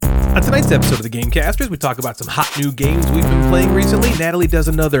On tonight's episode of the Gamecasters, we talk about some hot new games we've been playing recently. Natalie does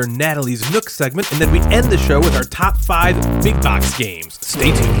another Natalie's Nook segment, and then we end the show with our top 5 big box games.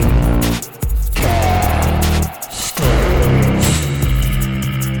 Stay tuned.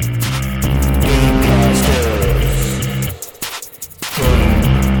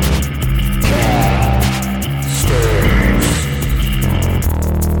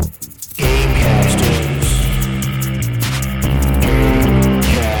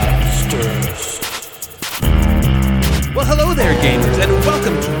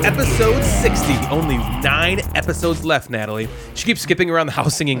 Episode 60. Only 9 episodes left, Natalie. She keeps skipping around the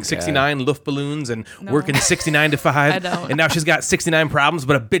house singing 69 Luftballons and working 69 to 5. I don't. And now she's got 69 problems,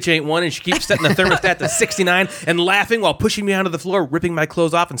 but a bitch ain't one, and she keeps setting the thermostat to 69 and laughing while pushing me onto the floor, ripping my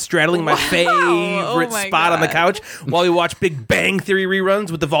clothes off and straddling my favorite spot on the couch while we watch Big Bang Theory reruns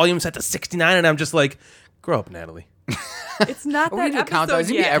with the volume set to 69, and I'm just like, grow up, Natalie. It's not that episode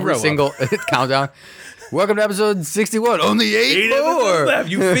yet. Every single countdown. Welcome to episode 61. Only 8 more left.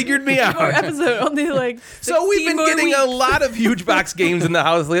 You figured me out. More episode, only like 16 So we've been getting weeks. a lot of huge box games in the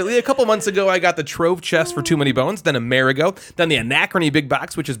house lately. A couple months ago, I got the Trove Chest for Too Many Bones, then Amerigo, then the Anachrony Big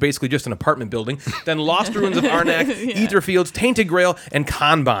Box, which is basically just an apartment building, then Lost Ruins of Arnak, Aetherfields, Tainted Grail, and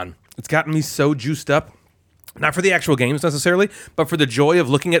Kanban. It's gotten me so juiced up. Not for the actual games necessarily, but for the joy of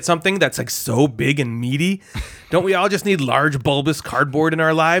looking at something that's like so big and meaty. Don't we all just need large bulbous cardboard in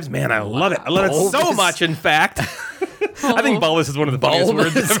our lives? Man, I love it. I love it so much, in fact. I think bulbous is one of the funniest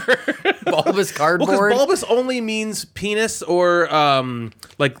words ever. Bulbous cardboard? Well, because bulbous only means penis or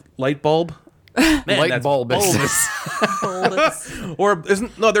like light bulb. Man, light bulbous. Bulbous. Or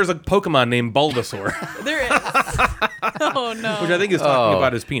there's a Pokemon named Bulbasaur. There is. Oh, no. Which I think is talking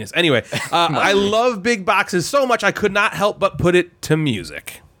about his penis. Anyway, I love big boxes so much I could not help but put it to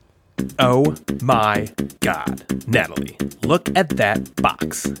music. Oh my God, Natalie, look at that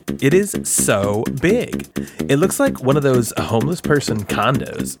box. It is so big. It looks like one of those homeless person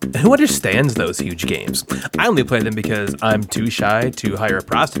condos. Who understands those huge games? I only play them because I'm too shy to hire a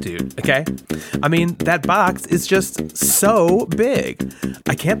prostitute, okay? I mean, that box is just so big.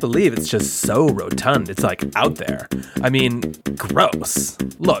 I can't believe it's just so rotund. It's like out there. I mean, gross.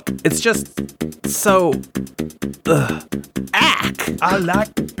 Look, it's just so... I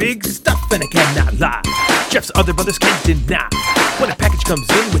like big stuff and I cannot lie. Jeff's other brothers can't deny. When a package comes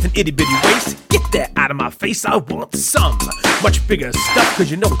in with an itty bitty waist, get that out of my face, I want some. Much bigger stuff, cause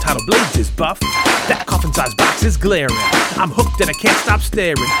you know Tidal Blades is buff. That coffin-sized box is glaring. I'm hooked and I can't stop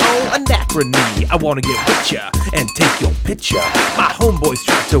staring. Oh, Anachrony, I wanna get with ya and take your picture. My homeboys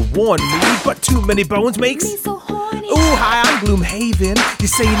tried to warn me, but Too Many Bones makes Me so horny. Ooh, hi, I'm Gloomhaven. You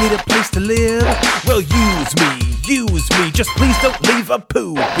say you need a place to live? Well, use me. Just please don't leave a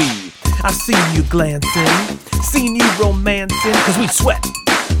poopy. I've seen you glancing, seen you romancing, cause we sweat,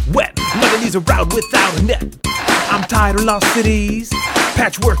 wet, nothing these around without a net. I'm tired of lost cities,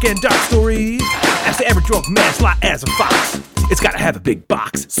 patchwork and dark stories. As the ever drunk man sly as a fox, it's gotta have a big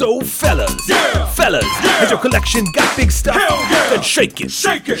box. So fellas, has your collection got big stuff? Then shake it,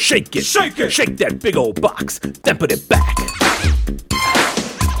 shake that big old box, then put it back.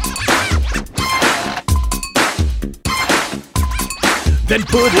 Then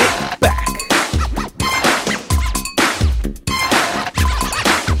put it back.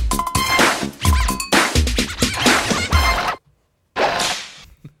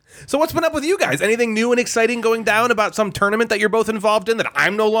 So what's been up with you guys? Anything new and exciting going down about some tournament that you're both involved in that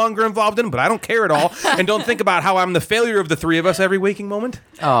I'm no longer involved in, but I don't care at all, and don't think about how I'm the failure of the three of us every waking moment?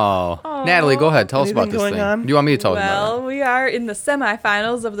 Oh. Natalie, go ahead. Tell us about this thing. On? Do you want me to tell you about Well, we are in the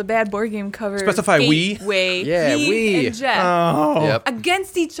semifinals of the Bad Board Game Cover. Specify we? Gateway. Yeah, me we. and Jeff. Oh. Yep.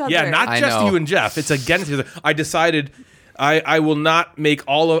 Against each other. Yeah, not I just know. you and Jeff. It's against you. I decided I will not make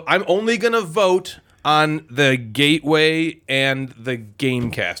all of... I'm only going to vote on the Gateway and the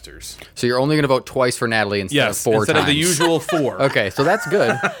Gamecasters. So you're only going to vote twice for Natalie instead of 4 instead times. of the usual 4. Okay, so that's good.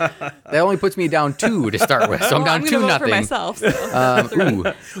 That only puts me down 2 to start with. So I'm down 2-0. I'm going to vote for myself. So.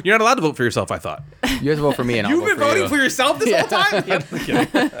 Ooh. You're not allowed to vote for yourself, I thought. You have to vote for me and I'll You've vote been voting you. for yourself this whole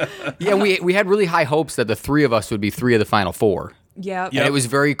time? Yeah, we had really high hopes that the 3 of us would be 3 of the final 4. Yeah. And it was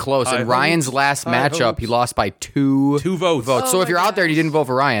very close. High And Ryan's hopes, last high matchup, hopes. he lost by 2 votes. So Oh if you're my out there and you didn't vote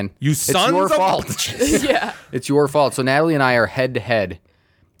for Ryan, You it's sons your of- fault. Yeah. It's your fault. So Natalie and I are head to head.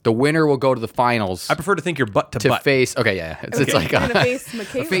 The winner will go to the finals I prefer to think you're butt to butt. face. Okay, yeah. It's like We're going to a face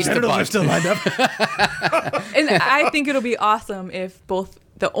Michaela. face to Genitals are butt. still lined up. And I think it'll be awesome if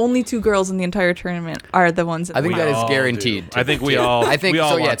the only 2 girls in the entire tournament are the ones that I think that is all guaranteed. do. I think we all. I think we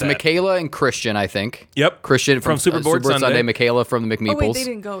all so. Yeah, want it's that. Michaela and Christian. I think. Yep. Christian from Superboard Sunday. Michaela from the McMeeples. Oh, wait, they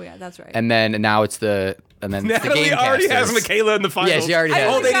didn't go yet. That's right. And then now it's the and then the Natalie game already has casters. Michaela in the finals. Yeah, she already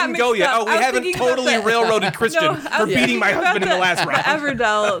has. Oh, they got didn't go mixed yet. up. Oh, we I was haven't thinking about totally the- railroaded Christian No, I for was beating my thinking husband in the about last round. The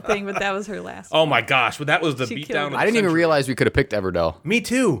Everdell thing, but that was her last. Oh my gosh, well, that was the She beatdown. killed of it. I didn't even century. realize we could have picked Everdell Me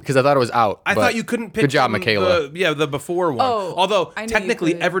too. because I thought it was out. I but thought you couldn't pick. Good job, from Michaela. the before one. Oh, Although I knew you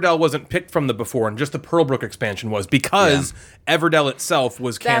technically could. Everdell wasn't picked from the before, and just the Pearlbrook expansion was because Everdell itself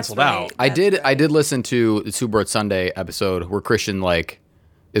was canceled right. out. I did. That's I right. did listen to the Super Bowl Sunday episode where Christian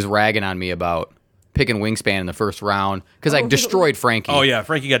is ragging on me about picking Wingspan in the first round because I destroyed Frankie. Oh yeah,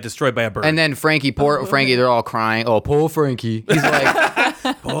 Frankie got destroyed by a bird. And then Frankie, Frankie, they're all crying. Oh, poor Frankie. He's like,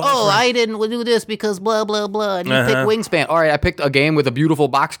 oh, I didn't do this because blah, blah, blah. And you picked Wingspan. All right, I picked a game with a beautiful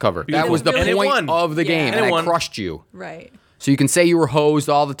box cover. That was the And it point won. of the game, Yeah. and And it I won. crushed you. Right. So you can say you were hosed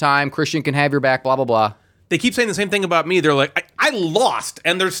all the time. Christian can have your back, blah, blah, blah. they keep saying the same thing about me. They're like, I lost,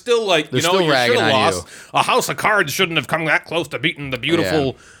 and they're still like, They're you know, still you should ragging have on lost. A house of cards shouldn't have come that close to beating the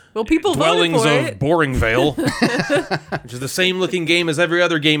beautiful Well, people voted dwellings for of it. Boringvale, which is the same looking game as every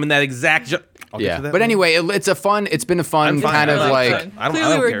other game in that exact. Yeah. But anyway, it's been a fun I'm fine. kind of I like like it. I don't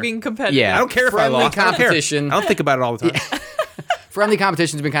Clearly, we're care. being competitive. Yeah. I don't care if I Friendly lost. I don't care. competition. I don't think about it all the time. friendly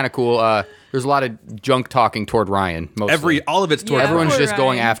competition's been kind of cool. There's a lot of junk talking toward Ryan. Mostly. All of it's toward Everyone's poor just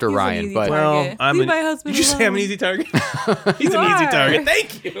going after He's an Ryan, easy but- target. Well, Leave my husband Did you say I'm an alone. easy target? He's You an easy are. target.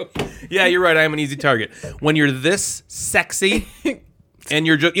 Thank you. Yeah, you're right. I am an easy target. When you're this sexy and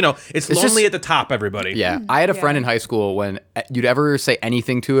you're just, it's lonely just- at the top, everybody. Yeah, I had a friend Yeah. in high school when you'd ever say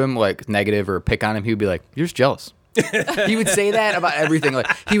anything to him like negative or pick on him, he would be like, "You're just jealous." He would say that about everything. Like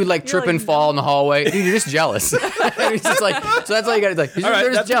he would trip like, and fall in the hallway. Dude, you're just jealous. And he's just like, so that's all you got. Like, All right,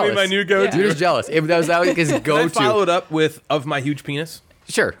 they're just that's gonna jealous. be my new go-to. You're just jealous. If that was his Can I go-to. follow it up with of my huge penis?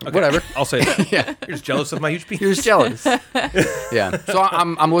 Sure, whatever. I'll say that. Yeah. You're just jealous of my huge penis. You're just jealous. Yeah. So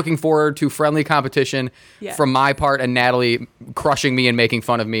I'm looking forward to friendly competition Yeah. from my part and Natalie crushing me and making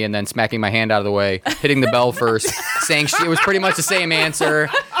fun of me and then smacking my hand out of the way, hitting the bell first, saying it was pretty much the same answer,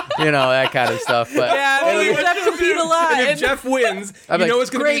 that kind of stuff. But Yeah, Jeff compete a lot. And if Jeff wins, I'm you like, know it's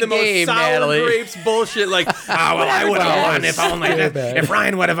going to be "Great the most game, sour Natalie." grapes bullshit. Like, I would have won if only if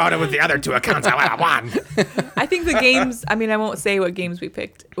Ryan would have voted with the other two accounts. I would have won. I think the games, I won't say what games we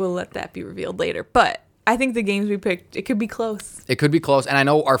picked. We'll let that be revealed later. But I think the games we picked, it could be close. it could be close. And I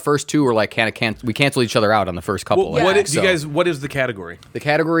know our first two were we canceled each other out on the first couple. What like, is, you guys? What is the category? The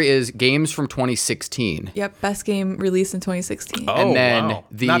category is games from 2016. Yep, best game released in 2016. And then wow.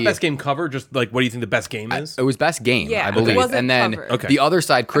 the- not best game cover. Just like, what do you think the best game is? It was best game, Yeah, I it believe. wasn't And then cover. Okay. the other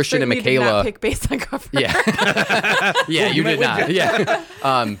side, Christian and Certainly did not Michaela. pick based on cover. Yeah. Yeah, you did not. Yeah.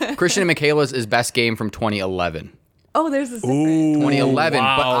 Christian and Michaela's is best game from 2011. Oh, there's a difference. 2011.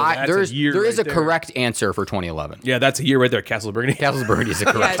 wow, but that's a year there is right a there. correct answer for 2011. Yeah, that's a year right there. Castle of Burgundy. Castles of Burgundy is a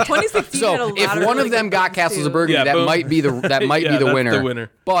Yeah, correct. 2016 had a So lot if of one really of them good got games, Castles of too. Burgundy, Yeah, that boom. might be the Yeah, that's winner. the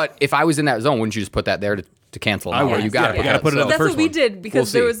winner. But if I was in that zone, wouldn't you just put that there to cancel? I would. You got to Yeah, you gotta put it on the That's first what we one. did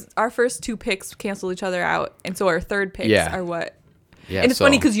because there We'll was our first two picks canceled each other out, and so our third picks Yeah. are what. Yeah, And it's so-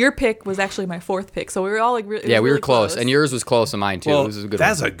 funny because your pick was actually my fourth pick, so we were all like, Yeah, we were close, and yours was close to mine too. Well, It was a good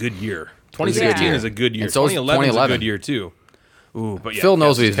that's one. a good year. was a good 2016 year. is a good year. And so is 2011 is a 2011. good year too. Ooh, but yeah, Phil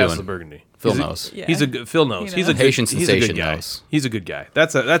knows what he's Castle doing. of Burgundy. Phil He's a- knows. Yeah. He's a good. Phil knows. You He's a know. good, Patient he's a good sensation guy. knows. He's a good guy.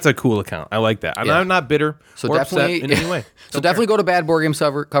 That's a cool account. I like that. And Yeah. I'm not bitter So or definitely, upset in any way. so definitely go to Bad Board Game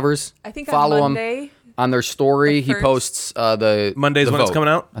covers. I think follow on him Monday. on their story. the He first- posts the Monday's the when it's vote. coming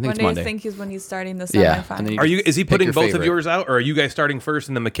out? I think it's Monday, Monday. I think, is when he's starting the Yeah, semifinal. and then you Are you? Is he Pick putting your both of favorite. yours out, or are you guys starting first,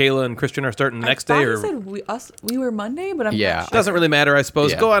 and then Michaela and Christian are starting the next day? I Or thought he said we were Monday, but I'm Yeah. not sure. doesn't really matter, I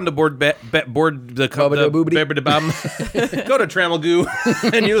suppose. Yeah. Go on to board the Boobity-boobity. go to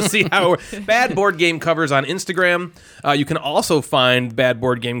Tramelgoo, and you'll see how Bad Board Game covers on Instagram. You can also find Bad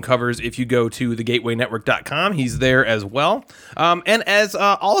Board Game covers if you go to thegatewaynetwork.com. He's there as well. And as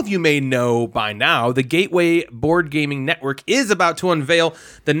all of you may know by now, the Gateway Board Gaming Network is about to unveil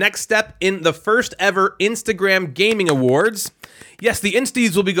the next step in the first ever Instagram Gaming Awards. Yes, the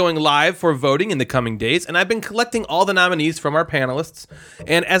Insties will be going live for voting in the coming days, and I've been collecting all the nominees from our panelists.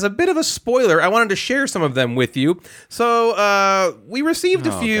 And as a bit of a spoiler, I wanted to share some of them with you. So we received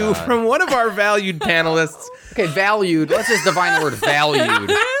a few God. from one of our valued panelists. Okay, valued. Let's just define the word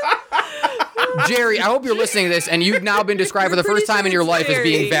valued. Jerry, I hope you're listening to this, and you've now been described for the You're first time in your life as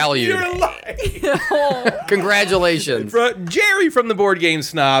being Jerry. valued. You're lying. Congratulations. Jerry from the Board Game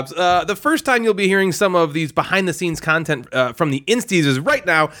Snobs. The first time you'll be hearing some of these behind-the-scenes content from the Insties is right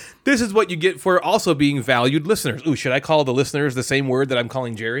now. This is what you get for also being valued listeners. Ooh, should I call the listeners the same word that I'm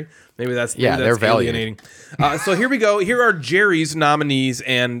calling Jerry? Maybe that's they're valued. alienating. So here we go. Here are Jerry's nominees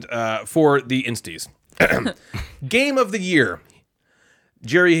and for the Insties. Game of the Year.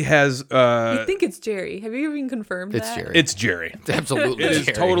 Jerry has... You think it's Jerry? Have you even confirmed It's that? Jerry. it's Jerry. It's absolutely It is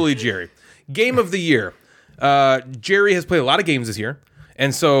Jerry. totally Jerry. Game of the Year. Jerry has played a lot of games this year,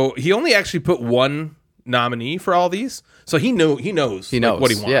 and so he only actually put one nominee for all these. So he knows like,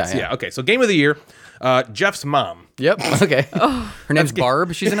 what he wants. Yeah. Okay. So game of the year, Jeff's mom. Yep. Okay. Her name's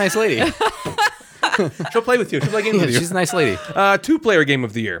Barb. She's a nice lady. She'll play with you. She'll play games with you. She's a nice lady. 2-player game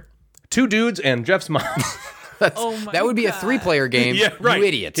of the year, 2 dudes and Jeff's mom. That would be a 3-player game. Yeah, right. You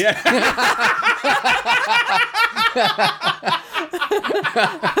idiot. Yeah.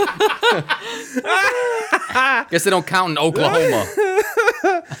 Guess they don't count in Oklahoma.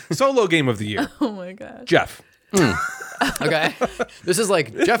 Solo game of the year, Oh my god. Jeff. Okay. This is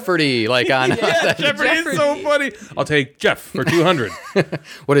like Jeopardy, like on. Yeah, Jeopardy is so funny. I'll take Jeff for 200.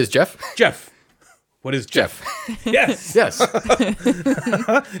 What is Jeff? Jeff. What is Jeff? Yes. Yes.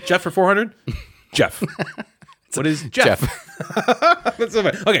 Jeff for 400? Jeff. What is Jeff? That's so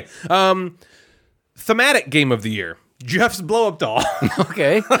funny. Okay. Thematic game of the year. Jeff's blow-up doll.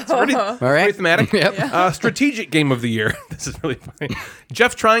 Okay. Pretty, All right. pretty thematic. Yep. Strategic game of the year. This is really funny.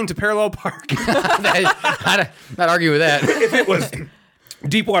 Jeff trying to parallel park. Not argue with that. If it was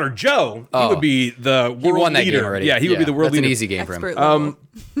Deepwater Joe, he would be the world He won that leader. game already. Yeah, he would be the world That's leader. an easy game for him. Expert level.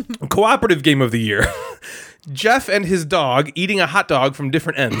 Cooperative game of the year. Jeff and his dog eating a hot dog from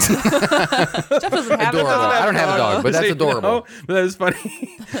different ends. Jeff doesn't have Adorable. a I don't have a dog, but that's See, adorable. no, but that is funny.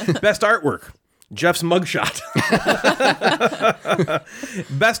 Best artwork. Jeff's mugshot.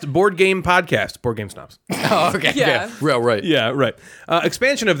 Best board game podcast. Board Game Snobs. Oh, okay. Yeah. Real right. Yeah, right.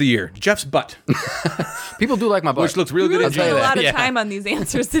 Expansion of the year. Jeff's butt. People do like my butt. Which looks real He good really in spent jail. a lot of Yeah. time on these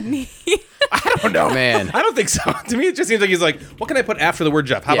answers, didn't he? I don't know. Man. I don't think so. To me, it just seems like he's like, what can I put after the word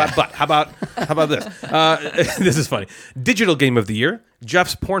Jeff? How about butt? How about this? This is funny. Digital game of the year.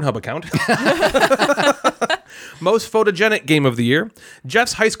 Jeff's Pornhub account. Most photogenic game of the year.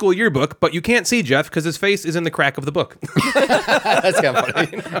 Jeff's high school yearbook, but you can't see Jeff because his face is in the crack of the book. That's kind of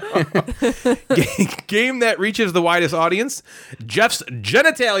funny. Game that reaches the widest audience. Jeff's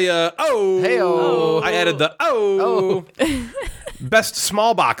genitalia. Oh. Hey-o. I added the oh. Best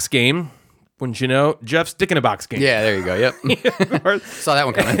small box game. Wouldn't you know? Jeff's Dick in a Box game. Yeah, there you go. Yep. Saw that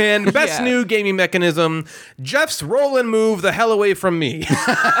one coming. And best Yeah. new gaming mechanism, Jeff's roll and move the hell away from me.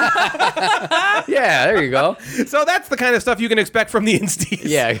 Yeah, there you go. So that's the kind of stuff you can expect from the Insties.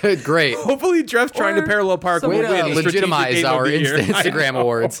 Yeah, great. Hopefully Jeff's trying to Or parallel park some will Way win to the strategic legitimize game of our the year. Instagram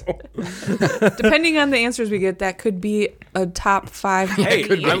awards. Depending on the answers we get, that could be a top 5. Hey,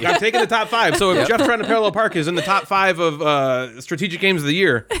 I'm taking the top 5. So if Jeff trying to parallel park is in the top 5 of strategic games of the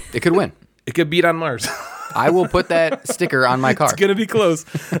year, It could win. it could beat on Mars. I will put that sticker on my car. It's going to be close.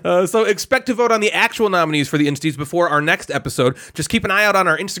 So expect to vote on the actual nominees for the Insties before our next episode. Just keep an eye out on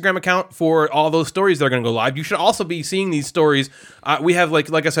our Instagram account for all those stories that are going to go live. You should also be seeing these stories. We have,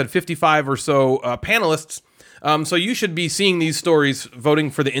 like I said, 55 or so panelists. So you should be seeing these stories,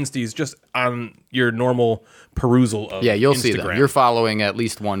 voting for the Insties just on your normal perusal of Yeah, you'll Instagram. see them. You're following at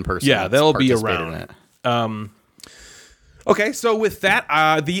least one person. Yeah, that's they'll be participated around. in it. Okay, so with that,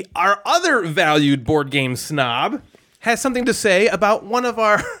 our other valued board game snob has something to say about one of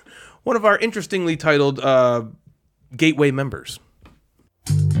our interestingly titled Gateway members.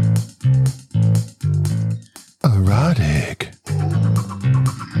 Erotic.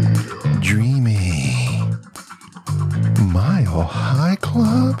 Dreamy. Mile High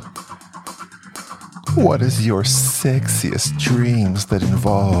Club? What is your sexiest dreams that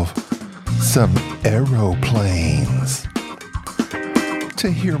involve some aeroplanes?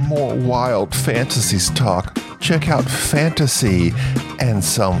 To hear more wild fantasies talk, check out Fantasy and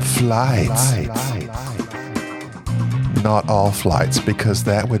Some Flights. Not all flights, because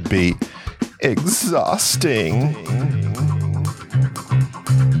that would be exhausting.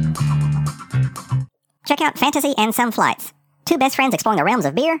 Check out Fantasy and Some Flights. Two best friends exploring the realms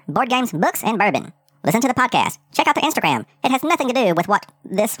of beer, board games, books, and bourbon. Listen to the podcast. Check out the Instagram. It has nothing to do with what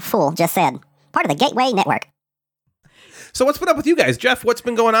this fool just said. Part of the Gateway Network. So what's been up with you guys? Jeff, what's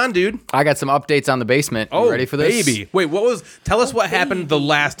been going on, dude? I got some updates on the basement. You ready for this? Baby. Wait, tell us what happened the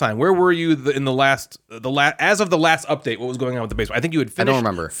last time. Where were you in the last as of the last update, what was going on with the basement? I think you had finished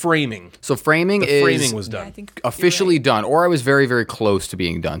remember. framing. So framing The is framing was done. I think officially done, or I was very, very close to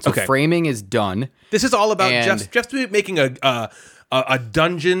being done. So Okay. framing is done. This is all about And- Jeff's making a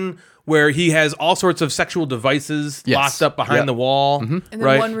dungeon where he has all sorts of sexual devices Yes. locked up behind Yep. the wall. And then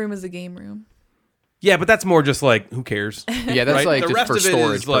right? one room is a game room. Yeah, but that's more just like, who cares? Yeah, that's right? like the just rest for of it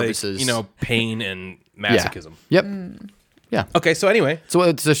storage is like, purposes. pain and Yeah. masochism. Yep. Yeah. Okay, so anyway, So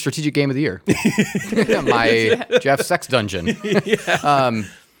it's a strategic game of the year. My Jeff Sex Dungeon.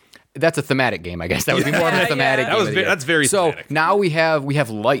 That's a thematic game, I guess. That would be more of a thematic Yeah. game. That was of the year. that's very So thematic. now we have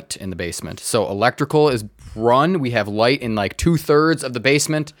light in the basement. So electrical is run. We have light in like 2/3 of the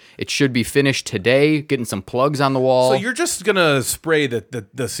basement. It should be finished today. Getting some plugs on the wall. So you're just gonna spray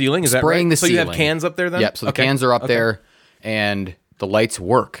the ceiling? Is Spraying that right? the So ceiling. you have cans up there then? Yep. So the cans are up there, and the lights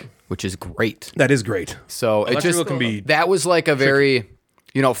work, which is great. That is great. So it Electrical just can be that was like a very,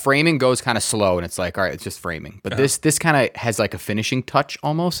 framing goes kind of slow, and it's like, all right, it's just framing. But this kind of has like a finishing touch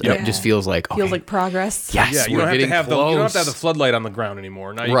almost. And it just feels like Feels like progress. yes, Yeah, you we're don't have to getting have close. you don't have to have the floodlight on the ground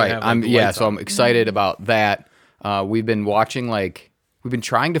anymore. Now you Right. can have, like, the lights So on. I'm excited about that. We've been watching we've been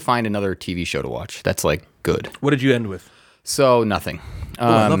trying to find another TV show to watch that's like good. What did you end with? So nothing.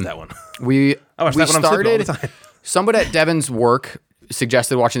 I love that one. We I watch we that when I'm sleeping all the started. time. Somebody at Devin's work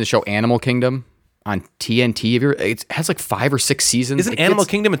suggested watching the show Animal Kingdom on TNT. It has like 5 or 6 seasons. Isn't Animal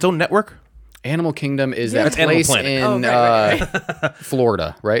Kingdom its own network? Animal Kingdom is Yeah. that That's Animal place Planet. in right.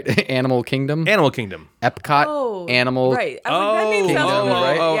 Florida, right? Animal Kingdom, Animal Kingdom. Epcot, Oh, Animal. Right. I was like, that name sounds Kingdom, familiar.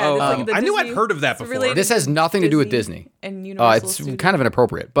 right? Yeah, it's like the I knew I'd Disney- heard of that it's before. related This has nothing to do with Disney. And Universal It's Studios. kind of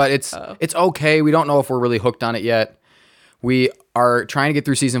inappropriate, but it's okay. We don't know if we're really hooked on it yet. We are trying to get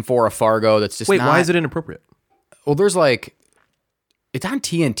through season 4 of Fargo. That's just Wait, not, why is it inappropriate? Well, there's like, it's on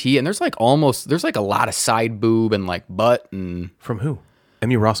TNT, and there's like a lot of side boob and like butt and From who?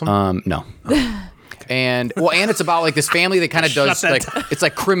 Emmy Rossum? no. And it's about like this family that kind of does Shut like that it's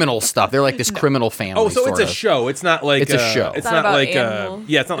like criminal stuff. They're like this criminal family. Oh, so it's sort a of. show. It's not like It's a show. It's It's not not about like animals.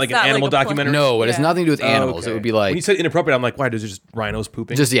 yeah, it's not like It's an not animal like a documentary. No, it has Yeah. nothing to do with animals. Okay. It would be like when you said inappropriate, I'm like, why? There's just rhinos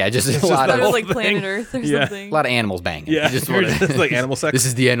pooping? just a just lot the It of was like whole Planet thing. Earth or Yeah. something. a lot of animals banging. yeah, You just you're wanna- just like animal sex. This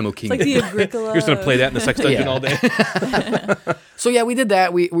is the Animal It's Kingdom. like the Agricola. You're just gonna play that in the sex dungeon Yeah. all day. So yeah, we did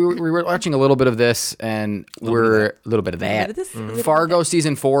that. We were watching a little bit of this, and we're a little bit of that. bit of this, a little bit of Fargo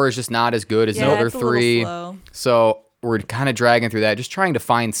season 4 is just not as good as Yeah, the other it's a little 3. slow. So we're kind of dragging through that, just trying to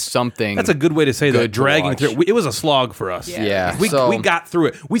find something. That's a good way to say that. Good to Dragging watch. through. It was a slog for us. Yeah. Yeah. We so, got through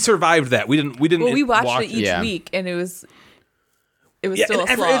it. We survived that. We didn't. Well, we watched watch it each Yeah. week, and it was Yeah, still and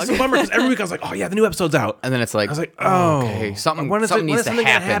a slog. it's a bummer because every week I was like, oh yeah, the new episode's out. and then it's like, I was like, oh, okay, something when is needs to something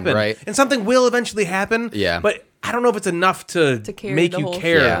gonna happen, right? And something will eventually happen. Yeah. But I don't know if it's enough to carry make the you whole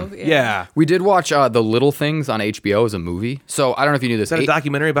care. show, Yeah. We did watch The Little Things on HBO as a movie. So I don't know if you knew this. Is that a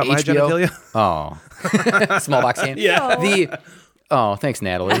documentary about my genitalia? Oh, small box can. Yeah. Thanks,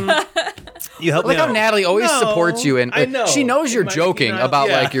 Natalie. You help Like me how out. Natalie always No, supports you, and I know. she knows you're It might- joking about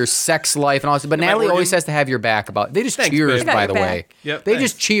yeah. like your sex life and all this. But Natalie organ. always has to have your back about. They just Thanks, cheers, babe. by Got the your way. back. Yep, They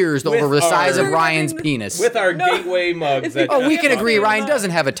thanks. just cheers With over the size our- of Ryan's penis. With our gateway mugs. that Oh, we Jeff can agree. bought. Ryan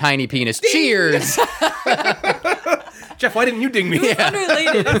doesn't have a tiny penis. Cheers. Jeff, why didn't you ding me?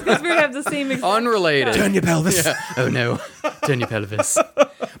 Unrelated. It's because we have the same exact Unrelated. Turn your pelvis. Oh no, turn your pelvis.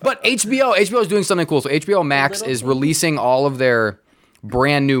 But HBO is doing something cool. So HBO Max is releasing all of their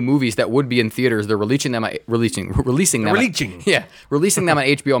brand new movies that would be in theaters. They're releasing them. Releasing them. Releasing. Releasing them on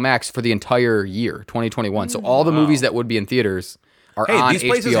HBO Max for the entire year, 2021. So all the movies that would be in theaters are Hey, on these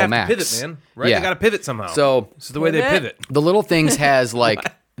places HBO have Max. to pivot, man. Right? Yeah. They got to pivot somehow. So this is the way they Pivot. pivot. The Little Things has like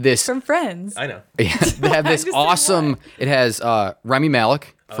this. from Friends. I know. They have this just said awesome. It has Rami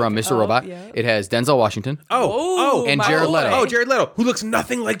Malek from Mr. Robot. yeah. It has Denzel Washington. Oh, and my Jared boy. Leto. Oh, Jared Leto, who looks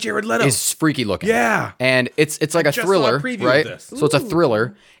nothing like Jared Leto. Is freaky looking. Yeah. And it's like a just saw a thriller, preview of right? this. So it's a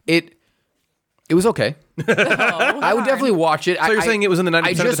thriller. It was okay. I would definitely watch it. So you're saying it was in the 90% I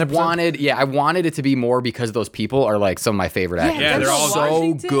of the just 10%? I wanted it to be more because those people are like some of my favorite actors. Yeah, they're all so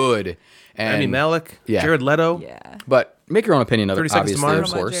Washington. good. And Rami Malek, yeah. Jared Leto. Yeah. But make your own opinion of 30 it, Seconds to obviously,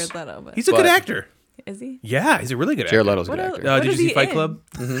 Mars. of I don't know course. about Jared Leto, but He's a good But- actor. is he? Yeah, he's a really good Jared actor. Leto's a good What actor. What Did you is see he Fight in? Club?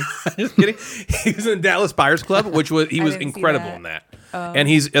 Just kidding. He was in Dallas Buyers Club, which was he was didn't see incredible that. in that. And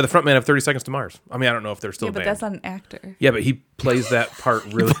he's the frontman of 30 Seconds to Mars. I mean, I don't know if they're still Yeah, a but band. that's not an actor. Yeah, but he plays that part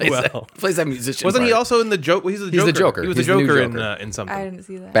really well. Plays that musician. Wasn't he part. also in the joke? He's the Joker. the Joker. He was the He's the new Joker, Joker. in something. I didn't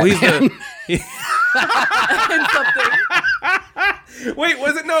see that. Well, he's the. In something. Wait,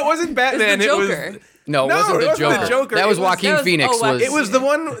 was it? No, it wasn't Batman. the It was. Joker. No, it No, wasn't it the wasn't Joker. the Joker. That was It was- Joaquin that was- Phoenix. oh, was It was the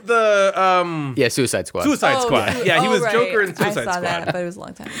one. The Suicide Squad. Suicide Oh, Squad. Yeah, he was right. Joker in I Suicide saw Squad. that, but it was a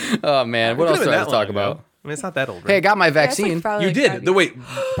long time. Oh man, what Could've else been do I that have to talk long ago. about? I mean, it's not that old. Hey, I Right? got my That's like vaccine. probably You like 5 did. The wait,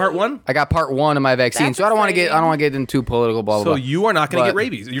 part one. I got part 1 of my vaccine, That's so I don't want to get exciting. into political blah blah. So blah. you are not going to get But,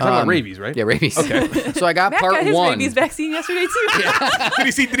 rabies. You're talking about rabies, right? Yeah, rabies. Okay. So I got Matt part got his 1. rabies vaccine yesterday too. Did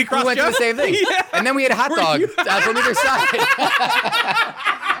he see? Did he cross? We went to the Jeff? same thing. Yeah. And then we had a hot dog from either side.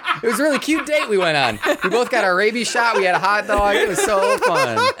 It was a really cute date we went on. We both got our rabies shot. We had a hot dog. It was so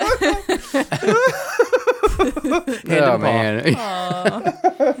fun. Oh man.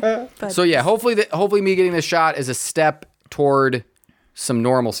 So yeah, hopefully me getting this shot is a step toward some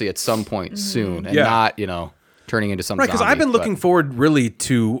normalcy at some point soon, and Yeah. not turning into some Right, because zombie, I've been but- looking forward really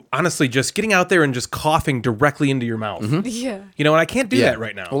to, honestly, just getting out there and just coughing directly into your mouth. Yeah. You know, and I can't do Yeah. that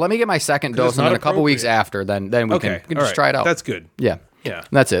right now. Well, let me get my second dose, it's and not then a couple weeks appropriate. after, then we okay, can all just right. try it out. That's good. Yeah. Yeah.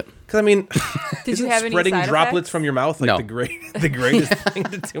 That's it. Because, I mean, Did isn't you have any spreading side droplets effects? from your mouth like No. the greatest thing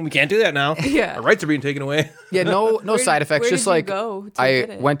to do? We can't do that now. Yeah. Our rights are being taken away. Yeah, no side effects. where Just did you like go to I get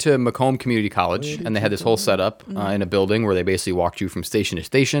it? went to Macomb Community College, and they had this whole setup in a building where they basically walked you from station to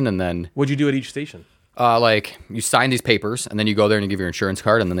station, and then What'd you do at each station? like you sign these papers, and then you go there and you give your insurance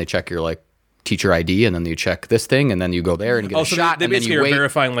card, and then they check your like teacher ID, and then you check this thing, and then you go there and you get a so shot, they and then basically you are wait.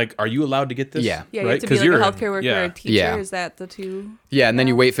 verifying, like, are you allowed to get this? Yeah. Yeah, you right? have to be like a healthcare worker or a teacher. Yeah. Is that the two? Yeah, and then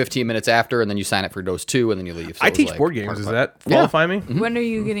you wait 15 minutes after, and then you sign up for dose 2, and then you leave. So I it was, teach like, board games. part Does of that Yeah. qualify me? When are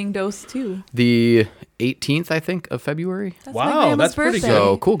you getting dose 2? The 18th, I think, of February. That's Wow, my grandma's that's pretty birthday. good.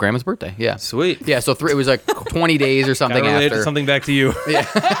 So cool, Grandma's birthday. Yeah. Sweet. Yeah, so it was like 20 days or something Gotta relate after. something back to you. Yeah.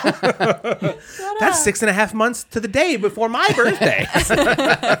 That's 6.5 months to the day before my birthday.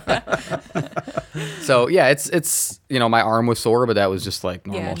 So yeah, it's my arm was sore, but that was just like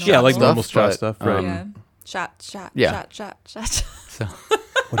normal. Yeah, shot yeah, like stuff, normal shot but, stuff, right? Yeah. Shot. Yeah. Shot. So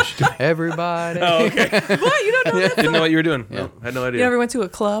everybody. Oh, okay. What? You don't know that? Didn't know what you were doing. No, I had no idea. You never went to a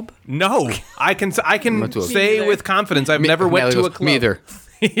club? No, I can Went to a- say Me with neither. confidence I've never went Natalie to a goes, club. Me either.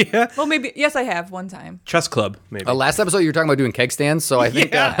 Yeah, Well, maybe. Yes, I have one time. chess club maybe. Last episode you were talking about doing keg stands, so I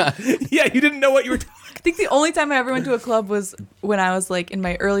think yeah, yeah. You didn't know what you were. I think the only time I ever went to a club was when I was like in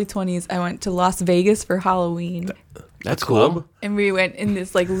my early 20s. I went to Las Vegas for Halloween. that's club? cool. And we went in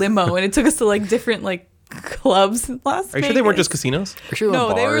this like limo, and it took us to like different like clubs in Las Vegas. Are you sure they weren't just casinos? For sure,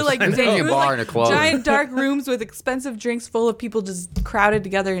 No, they were bars. like There's it definitely a was, bar like, and a club. giant dark rooms with expensive drinks full of people just crowded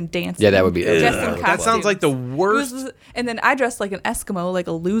together and dancing. Yeah, that would be. Dressed in That sounds costumes. like the It worst. was- and then I dressed like an Eskimo, like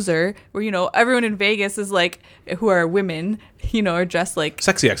a loser, where everyone in Vegas is like, who are women, are dressed like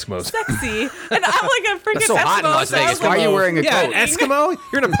Sexy Eskimos. sexy, and I'm like a freaking That's so Eskimo. hot in Las so I was Vegas. Why are like- you wearing a Yeah, coat? an Eskimo.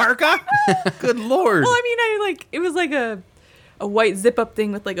 You're in a parka. Good lord. Well, I mean, it was like a white zip up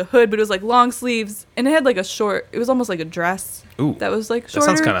thing with like a hood, but it was like long sleeves, and it had like a short. It was almost like a dress. Ooh, that was like that shorter.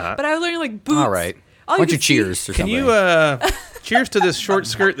 sounds kinda hot. But I was wearing like boots. All right. All Why don't you could see- cheers or Can something? you cheers to this short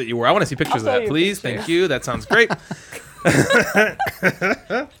skirt that you wore? I want to see pictures of I'll show that, you a please. picture. Thank you. That sounds great.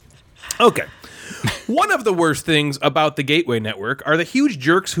 Okay. One of the worst things about the Gateway Network are the huge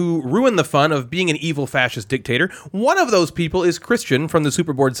jerks who ruin the fun of being an evil fascist dictator. One of those people is Christian from the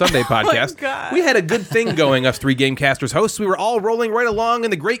Superboard Sunday podcast. God. We had a good thing going, us three Gamecasters hosts. We were all rolling right along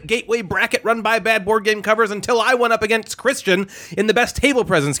in the great Gateway bracket run by Bad Board Game Covers until I went up against Christian in the best table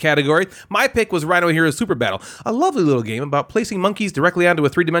presence category. My pick was Rhino Heroes Super Battle, a lovely little game about placing monkeys directly onto a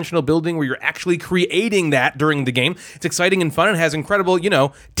three-dimensional building where you're actually creating that during the game. It's exciting and fun and has incredible,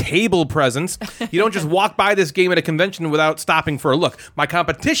 table presence. You don't just walk by this game at a convention without stopping for a look. My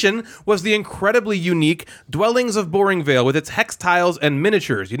competition was the incredibly unique Dwellings of Boringvale with its hex tiles and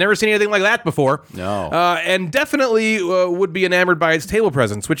miniatures. You've never seen anything like that before. No. And definitely would be enamored by its table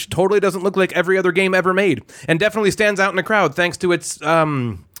presence, which totally doesn't look like every other game ever made, and definitely stands out in the crowd thanks to its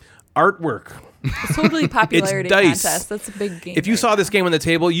artwork. It's totally popularity dice. contest. That's a big game. If you right saw now. this game on the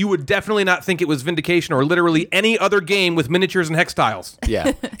table, you would definitely not think it was Vindication or literally any other game with miniatures and hex tiles.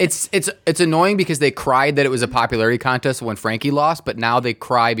 Yeah, it's annoying because they cried that it was a popularity contest when Frankie lost, but now they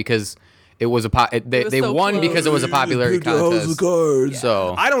cry because it was they was they so won close. because it was a popularity contest.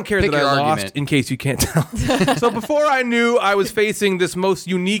 So I don't care pick that I your lost, argument. in case you can't tell. So before I knew I was facing this most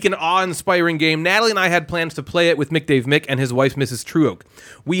unique and awe-inspiring game, Natalie and I had plans to play it with Mick Dave Mick and his wife, Mrs. Truoak.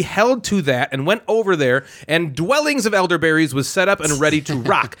 We held to that and went over there, and Dwellings of Elderberries was set up and ready to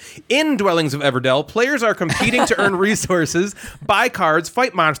rock. In Dwellings of Everdell, players are competing to earn resources, buy cards,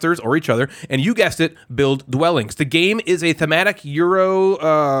 fight monsters or each other, and you guessed it, build dwellings. The game is a thematic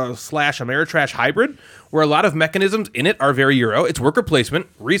Euro slash Ameritrash hybrid, where a lot of mechanisms in it are very Euro. It's worker placement,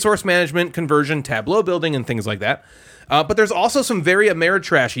 resource management, conversion, tableau building, and things like that. But there's also some very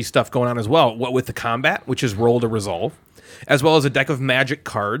Ameritrashy stuff going on as well. What with the combat, which is roll to resolve, as well as a deck of magic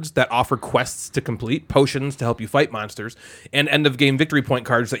cards that offer quests to complete, potions to help you fight monsters, and end-of-game victory point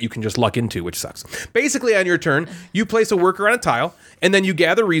cards that you can just luck into, which sucks. Basically, on your turn, you place a worker on a tile, and then you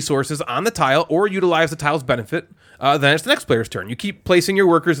gather resources on the tile or utilize the tile's benefit. Then it's the next player's turn. You keep placing your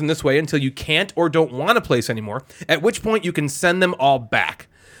workers in this way until you can't or don't want to place anymore, at which point you can send them all back.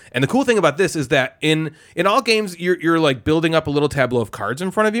 And the cool thing about this is that in all games, you're like building up a little tableau of cards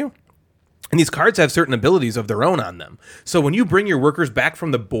in front of you. And these cards have certain abilities of their own on them. So when you bring your workers back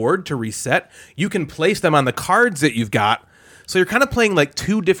from the board to reset, you can place them on the cards that you've got. So you're kind of playing like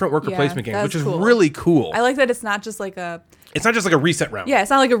two different worker Yeah, placement games, that's which is cool. really cool. I like that it's not just like a It's not just like a reset round. Yeah, it's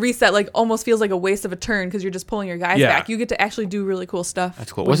not like a reset. Like almost feels like a waste of a turn because you're just pulling your guys back. You get to actually do really cool stuff.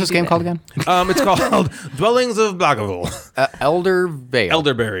 That's cool. What's this game called again? It's called Dwellings of Blackaville. Eldervale.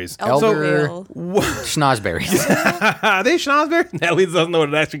 Elderberries. Eldervale. Schnozberries. Are they schnozberries? Natalie doesn't know what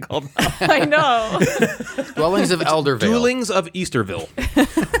it actually called. I know. Dwellings of Eldervale. Duelings of Easterville.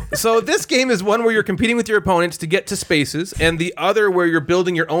 So this game is one where you're competing with your opponents to get to spaces, and the other where you're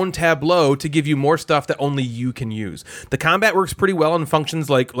building your own tableau to give you more stuff that only you can use. The combat works pretty well and functions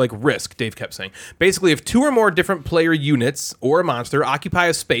like Risk, Dave kept saying. Basically, if 2 or more different player units or a monster occupy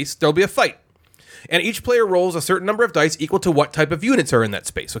a space, there'll be a fight. And each player rolls a certain number of dice equal to what type of units are in that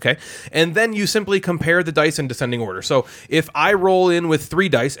space, okay? And then you simply compare the dice in descending order. So if I roll in with 3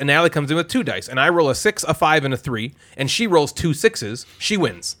 dice, and Allie comes in with 2 dice, and I roll a 6, a 5, and a 3, and she rolls 2 6s, she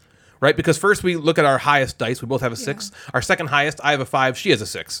wins. Right? Because first we look at our highest dice. We both have a 6. Our second highest, I have a 5. She has a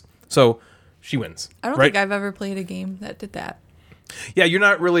 6. So she wins. I don't think I've ever played a game that did that. Yeah, you're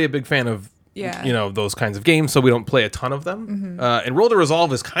not really a big fan of those kinds of games, so we don't play a ton of them. And Roll to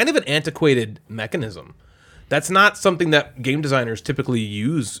Resolve is kind of an antiquated mechanism. That's not something that game designers typically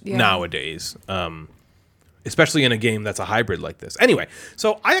use nowadays. Especially in a game that's a hybrid like this. Anyway,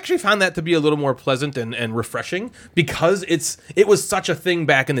 so I actually found that to be a little more pleasant and refreshing because it was such a thing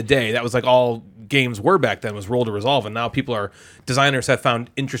back in the day. That was like all games were back then was Roll to Resolve, and now designers have found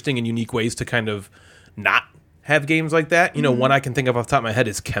interesting and unique ways to kind of not have games like that. You know, one I can think of off the top of my head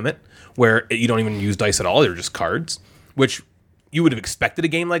is Kemet, where you don't even use dice at all; they're just cards, which you would have expected a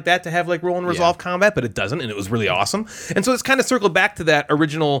game like that to have like Roll and Resolve combat, but it doesn't, and it was really awesome. And so it's kind of circled back to that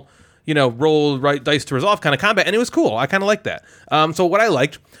original, roll right dice to resolve kind of combat, and it was cool. I kind of liked that. So what I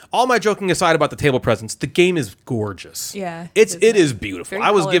liked, all my joking aside about the table presence, the game is gorgeous. Yeah, it is beautiful. Very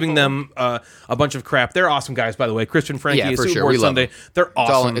I was colorful. giving them a bunch of crap. They're awesome guys, by the way. Christian, Frankie, for Super sure. Bowl We love Sunday. them. They're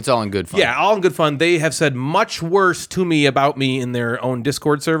awesome. It's all in good fun. Yeah, all in good fun. They have said much worse to me about me in their own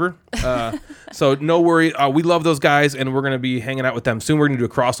Discord server. So no worry. We love those guys, and we're going to be hanging out with them soon. We're going to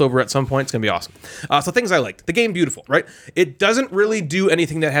do a crossover at some point. It's going to be awesome. So things I liked. The game, beautiful, right? It doesn't really do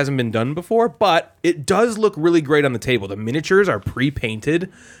anything that hasn't been done before, but it does look really great on the table. The miniatures are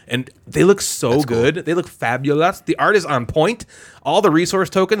pre-painted, and they look so good. Cool. They look fabulous. The art is on point. All the resource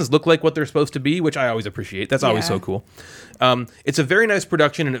tokens look like what they're supposed to be, which I always appreciate. That's always so cool. It's a very nice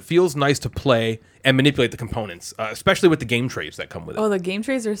production, and it feels nice to play and manipulate the components, especially with the game trays that come with it. Oh, the game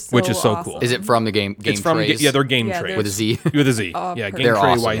trays are so Which is so awesome. cool. Is it from the game It's from trays? they're game Yeah, trays with a Z. with a Z. Oh, Yeah, perfect. game They're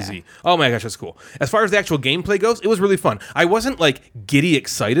tray awesome. YZ. Oh my gosh, that's cool. As far as the actual gameplay goes, it was really fun. I wasn't like giddy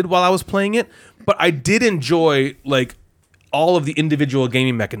excited while I was playing it, but I did enjoy like all of the individual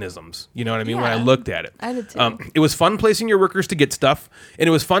gaming mechanisms. You know what I mean? When I Yeah. looked at it. I did too. It was fun placing your workers to get stuff, and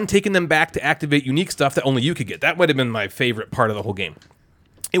it was fun taking them back to activate unique stuff that only you could get. That might have been my favorite part of the whole game.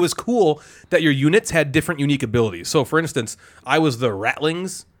 It was cool that your units had different unique abilities. So, for instance, I was the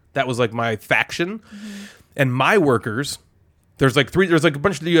Ratlings. That was like my faction. And my workers, there's like a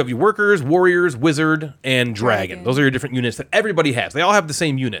bunch of, you have your workers, warriors, wizard, and dragon. Those are your different units that everybody has. They all have the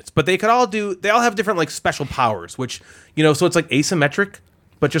same units, but they all have different like special powers, which, so it's like asymmetric,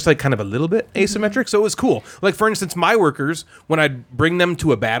 but just like kind of a little bit asymmetric. So it was cool. Like, for instance, my workers, when I'd bring them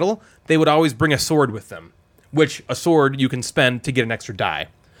to a battle, they would always bring a sword with them, which a sword you can spend to get an extra die.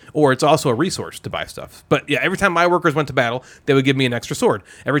 Or it's also a resource to buy stuff. But yeah, every time my workers went to battle, they would give me an extra sword.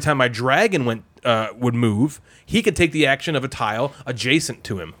 Every time my dragon would move, he could take the action of a tile adjacent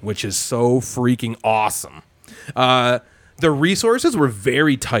to him, which is so freaking awesome. The resources were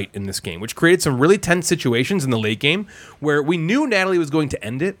very tight in this game, which created some really tense situations in the late game where we knew Natalie was going to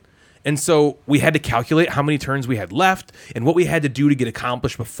end it. And so we had to calculate how many turns we had left and what we had to do to get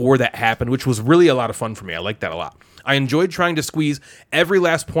accomplished before that happened, which was really a lot of fun for me. I liked that a lot. I enjoyed trying to squeeze every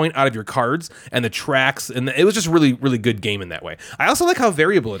last point out of your cards and the tracks, and it was just really, really good game in that way. I also like how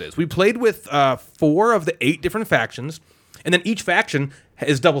variable it is. We played with 4 of the 8 different factions, and then each faction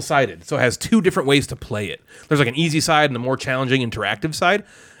is double-sided, so it has 2 different ways to play it. There's like an easy side and a more challenging interactive side,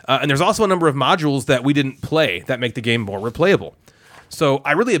 and there's also a number of modules that we didn't play that make the game more replayable. So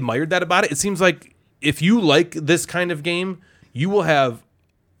I really admired that about it. It seems like if you like this kind of game, you will have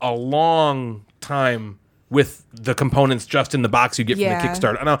a long time with the components just in the box you get from the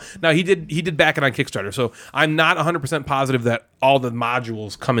Kickstarter. Now he did back it on Kickstarter, so I'm not 100% positive that all the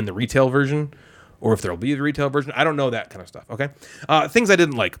modules come in the retail version, or if there'll be the retail version. I don't know that kind of stuff, okay? Things I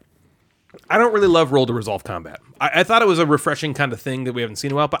didn't like. I don't really love roll to resolve combat. I thought it was a refreshing kind of thing that we haven't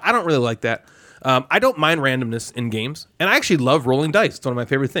seen in a while, but I don't really like that. I don't mind randomness in games, and I actually love rolling dice. It's one of my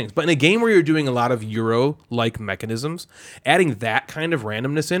favorite things. But in a game where you're doing a lot of Euro-like mechanisms, adding that kind of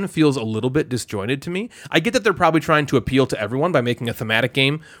randomness in feels a little bit disjointed to me. I get that they're probably trying to appeal to everyone by making a thematic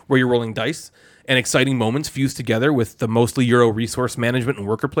game where you're rolling dice and exciting moments fused together with the mostly Euro resource management and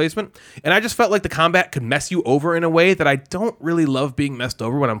worker placement. And I just felt like the combat could mess you over in a way that I don't really love being messed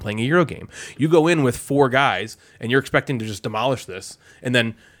over when I'm playing a Euro game. You go in with 4 guys, and you're expecting to just demolish this, and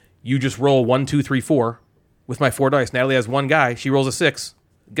then you just roll 1, 2, 3, 4 with my 4 dice. Natalie has 1 guy. She rolls a 6.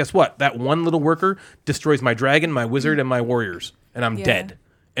 Guess what? That one little worker destroys my dragon, my wizard, and my warriors, and I'm dead.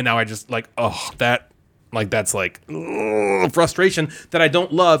 And now I just that's frustration that I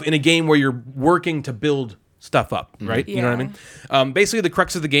don't love in a game where you're working to build stuff up, right? Yeah. You know what I mean? Basically, the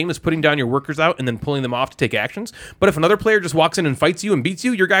crux of the game is putting down your workers out and then pulling them off to take actions. But if another player just walks in and fights you and beats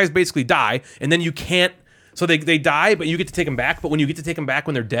you, your guys basically die, and then you can't. So they die, but you get to take them back. But when you get to take them back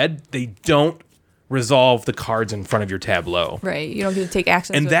when they're dead, they don't resolve the cards in front of your tableau. Right. You don't get to take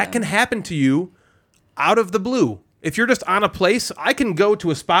actions. And that can happen to you out of the blue. If you're just on a place, I can go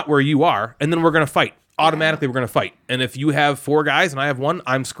to a spot where you are, and then we're going to fight. Automatically, we're going to fight. And if you have 4 guys and I have 1,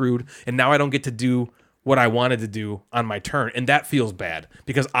 I'm screwed. And now I don't get to do what I wanted to do on my turn. And that feels bad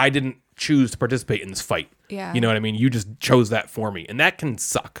because I didn't choose to participate in this fight. Yeah. You know what I mean? You just chose that for me. And that can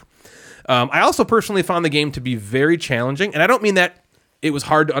suck. I also personally found the game to be very challenging. And I don't mean that it was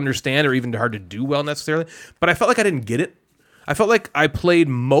hard to understand or even hard to do well necessarily. But I felt like I didn't get it. I felt like I played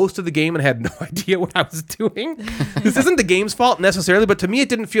most of the game and had no idea what I was doing. This isn't the game's fault necessarily, but to me it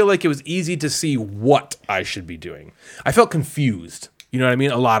didn't feel like it was easy to see what I should be doing. I felt confused, you know what I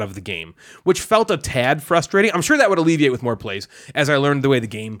mean, a lot of the game, which felt a tad frustrating. I'm sure that would alleviate with more plays as I learned the way the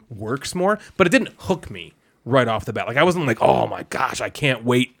game works more, but it didn't hook me right off the bat. Like I wasn't like, oh my gosh, I can't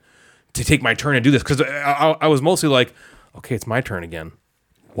wait to take my turn and do this, because I was mostly like, okay, it's my turn again.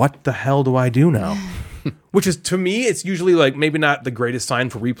 What the hell do I do now? Which is, to me, it's usually like maybe not the greatest sign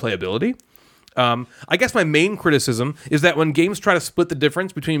for replayability. I guess my main criticism is that when games try to split the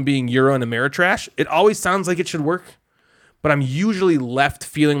difference between being Euro and Ameritrash, it always sounds like it should work, but I'm usually left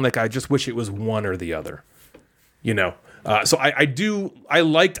feeling like I just wish it was one or the other. You know? So I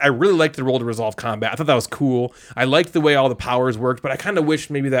really liked the roll to resolve combat. I thought that was cool. I liked the way all the powers worked, but I kind of wish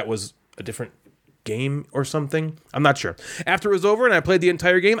maybe that was a different game or something. I'm not sure. After it was over and I played the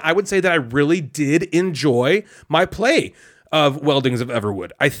entire game, I would say that I really did enjoy my play of Weldings of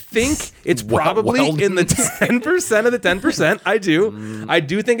Everwood. I think it's probably in the 10% of the 10%. I do. I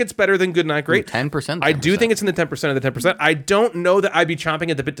do think it's better than Good Night Great. 10%? I do think it's in the 10% of the 10%. I don't know that I'd be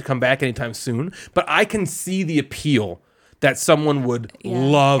chomping at the bit to come back anytime soon, but I can see the appeal that someone would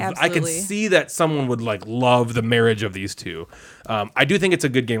love. Absolutely. I can see that someone would love the marriage of these two. I do think it's a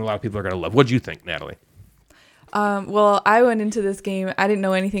good game a lot of people are going to love. What do you think, Natalie? Well, I went into this game. I didn't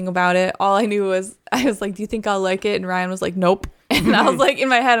know anything about it. All I knew was, I was like, do you think I'll like it? And Ryan was like, nope. And I was like, in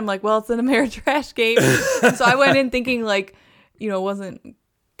my head, I'm like, well, it's an Ameritrash game. And so I went in thinking it wasn't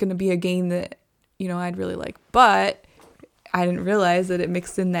going to be a game that, I'd really like. But I didn't realize that it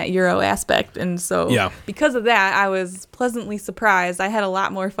mixed in that Euro aspect. And so because of that, I was pleasantly surprised. I had a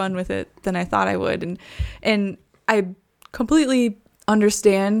lot more fun with it than I thought I would. And I completely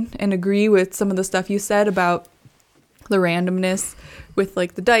understand and agree with some of the stuff you said about the randomness with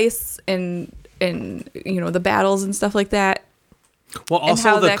the dice and the battles and stuff like that. Well,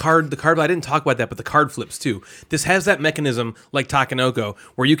 also the card, I didn't talk about that, but the card flips too. This has that mechanism like Takenoko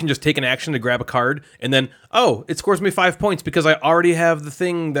where you can just take an action to grab a card and then, it scores me 5 points because I already have the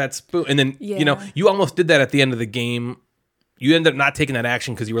thing that's, and then, you almost did that at the end of the game. You ended up not taking that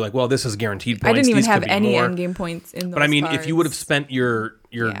action because you were like, well, this is guaranteed points. I didn't even These have could be any more. end game points in those But I mean, cards. if you would have spent your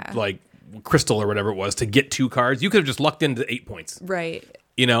crystal or whatever it was to get 2 cards, you could have just lucked into 8 points. Right.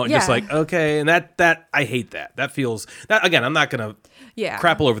 Just okay, and that I hate that. That feels that again. I'm not gonna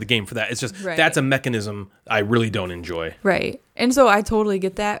crap all over the game for that. It's just that's a mechanism I really don't enjoy. Right, and so I totally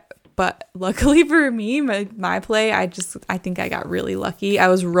get that. But luckily for me, my play, I think I got really lucky. I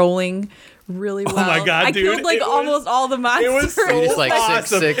was rolling really well. Oh my god, I dude! killed almost all the monsters. It was so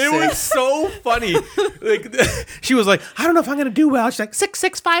awesome. 6, 6, 6. It was so funny. She was like, I don't know if I'm gonna do well. She's like 6,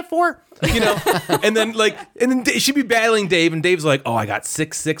 6, 5, 4. And then she'd be battling Dave, and Dave's like, oh, I got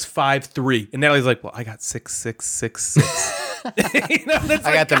 6, 6, 5, 3, and Natalie's like, well, I got 6, 6, 6, 6.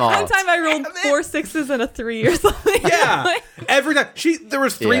 I got them all. One time I rolled 4 6s and a 3 or something. Yeah, every time there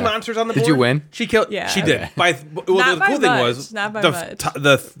was 3 monsters on the board. Did you win? She killed. Yeah. She did. Not the cool thing was not by much.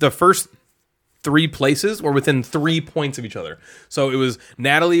 the first three places were within 3 points of each other. So it was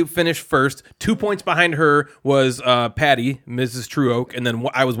Natalie finished first. 2 points behind her was Patty, Mrs. True Oak, and then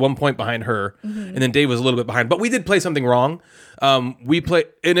I was 1 point behind her, and then Dave was a little bit behind. But we did play something wrong. We play,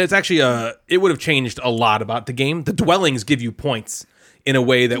 and it's actually it would have changed a lot about the game. The dwellings give you points in a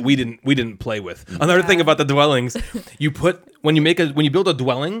way that we didn't play with. Another thing about the dwellings, when you build a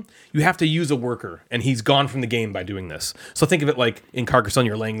dwelling, you have to use a worker, and he's gone from the game by doing this. So think of it like in Carcassonne,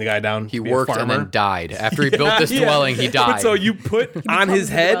 you're laying the guy down. He worked and then died. After he built this dwelling, he died. But so you put on his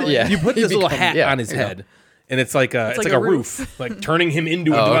head, you put this little hat on his head. And it's like a roof, like turning him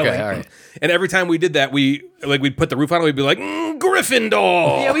into a dwelling. Okay, all right. And every time we did that, we'd put the roof on, we'd be like,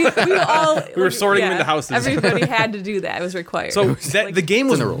 Gryffindor. Yeah, we all we were sorting them into houses. Everybody had to do that. It was required. So the game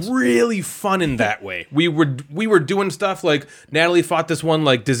was really fun in that way. We were doing stuff like Natalie fought this one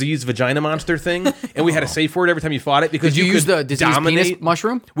like diseased vagina monster thing, and we had a safe word every time you fought it because Did you use could the diseased penis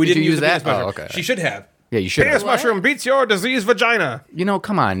mushroom? We didn't use that. Penis mushroom. Oh, okay. She should have. Yeah, you should. Penis mushroom beats your diseased vagina.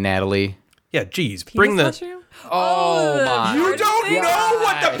 Come on, Natalie. Yeah, geez, Penis mushroom? Oh my! You don't know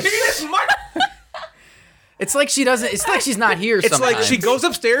what the penis mushroom. It's like she doesn't. It's like she's not here. It's sometimes. like she goes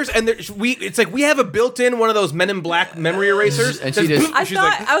upstairs and it's like we have a built-in one of those Men in Black memory erasers. And she just. I she's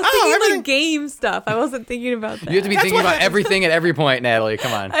thought like, I was thinking everything- like game stuff. I wasn't thinking about that. You have to be thinking about everything at every point, Natalie.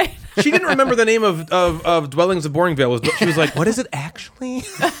 Come on. She didn't remember the name of Dwellings of Boringvale. She was like, "What is it actually?"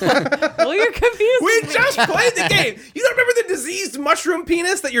 Well, you're confused. We just played the game. You don't remember the diseased mushroom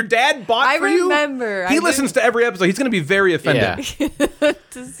penis that your dad bought for you? I remember. He listens to every episode. He's going to be very offended. Yeah.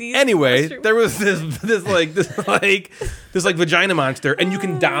 Anyway, mushroom. there was this vagina monster, and you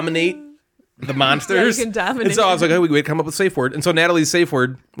can dominate the monsters. Yeah, you can dominate And so I was like, "Oh, we come up with a safe word." And so Natalie's safe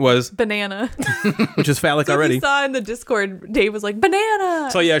word was banana. which is phallic So already. we saw in the Discord, Dave was like, banana.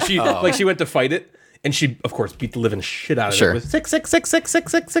 So yeah, she went to fight it, and she of course beat the living shit out of Sure. it with 6, 6, 6, 6,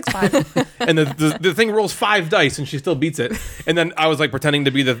 6, 6, 6, 5. And the thing rolls 5 dice, and she still beats it. And then I was like pretending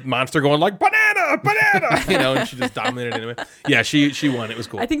to be the monster, going like banana, and she just dominated anyway. Yeah, she won. It was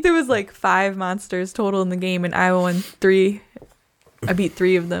cool. I think there was like 5 monsters total in the game, and I won 3. I beat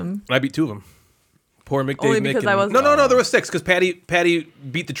 3 of them. I beat 2 of them. Poor McDave. Only because I wasn't- No, there was 6 because Patty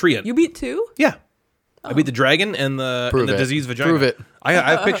beat the tree. You beat 2? Yeah. I beat the dragon and the diseased vagina. Prove it. I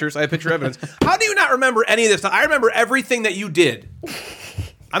have pictures. I have picture evidence. How do you not remember any of this stuff? I remember everything that you did.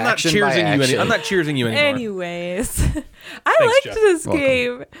 I'm not Action by cheersing you. action. I'm not cheersing you anymore. Anyways, I liked Jeff. this Welcome.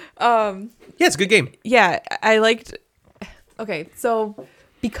 game. Yeah, it's a good game. Yeah, I liked. Okay, so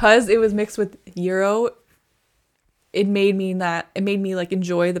because it was mixed with Euro, it made me like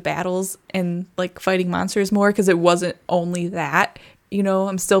enjoy the battles and like fighting monsters more because it wasn't only that.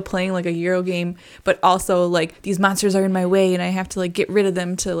 I'm still playing like a Euro game, but also like these monsters are in my way and I have to like get rid of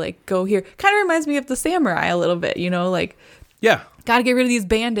them to like go here. Kind of reminds me of the samurai a little bit, like Yeah. gotta get rid of these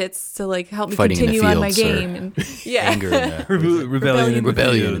bandits to like help me Fighting in the continue on my field, sir. game. And yeah. Anger in the Rebellion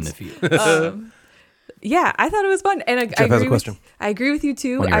in the field. Yeah, I thought it was fun, and I has a agree. question. I agree with you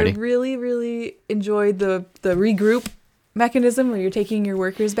too. When you're I ready. really, really enjoyed the regroup mechanism where you're taking your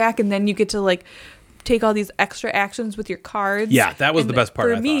workers back, and then you get to like take all these extra actions with your cards. Yeah, that was And the best part,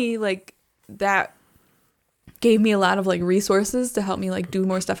 for I me. Like that gave me a lot of like resources to help me like do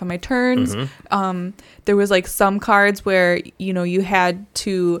more stuff on my turns. Mm-hmm. There was like some cards where you had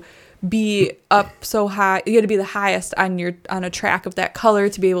to be up so high. You had to be the highest on a track of that color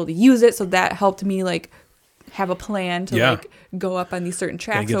to be able to use it. So that helped me like have a plan to like go up on these certain Gotta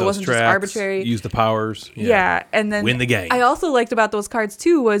tracks. get So it those wasn't tracks, just arbitrary. Use the powers. Yeah, and then Win the game. I also liked about those cards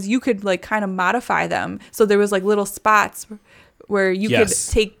too was you could like kind of modify them. So there was like little spots where you could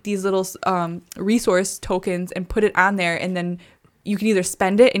take these little resource tokens and put it on there, and then you can either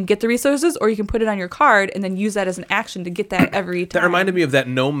spend it and get the resources, or you can put it on your card and then use that as an action to get that every time. That reminded me of that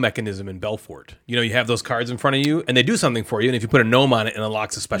gnome mechanism in Belfort. You have those cards in front of you, and they do something for you. And if you put a gnome on it, it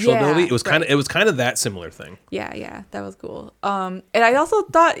unlocks a special ability. It was kind of that similar thing. Yeah, that was cool. And I also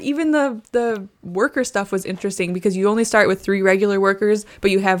thought even the worker stuff was interesting because you only start with 3 regular workers,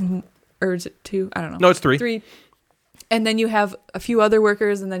 but you have, or is it 2? I don't know. No, it's 3. 3. And then you have a few other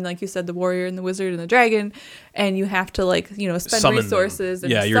workers, and then like you said, the warrior and the wizard and the dragon, and you have to like spend Summon resources. them.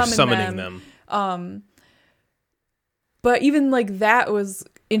 And Yeah, you're summon summoning them. But even like that was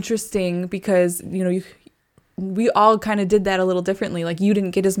interesting because we all kind of did that a little differently. Like you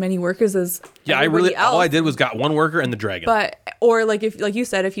didn't get as many workers as everybody else. all I did was got 1 worker and the dragon. Or like if like you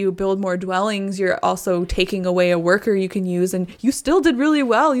said, if you build more dwellings, you're also taking away a worker you can use, and you still did really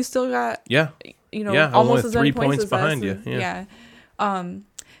well. You still got I was almost only as many 3 points as behind us. you. Yeah.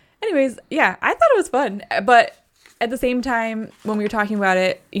 Anyways, yeah, I thought it was fun, but at the same time, when we were talking about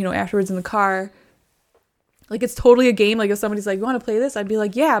it, afterwards in the car, Like, it's totally a game. Like, if somebody's like, you want to play this? I'd be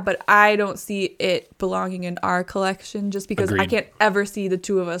like, yeah, but I don't see it belonging in our collection just because I Agreed. can't ever see the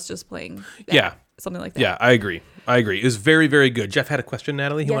two of us just playing something like that. Yeah, I agree. It was very, very good. Jeff had a question,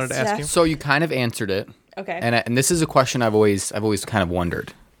 Natalie, he Yes, wanted to ask Jeff. you. So you kind of answered it. Okay. And this is a question I've always kind of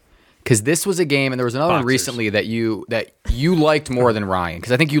wondered. Because this was a game, and there was another one Boxers. recently that you liked more than Ryan.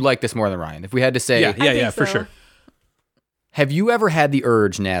 Because I think you liked this more than Ryan. If we had to say, Yeah, I think for so. sure. have you ever had the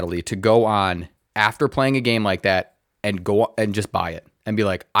urge, Natalie, to go on after playing a game like that and go and just buy it and be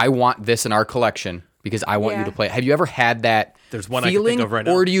like, I want this in our collection because I want you Yeah. to play it? Have you ever had that There's one I can feeling, think of right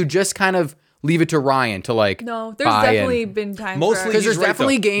now. or do you just kind of leave it to Ryan to like No, there's buy definitely and, been times Mostly where because there's He's right,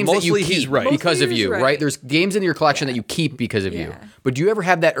 definitely though. games that you Mostly he's keep right. because Mostly of he's you, right. right? There's games in your collection that you keep because of you. Yeah. But do you ever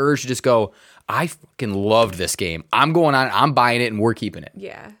have that urge to just go, I fucking loved this game. I'm going on, I'm buying it, and we're keeping it.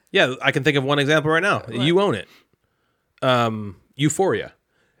 Yeah. Yeah, I can think of one example right now. You own it. Euphoria.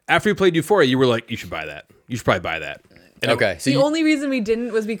 After you played Euphoria, you were like, you should buy that. You should probably buy that. And Okay, so The only reason we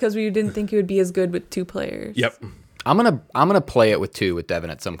didn't was because we didn't think it would be as good with two players. Yep. I'm gonna play it with Devin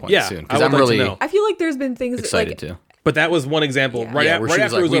at some point Yeah, soon I because would I'm like to really know. I feel like there's been things excited like, to. But that was one example. Yeah. Right, Yeah, where right she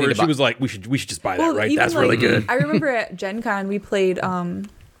was after like, it was we over, need to she was like, we should just buy that, well, right? even That's really like, good. I remember at Gen Con we played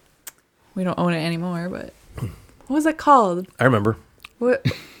we don't own it anymore, but what was it called? I remember. What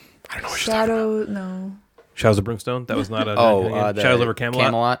I don't know what you're talking about. Shadow? No. Shadows of Brimstone? That was not a The Shadows over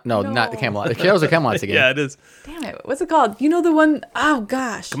Camelot? No, No. not the Camelot. The Shadows of Camelot's again. Yeah, it is. Damn it. What's it called? You know the one oh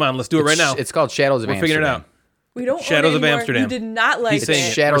gosh. Come on, let's do it right now. It's called Shadows of We're figuring it Amsterdam. out. We don't Shadows own it of anymore. Amsterdam. You did not like He's saying it.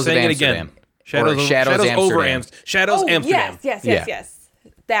 it. Shadows We're of saying it Amsterdam. again. Shadows Or Shadows over Amsterdam. Shadows Oh, Amsterdam. yes.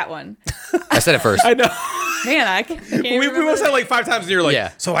 That one. I said it first. I know. Man, I can't we remember must that. have like 5 times, and you're like,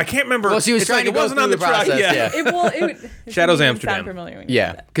 Yeah. so I can't remember. Well, she was It's trying like to it go wasn't through on the the track. process, Yeah. yeah. It Shadows didn't Amsterdam. Sound familiar when you Yeah,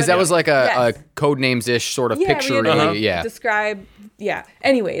 said that. because But that was like a yes. code names ish sort of Yeah, picture. we had to Yeah. describe. Yeah.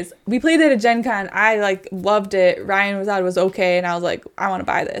 Anyways, we played it at Gen Con. I like loved it. Ryan thought it was okay, and I was like, I want to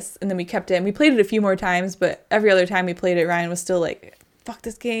buy this. And then we kept it. And we played it a few more times, but every other time we played it, Ryan was still like, "Fuck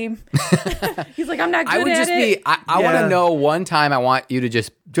this game." He's like, "I'm not good I would at just it." be. I want Yeah. to know one time. I want you to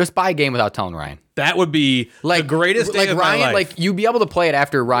just buy a game without telling Ryan. That would be the greatest day like of Ryan, my life. like you'd be able to play it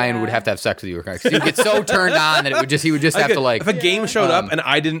after Ryan Yeah. would have to have sex with you. Because he would get so turned on that he would just have to like. if a game showed up and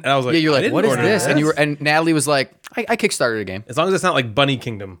I didn't, and I was like, Yeah, you're I like, didn't what is order this? that. And Natalie was like, I kickstarted a game. As long as it's not like Bunny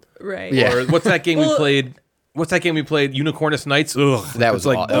Kingdom. Right. Yeah. Or what's that game we Well- played? What's that game we played? Unicornus Nights? Ugh. That was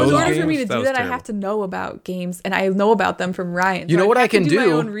It's aw- that Well, was in those order awful. for me to games, do was that, I terrible. have to know about games, and I know about them from Ryan. You So know what have I can to do? my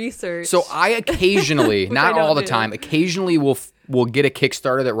own research. So I occasionally, Which not I don't all the do. time, occasionally will get a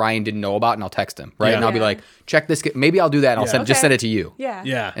Kickstarter that Ryan didn't know about, and I'll text him, right? Yeah. And I'll be Yeah. like, check this. Maybe I'll do that, and I'll Yeah. just Okay. send it to you. yeah.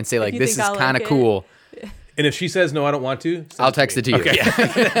 Yeah. And say like, you this is think I'll kind of like it. cool. And if she says no, I don't want to, send I'll text it to you. Okay. Yeah.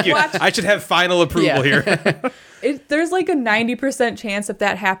 Thank you. Watch- I should have final approval Yeah. here. There's like a 90% chance if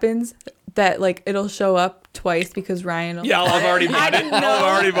that happens that like it'll show up twice because Ryan will Yeah, I've already I bought it. didn't know. I've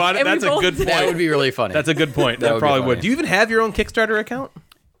already bought it. And we That's a both good did. point. That would be really funny. That's a good point. That That would be probably funny. would. Do you even have your own Kickstarter account?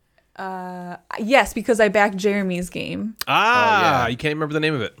 Yes, because I backed Jeremy's game. Ah, yeah. you can't remember the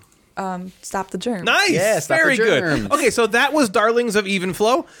name of it. Stop the Germ. Nice. Yeah, Stop Very the good. Germs. Okay, so that was Darlings of Even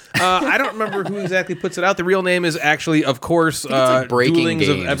Flow. I don't remember who exactly puts it out. The real name is actually, of course, It's like Breaking Dwellings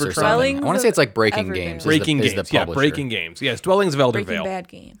of Games or Evertron. something. Dwellings I want to say it's like Breaking of Games. Evervale. Breaking is Games. the Yeah, publisher. Breaking Games. Yes, Dwellings of Eldervale. Breaking Bad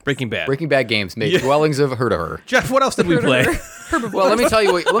game. Breaking Bad. Breaking Bad games made Dwellings of Heard of Her. Jeff, what else did we play? Well, let me tell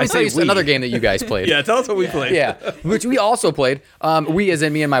you. Let me tell you say we. another game that you guys played. Yeah, tell us what we played. Yeah, which we also played. We, as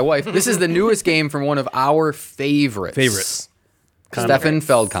in me and my wife. This is the newest game from one of our favorites. Stefan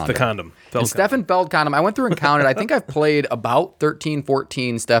Feldkondom. The condom. And Stefan Feldkondom, I went through and counted. I think I've played about 13,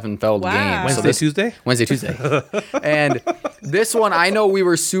 14 Stefan Feld Wow. games. Wednesday, Tuesday? Wednesday, Tuesday. And this one, I know we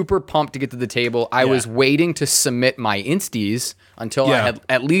were super pumped to get to the table. I was waiting to submit my insties until I Yeah. had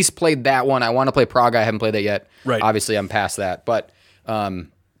at least played that one. I want to play Praga. I haven't played that yet. Right. Obviously, I'm past that. But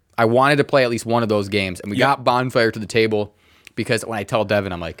I wanted to play at least one of those games. And we got Bonfire to the table because when I tell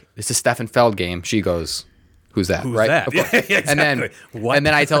Devin, I'm like, this is a Stefan Feld game. She goes, who's that? Who's right? that? Of course. Yeah, yeah, exactly. And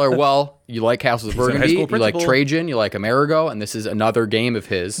then I tell her, well, you like Castles of a high Burgundy, school you like principal. Trajan, you like Amerigo, and this is another game of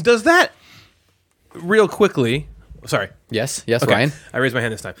his. Does that, real quickly, sorry. Yes, Okay. Ryan. I raised my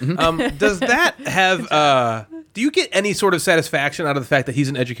hand this time. Does that have, do you get any sort of satisfaction out of the fact that he's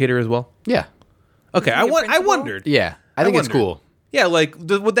an educator as well? Yeah. Okay, I principal? wondered. Yeah. I think it's wondered. cool. Yeah, like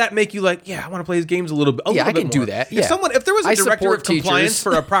would that make you like, yeah, I want to play his games a little bit? Yeah, little I bit can do more. that, yeah. If there was a I director support of compliance teachers.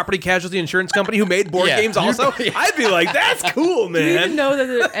 for a property casualty insurance company who made board Yeah. games, also, I'd be like, that's cool, Do you even man. know that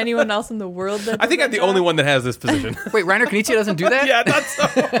there's anyone else in the world that I think does I'm the that only job? one that has this position. Wait, Reiner Knizia doesn't do that? yeah, not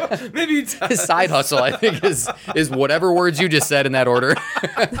so. Maybe it's, His side hustle, I think, is whatever words you just said in that order.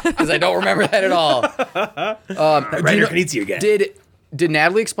 Because I don't remember that at all. Reiner Knizia guy. Did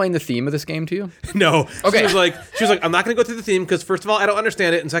Natalie explain the theme of this game to you? No. Okay. She was like, I'm not going to go through the theme because first of all, I don't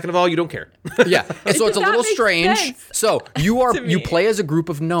understand it, and second of all, you don't care. Yeah, and so it's a did not little make strange. sense So you play as a group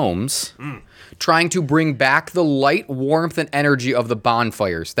of gnomes, trying to bring back the light, warmth, and energy of the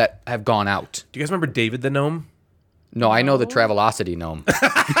bonfires that have gone out. Do you guys remember David the Gnome? No, I know the Travelocity gnome. Yeah,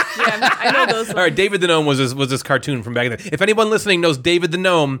 I know those. All right, David the Gnome was this cartoon from back then. If anyone listening knows David the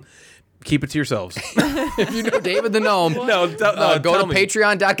Gnome, keep it to yourselves. If you know David the gnome, No, go tell to me.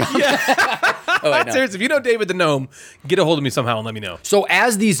 patreon.com. Oh, wait, no. Seriously, if you know David the Gnome, get a hold of me somehow and let me know. So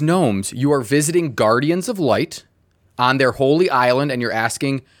as these gnomes, you are visiting Guardians of Light on their holy island, and you're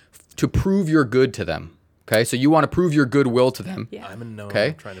asking to prove your good to them. Okay, so you want to prove your goodwill to them. Yeah. I'm a gnome.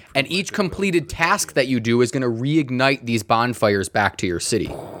 Okay, Trying to prove and my each goodwill. completed task that you do is going to reignite these bonfires back to your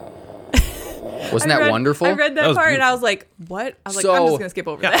city. Wasn't that wonderful? I read that was part and I beautiful. was like, "What?" I was like, So- "I'm just gonna skip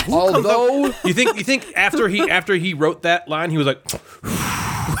over that." Although You think after he wrote that line, he was like,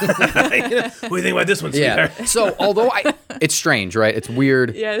 what do you think about this one, yeah. sweetheart? So although it's strange, right? It's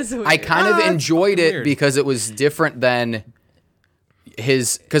weird. Yeah, it's weird. I kind of Ah, it's enjoyed fucking it weird. because it was different than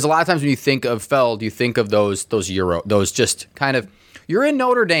because a lot of times when you think of Feld, you think of those just kind of you're in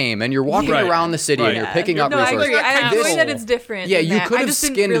Notre Dame and you're walking Right. around the city and Right. you're picking up No, I resources. agree. I enjoy This- that it's different. Yeah, than you that. could I have just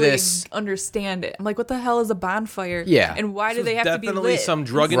didn't skinned really this- Understand it? I'm like, what the hell is a bonfire? Yeah. and why do they have to be Definitely lit? some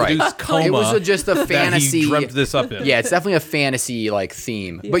drug-induced Right. coma. It was just a that fantasy. he dreamt this up in. Yeah, it's definitely a fantasy like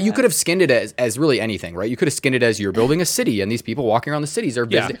theme. But you Yeah. could have skinned it as really anything, right? You could have skinned it as you're building a city and these people walking around the cities are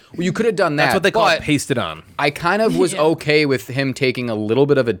Yeah. visiting. Well, you could have done that. That's what they call it, but pasted on. I kind of was Yeah. okay with him taking a little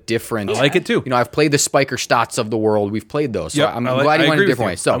bit of a different. I like it too. You know, I've played the Spiker Stotts of the world. We've played those. So Yep, I'm I like- glad I he went a agree with different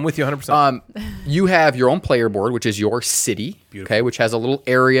you. way. So I'm with you 100%. You have your own player board, which is your city, okay, which has a little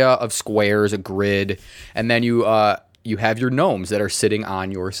area of squares, a grid, and then you have your gnomes that are sitting on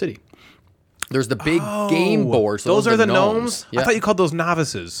your city. There's the big game board. So those are the gnomes? Yeah. I thought you called those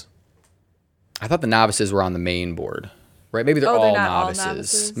novices. I thought the novices were on the main board, right? Maybe they're, Oh, they're all, not all novices.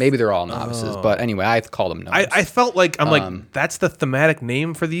 novices? Maybe they're all novices. But anyway, I call them gnomes. I felt like, that's the thematic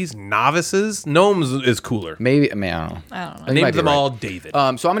name for these novices. Gnomes is cooler. Maybe, I mean, I don't know. I don't know. You Name might be them right. all David. So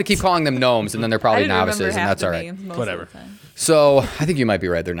I'm going to keep calling them gnomes, and then they're I probably didn't remember novices, and half that's the all right. names most Whatever. of the time. So I think you might be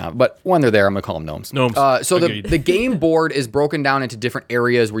right. They're not. But when they're there, I'm going to call them gnomes. Gnomes. So Agreed. the game board is broken down into different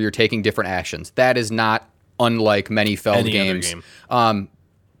areas where you're taking different actions. That is not unlike many Feld Any other games. game.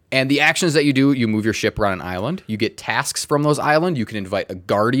 And the actions that you do, you move your ship around an island. You get tasks from those islands. You can invite a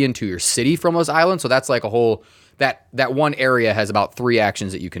guardian to your city from those islands. So that's like a whole that one area has about 3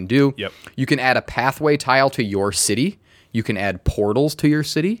 actions that you can do. Yep. You can add a pathway tile to your city. You can add portals to your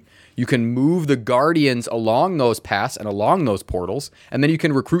city. You can move the guardians along those paths and along those portals, and then you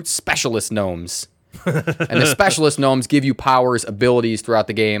can recruit specialist gnomes. And the specialist gnomes give you powers, abilities throughout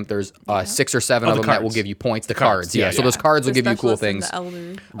the game. There's 6 or 7 of the them that will cards. give you points. The cards, cards, yeah. yeah, So yeah. those cards will The give you cool specialists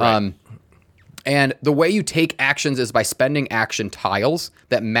and things. the elder. And the way you take actions is by spending action tiles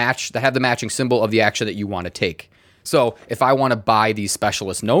that have the matching symbol of the action that you want to take. So if I want to buy these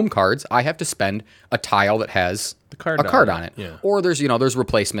specialist gnome cards, I have to spend a tile that has card a card on on it, it. yeah. Or there's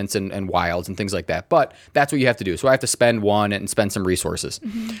replacements and wilds and things like that. But that's what you have to do. So I have to spend one and spend some resources.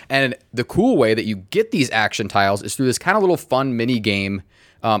 And the cool way that you get these action tiles is through this kind of little fun mini game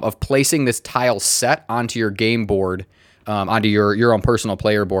of placing this tile set onto your game board, onto your own personal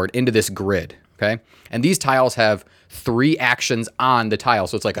player board into this grid. Okay. And these tiles have 3 actions on the tile.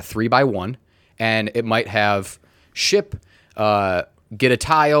 So it's like a 3x1, and it might have ship, get a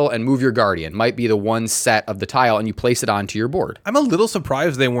tile, and move your guardian. Might be the one set of the tile, and you place it onto your board. I'm a little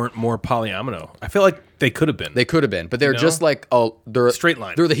surprised they weren't more polyomino. I feel like they could have been. They could have been, but they're know? just like they're Straight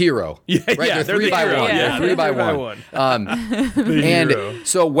line. They're the hero. Yeah, right? yeah, they're 3 the by hero. 1. Yeah. They're 3 by 1. And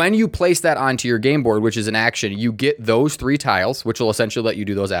so when you place that onto your game board, which is an action, you get those 3 tiles, which will essentially let you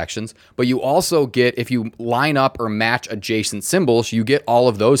do those actions. But you also get, if you line up or match adjacent symbols, you get all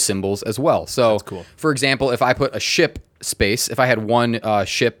of those symbols as well. So, cool. For example, if I put a ship space, if I had one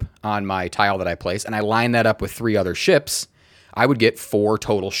ship on my tile that I place, and I line that up with 3 other ships, I would get 4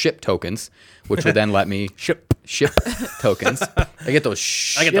 total ship tokens, which would then let me ship tokens. I get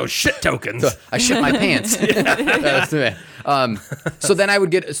those. I get those shit tokens. I shit my pants. That's it. So then I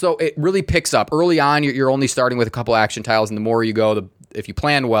would get. So it really picks up early on. You're only starting with a couple action tiles, and the more you go, if you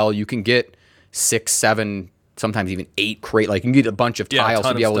plan well, you can get 6, 7, sometimes even 8 crate. Like you can get a bunch of Yeah, a tiles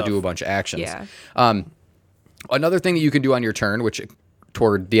ton to be of able stuff. to do a bunch of actions. Yeah. Another thing that you can do on your turn, which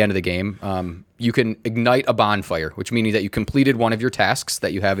toward the end of the game, you can ignite a bonfire, which means that you completed one of your tasks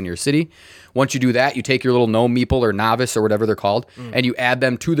that you have in your city. Once you do that, you take your little gnome meeple or novice or whatever they're called, and you add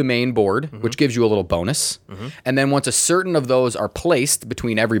them to the main board, which gives you a little bonus. And then once a certain of those are placed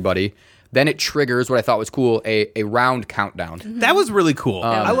between everybody, then it triggers what I thought was cool, a round countdown. That was really cool.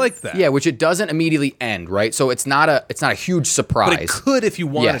 I like that. Yeah, which it doesn't immediately end, right? So it's not a huge surprise. But it could if you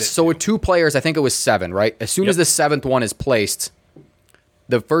wanted it. So with 2 players, I think it was 7, right? As soon as the 7th one is placed,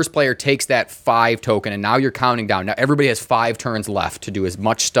 the first player takes that 5 token, and now you're counting down. Now everybody has 5 turns left to do as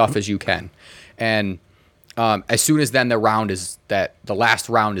much stuff as you can. And as soon as then the last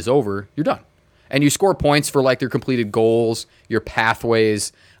round is over, you're done. And you score points for like your completed goals, your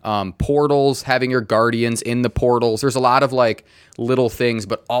pathways, portals, having your guardians in the portals. There's a lot of like little things,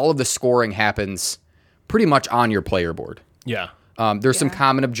 but all of the scoring happens pretty much on your player board. Yeah. There's some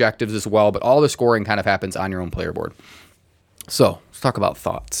common objectives as well, but all the scoring kind of happens on your own player board. So let's talk about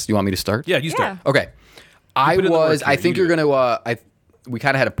thoughts. You want me to start? Yeah, you start. Okay. I think you're going to, we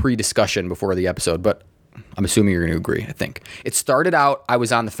kind of had a pre-discussion before the episode, but I'm assuming you're going to agree, I think. It started out, I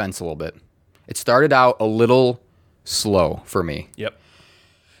was on the fence a little bit. It started out a little slow for me. Yep.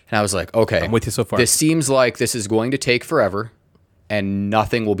 And I was like, okay. I'm with you so far. This seems like this is going to take forever and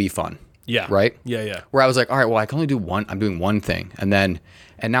nothing will be fun. Yeah. Right? Yeah. Where I was like, all right, well, I can only do one. I'm doing one thing. And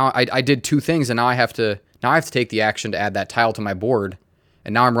now I did 2 things, and now I have to take the action to add that tile to my board.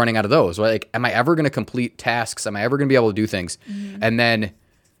 And now I'm running out of those. Like, am I ever going to complete tasks? Am I ever going to be able to do things? Mm-hmm. And then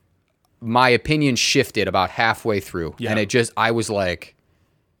my opinion shifted about halfway through. Yeah. And I was like,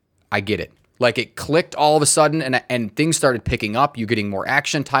 I get it. Like, it clicked all of a sudden, and things started picking up. You're getting more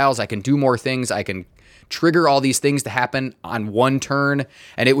action tiles. I can do more things. I can trigger all these things to happen on one turn.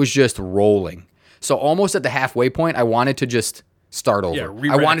 And it was just rolling. So almost at the halfway point, I wanted to just start over.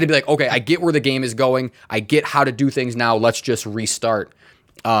 Yeah, I wanted to be like, okay, I get where the game is going. I get how to do things now. Let's just restart.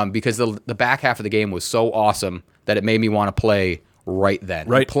 Because the back half of the game was so awesome that it made me want to play right then.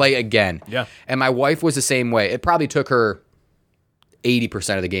 Right. Play again. Yeah. And my wife was the same way. It probably took her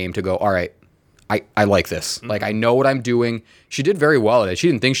 80% of the game to go, all right, I like this. Mm-hmm. Like, I know what I'm doing. She did very well at it. She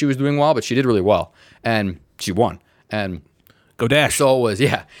didn't think she was doing well, but she did really well. And she won. And go Dash. So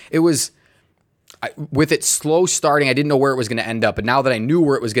it was, with it slow starting, I didn't know where it was going to end up. But now that I knew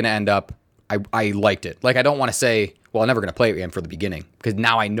where it was going to end up, I liked it. Like, I don't want to say, well, I'm never going to play it again for the beginning, because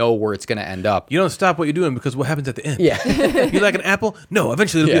now I know where it's going to end up. You don't stop what you're doing, because what happens at the end? Yeah. You like an apple? No,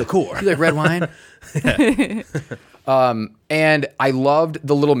 eventually it'll be a core. You like red wine? And I loved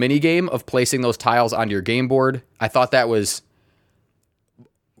the little mini game of placing those tiles onto your game board. I thought that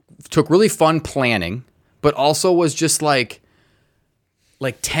took really fun planning, but also was just like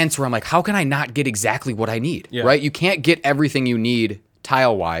tense, where I'm like, how can I not get exactly what I need? Yeah. Right? You can't get everything you need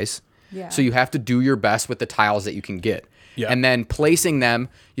tile wise. Yeah. So you have to do your best with the tiles that you can get. Yeah. And then placing them,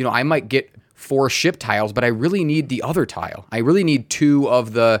 I might get 4 ship tiles, but I really need the other tile. I really need 2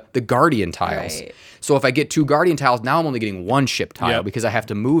 of the guardian tiles. Right. So if I get 2 guardian tiles, now I'm only getting 1 ship tile because I have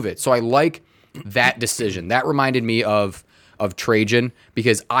to move it. So I like that decision. That reminded me of Trajan,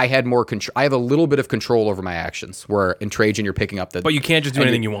 because I had more control. I have a little bit of control over my actions, where in Trajan you're picking up But you can't just do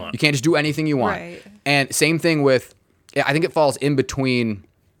anything you want. You can't just do anything you want. Right. And same thing with, I think it falls in between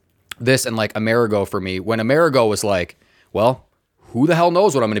this and like Amerigo for me. When Amerigo was like, well, who the hell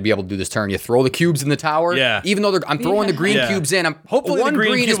knows what I'm going to be able to do this turn? You throw the cubes in the tower. Yeah. Even though I'm throwing the green cubes in, hopefully one the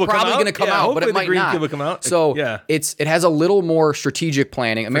green is probably going to come out, but it might not. Cube will come out. So it has a little more strategic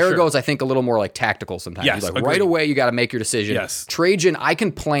planning. Amerigo is, I think, a little more like tactical sometimes. Yes, like right away, you got to make your decision. Yes. Trajan, I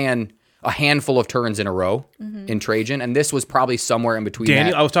can plan a handful of turns in a row in Trajan, and this was probably somewhere in between.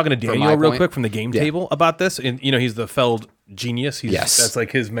 Daniel, I was talking to Daniel real quick from the game table about this, and he's the Feld genius. That's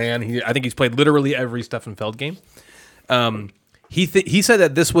like his man. I think he's played literally every Stefan Feld game. He said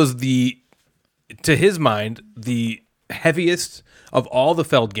that this was to his mind, the heaviest of all the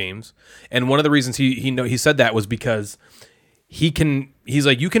Feld games, and one of the reasons he said that was because he's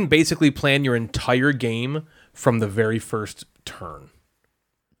like, you can basically plan your entire game from the very first turn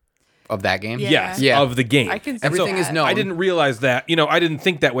of that game. Yes, of the game. Everything is known. I didn't realize that. I didn't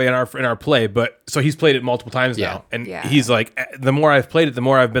think that way in our play, but so he's played it multiple times now, and he's like, the more I've played it, the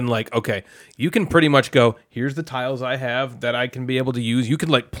more I've been like, okay, you can pretty much go, here's the tiles I have that I can be able to use. You can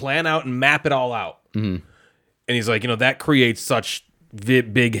like plan out and map it all out. Mm-hmm. And he's like, that creates such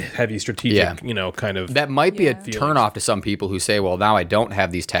big, heavy, strategic, kind of. That might be a turnoff to some people who say, well, now I don't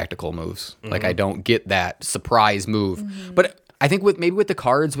have these tactical moves. Mm-hmm. Like, I don't get that surprise move. Mm-hmm. But I think with the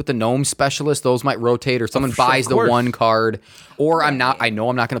cards, with the gnome specialist, those might rotate, or someone buys the one card, or I know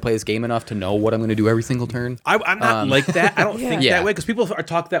I'm not going to play this game enough to know what I'm going to do every single turn. I'm not like that. I don't think that way, because people are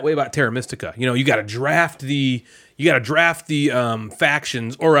talk that way about Terra Mystica. You got to draft the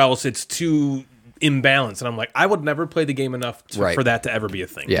factions, or else it's too imbalanced. And I'm like, I would never play the game enough for that to ever be a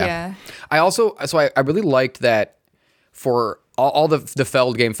thing. Yeah. I also, I really liked that for all the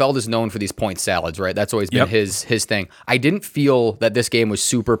Feld game. Feld is known for these point salads, right? That's always been his thing. I didn't feel that this game was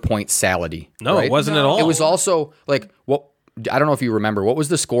super point salady. No, right? it wasn't at all. It was also like what I don't know if you remember. What was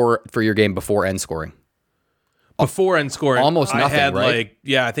the score for your game before end scoring? Before end scoring, Almost nothing, I had right?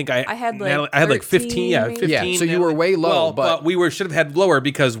 I think I had I had like 15. Yeah, 13, 15. Yeah, so you were way low, Well, but we should have had lower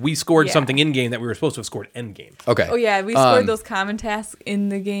because we scored Yeah. something in game that we were supposed to have scored end game. okay. Oh yeah, we scored those common tasks in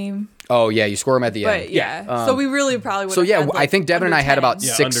the game. Oh yeah, you score them at the But end. yeah, so we really probably would. So yeah, had, like, I think Devin and I had about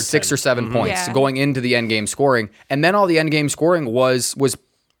Yeah, under 6 10. or 7 points Yeah. going into the end game scoring, and then all the end game scoring was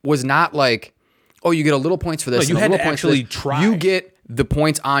not like, oh, you get a little points for this. No, you and a had little to points for actually this. try. You get the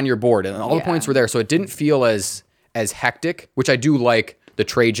points on your board, and all the Yeah. points were there, so it didn't feel as hectic, which I do like. The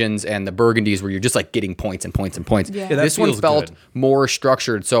Trajans and the Burgundies, where you're just like getting points and points and points. Yeah. Yeah, that This one feels felt good. more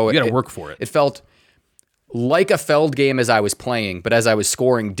structured, so You got to work for it. It felt like a Feld game as I was playing, but as I was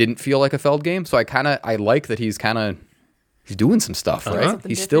scoring, didn't feel like a Feld game. So I like that he's doing some stuff, right? Something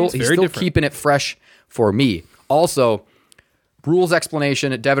He's different. still Very different. keeping it fresh for me. Also, rules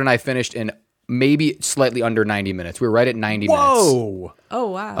explanation. Devin and I finished in maybe slightly under 90 minutes. We were right at 90 minutes. Whoa! Oh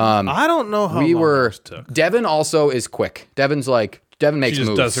wow. I don't know how We long were. ours took. Devin also is quick. Devin makes just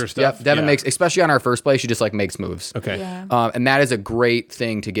moves. does her stuff. Yep. Devin Yeah. makes, especially on our first play, she just like makes moves. Okay. Yeah. And that is a great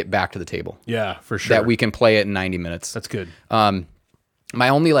thing to get back to the table. Yeah, for sure. That we can play it in 90 minutes. That's good. My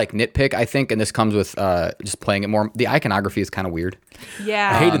only like nitpick, I think, and this comes with just playing it more. The iconography is kind of weird.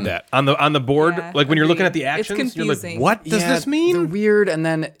 Yeah. I hated that on the board. Yeah, like when you're looking agreed. at the It's actions, you're like, confusing. what does Yeah, this mean? They're weird, and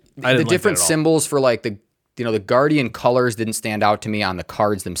then I the didn't like different that at all. symbols for like the Guardian colors didn't stand out to me on the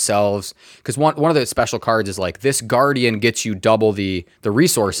cards themselves. Because one of the special cards is like this Guardian gets you double the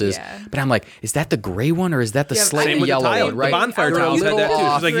resources. Yeah. But I'm like, is that the gray one or is that the Yeah, slightly Same with yellow the tile. one? Right? The bonfire They're a tile said little that too. She's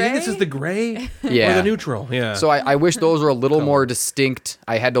off. like, you think this Gray? is the gray Yeah. or the neutral? Yeah. So I wish those were a little more distinct.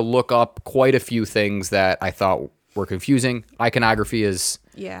 I had to look up quite a few things that I thought were confusing. Iconography is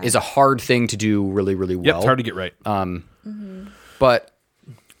a hard thing to do really, really well. yep, it's hard to get right. But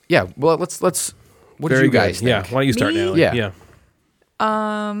yeah, well, let's. What did Very you guys good. Yeah. think? Why don't you start, Me? Natalie? Yeah.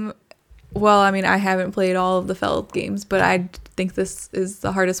 Well, I mean, I haven't played all of the Feld games, but I think this is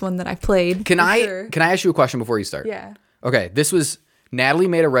the hardest one that I've played. Can for I sure. ask you a question before you start? Yeah. Okay, this was Natalie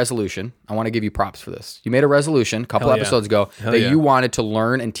made a resolution. I want to give you props for this. You made a resolution a couple Hell yeah. episodes ago Hell that yeah. you wanted to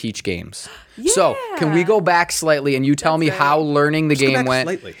learn and teach games. So can we go back slightly and you tell me That's how right. learning the go game back went?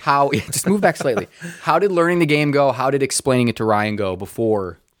 slightly. How just move back slightly. How did learning the game go? How did explaining it to Ryan go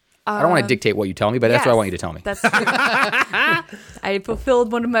before? I don't want to dictate what you tell me, but that's what I Yes, want you to tell me. That's true. I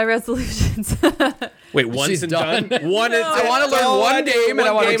fulfilled one of my resolutions. Wait, once She's and done. done. One. I wanna learn one game and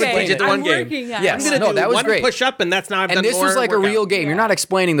I wanna explain it to I'm one game. working on Yes. it. I'm gonna No, do that was one great. push up, and that's now I've And done this more was like a workout. real game. You're not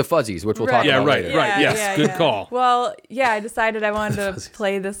explaining the fuzzies, which we'll talk Right. Yeah, about right, later. right. Yes, good call. Well, yeah, I decided I wanted to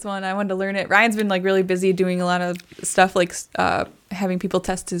play this one. I wanted to learn it. Ryan's been like really busy doing a lot of stuff, like having people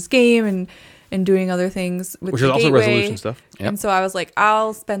test his game and doing other things with Which the is also gateway. resolution stuff. Yep. And so I was like,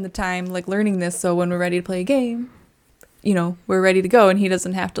 I'll spend the time like learning this, so when we're ready to play a game, we're ready to go, and he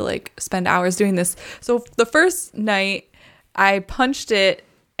doesn't have to like spend hours doing this. So the first night, I punched it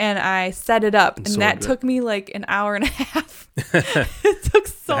and I set it up, and So that good. took me like an hour and a half. It took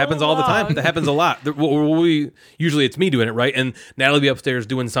so That happens all the time. long. That happens a lot. Usually it's me doing it, right? And Natalie will be upstairs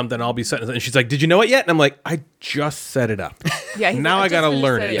doing something. I'll be setting, and she's like, "Did you know it yet?" And I'm like, "I just set it up." Yeah, he's Now like, I gotta just finished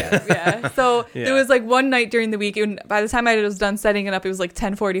learn setting it. up. Yeah. So Yeah. there was like one night during the week, and by the time I was done setting it up, it was like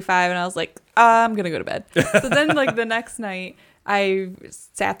 10:45, and I was like, I'm gonna go to bed. So then like the next night, I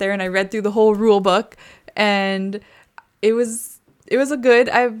sat there and I read through the whole rule book, and it was a good. It was a good.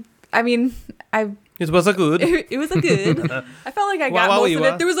 It was a good. I felt like I got Wow, most you of are.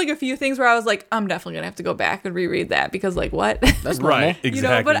 it. There was like a few things where I was like, I'm definitely gonna have to go back and reread that because like what? That's normal. Right,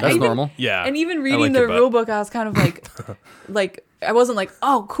 exactly. but That's even- normal. Yeah. And even I reading like the it, but- rule book, I was kind of like I wasn't like,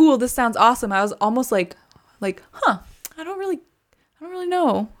 oh cool, this sounds awesome. I was almost like, I don't really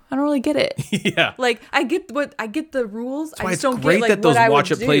know. I don't really get it. Yeah. Like I get the rules. That's why I it's just don't great get like that those what I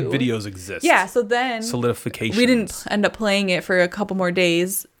watch would it played do. videos exist. Yeah. So then Solidification. we didn't end up playing it for a couple more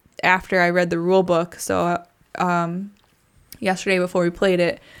days after I read the rule book. So yesterday before we played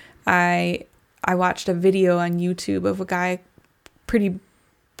it, I watched a video on YouTube of a guy pretty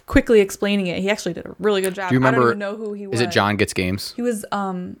quickly explaining it. He actually did a really good job. Do you remember? I don't even know who he was. Is it John Gets Games? He was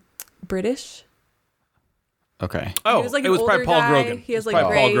British. Okay. Oh, He was like it an was probably older Paul guy. Grogan. He has It's like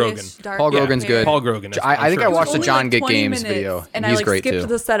probably Paul grayish, Grogan. dark Paul Grogan's hair. good. Paul Grogan. I think I sure. watched the Only, John like, Get 20 Games minutes, video, and he's I great skipped too.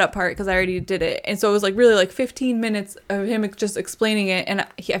 the setup part because I already did it, and so it was like really like 15 minutes of him just explaining it, and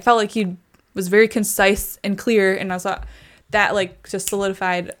I felt like he was very concise and clear, and I thought that like just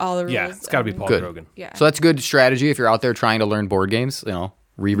solidified all the rules. Yeah, it's got to be Paul Good. Grogan. Yeah. So that's good strategy if you're out there trying to learn board games.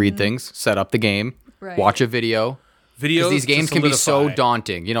 Reread things, set up the game, Right. watch a video. Videos these games to can be so solidify.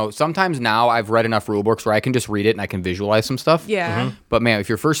 daunting. You know, sometimes now I've read enough rule books where I can just read it and I can visualize some stuff. Yeah. But man, if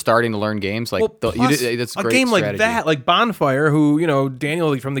you're first starting to learn games, like Well, that's a great game like strategy. that, like Bonfire, who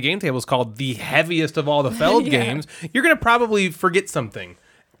Daniel from the game table is called the heaviest of all the Feld Yeah. games. You're gonna probably forget something.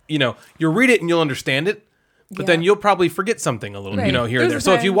 You'll read it and you'll understand it, but then you'll probably forget something a little, Right. here and There's there. a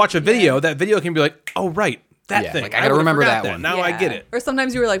So if you time- watch a video, that video can be like, oh right, that Yeah, thing. like, I gotta would've remember forgot that one. Now I Yeah. get it. Or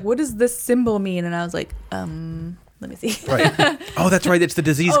sometimes you were like, what does this symbol mean? And I was like, let me see. Right. Oh, that's right. It's the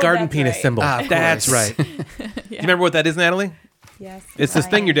diseased Oh, garden that's penis right. symbol. Of That's course. right. Do you remember what that is, Natalie? Yes. It's this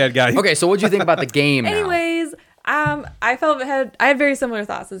thing your dad got you. Okay, so what do you think about the game now? Anyways, I had very similar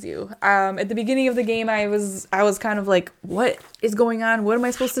thoughts as you. At the beginning of the game, I was kind of like, what is going on? What am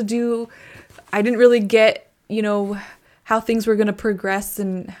I supposed to do? I didn't really get, how things were going to progress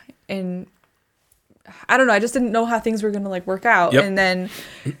and I don't know. I just didn't know how things were going to like work out. Yep. And then,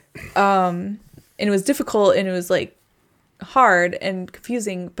 and it was difficult and it was like hard and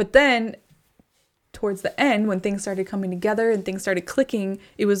confusing. But then towards the end, when things started coming together and things started clicking,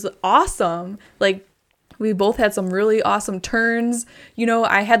 it was awesome. Like, we both had some really awesome turns.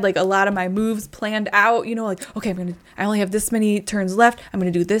 I had like a lot of my moves planned out, like, okay, I only have this many turns left. I'm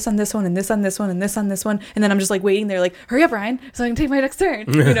going to do this on this one and this on this one and this on this one. And then I'm just like waiting there like, hurry up, Ryan, so I can take my next turn,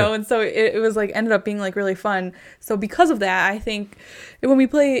 And so it was like ended up being like really fun. So because of that, I think when we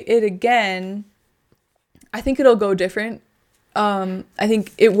play it again, I think it'll go different. I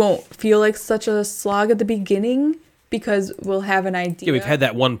think it won't feel like such a slog at the beginning because we'll have an idea. Yeah, we've had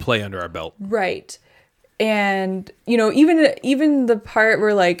that one play under our belt. Right. And, even the part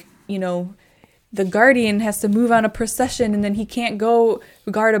where, like, the guardian has to move on a procession and then he can't go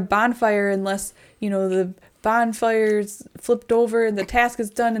guard a bonfire unless, the bonfire's flipped over and the task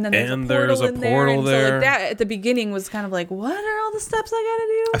is done and then there's a portal in there. So, like, that at the beginning was kind of like, what are all the steps I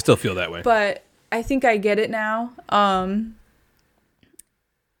gotta do? I still feel that way. But I think I get it now.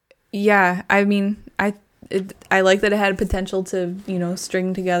 Yeah, I mean, I like that it had potential to,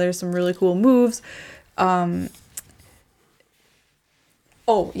 string together some really cool moves.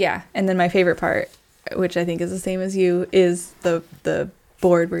 Oh yeah, and then my favorite part, which I think is the same as you, is the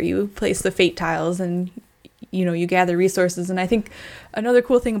board where you place the fate tiles and you gather resources. And I think another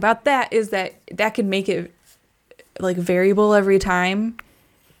cool thing about that is that can make it like variable every time,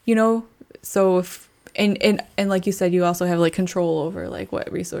 so if and like you said, you also have like control over like what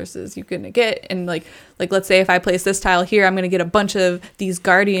resources you can get. And like let's say if I place this tile here, I'm gonna get a bunch of these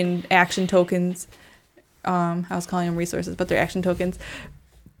guardian action tokens. I was calling them resources, but they're action tokens.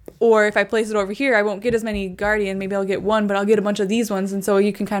 Or if I place it over here, I won't get as many guardian. Maybe I'll get one, but I'll get a bunch of these ones. And so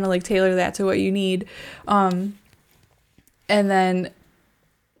you can kind of like tailor that to what you need. And then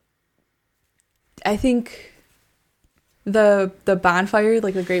I think the bonfire,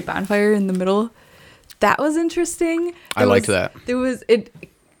 like the great bonfire in the middle, that was interesting. I liked that.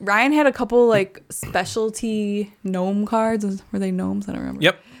 Ryan had a couple like specialty gnome cards. Were they gnomes? I don't remember.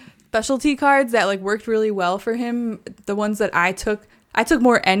 Yep. Specialty cards that like worked really well for him. The ones that I took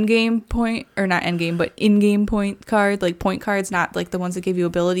more end-game point, or not end-game, but in-game point card, like point cards, not like the ones that gave you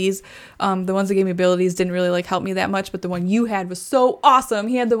abilities. The ones that gave me abilities didn't really like help me that much, but the one you had was so awesome.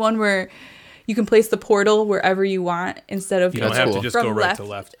 He had the one where you can place the portal wherever you want instead of You don't That's have cool. to just from go right left. to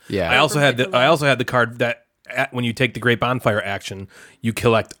left. Yeah. I also From had right to I also had the card that when you take the Great Bonfire action, you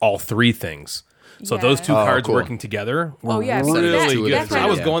collect all three things. So Yeah. those two Oh, cards cool. working together were yeah, so really that- good. that So I kind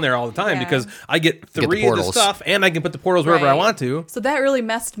was of- going there all the time Yeah. because I get the three of the portals. stuff and I can put the portals wherever I Right. want to. So that really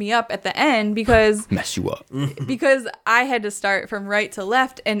messed me up at the end because Mess you up. because I had to start from right to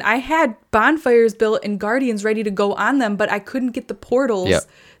left, and I had bonfires built and guardians ready to go on them, but I couldn't get the portals Yep.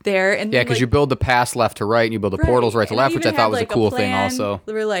 there. And Yeah, then, because you build the pass left to right and you build the portals right to And left, which I even thought had, was a like, cool thing plan. also.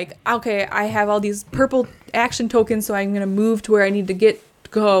 We were like, okay, I have all these purple action tokens, so I'm going to move to where I need to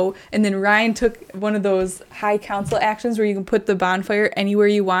go. And then Ryan took one of those high council actions where you can put the bonfire anywhere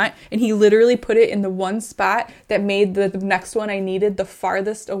you want, and he literally put it in the one spot that made the next one I needed the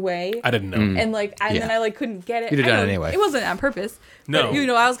farthest away. I didn't know. And like, then I like couldn't get it. You'd have I done know it anyway. It wasn't on purpose. No, But,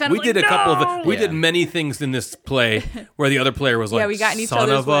 I was kind of we like, did a couple "No!" of we Yeah. did many things in this play where the other player was like, Yeah, we got in each son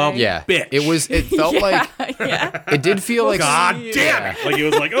other's of a way. Yeah. bitch. It felt like, yeah. it did feel like, God damn it! Like it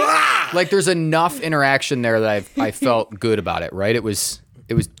was like, ah! like there's enough interaction there that I felt good about it, right? It was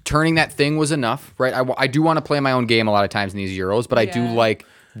turning that thing was enough, right? I do want to play my own game a lot of times in these Euros, but I do Yeah. like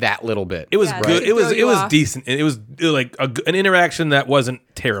that little bit. It was Yeah, good. they It was throw you off. decent. It was like an interaction that wasn't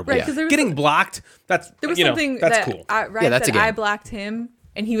terrible. Right, 'cause there was Getting some- blocked. That's There was you know, something that's that cool. Ryan Yeah, that's said a game. I blocked him,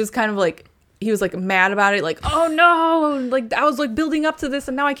 and he was kind of like, he was like mad about it, like, oh no, like I was like building up to this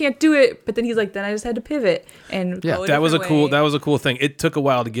and now I can't do it. But then he's like, then I just had to pivot and Yeah, go a That was a different cool. way. That was a cool thing. It took a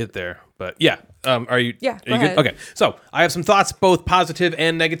while to get there, but yeah, Are you? Yeah, Are you go good? ahead. Okay. So I have some thoughts, both positive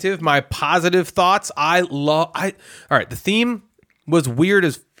and negative. My positive thoughts, all right. The theme was weird.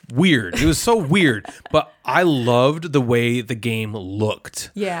 It was so weird, but I loved the way the game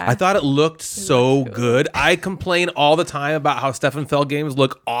looked. Yeah. I thought it looked so good. I complain all the time about how Stefan Feld games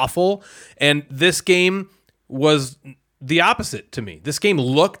look awful, and this game was the opposite to me. This game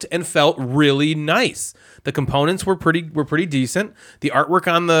looked and felt really nice. The components were pretty decent. The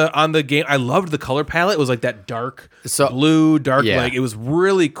artwork on the game, I loved the color palette. It was like that dark blue, like it was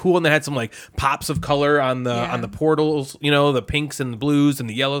really cool, and they had some like pops of color on the portals, the pinks and the blues and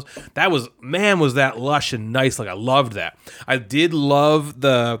the yellows. That was that lush and nice. Like I loved that. I did love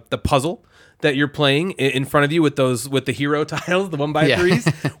the puzzle that you're playing in front of you with the hero tiles, the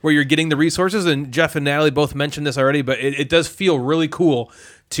 1x3s, where you're getting the resources. And Jeff and Natalie both mentioned this already, but it does feel really cool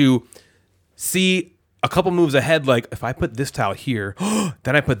to see a couple moves ahead. Like if I put this tile here,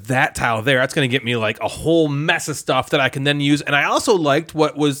 then I put that tile there, that's going to get me like a whole mess of stuff that I can then use. And I also liked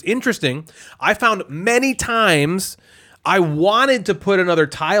what was interesting. I found many times I wanted to put another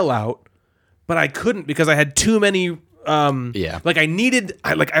tile out, but I couldn't because I had too many. Like I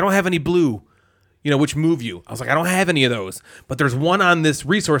don't have any blue. Which move you? I was like, I don't have any of those, but there's one on this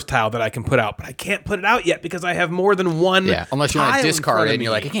resource tile that I can put out, but I can't put it out yet because I have more than one. Yeah, unless you want to discard it, and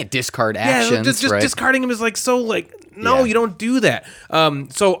you're like, I can't discard actions. Just discarding them is like so like no, you don't do that.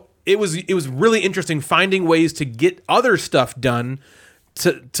 So it was really interesting finding ways to get other stuff done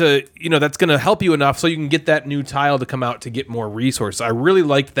to that's going to help you enough so you can get that new tile to come out to get more resources. I really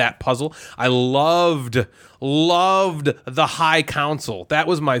liked that puzzle. I loved the High Council. That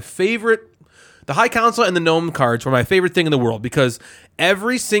was my favorite. The High Council and the Gnome cards were my favorite thing in the world because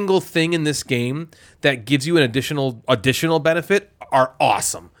every single thing in this game that gives you an additional benefit are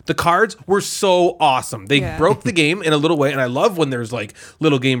awesome. The cards were so awesome. They broke the game in a little way, and I love when there's like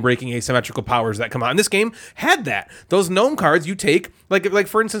little game breaking asymmetrical powers that come out. And this game had that. Those gnome cards you take, like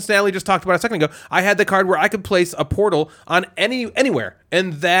for instance, Natalie just talked about a second ago. I had the card where I could place a portal on anywhere,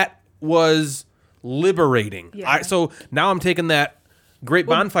 and that was liberating. Yeah. So now I'm taking that great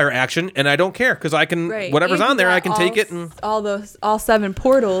bonfire action, and I don't care because I can whatever's on there, I can take it and all 7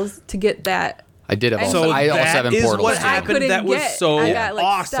 portals to get that. I did have all, so I had all 7 is portals. what happened. That was so I got,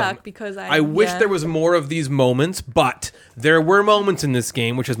 awesome. Stuck because I wish there was more of these moments, but there were moments in this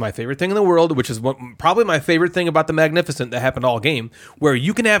game, which is my favorite thing in the world, which is probably my favorite thing about the Magnificent that happened all game, where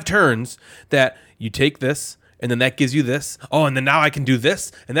you can have turns that you take this, and then that gives you this. Oh, and then now I can do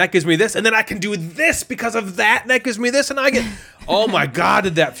this, and that gives me this, and then I can do this because of that, and that gives me this, and I get... Oh my God,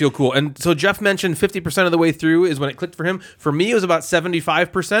 did that feel cool. And so Jeff mentioned 50% of the way through is when it clicked for him. For me, it was about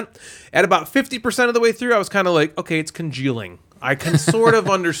 75%. At about 50% of the way through, I was kind of like, okay, it's congealing. I can sort of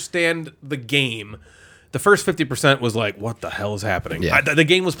understand the game. The first 50% was like, what the hell is happening? Yeah. The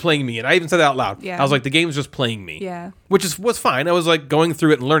game was playing me, and I even said that out loud. Yeah. I was like, the game's just playing me. Yeah. Which was fine. I was like going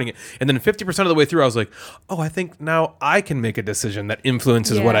through it and learning it. And then 50% of the way through, I was like, oh, I think now I can make a decision that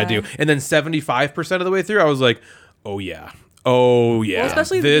influences what I do. And then 75% of the way through, I was like, oh yeah. Well,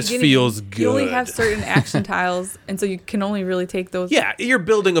 especially this the beginning, feels good. You only have certain action tiles, and so you can only really take those. Yeah, you're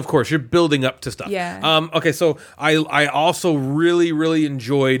building, of course. You're building up to stuff. Yeah. Okay, so I also really, really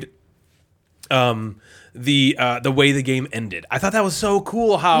enjoyed the way the game ended. I thought that was so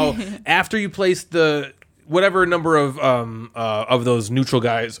cool how after you place the whatever number of those neutral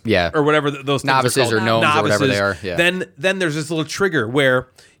guys, or whatever those novices things are or called, gnomes or whatever they are. Yeah. Then there's this little trigger where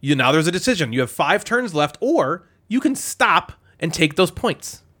now there's a decision. You have 5 turns left, or you can stop and take those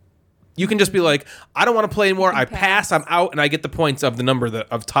points. You can just be like, I don't want to play anymore. I pass. I'm out, and I get the points of the number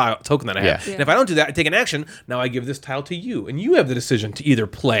of token that I have. Yeah. And if I don't do that, I take an action. Now I give this tile to you, and you have the decision to either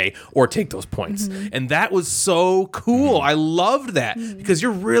play or take those points. And that was so cool. I loved that because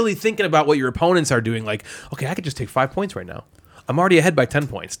you're really thinking about what your opponents are doing. Like, okay, I could just take 5 points right now. I'm already ahead by 10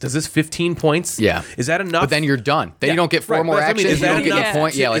 points. Does this 15 points? Yeah. Is that enough? But then you're done. Then you don't get 4 more actions. Is that you don't enough? get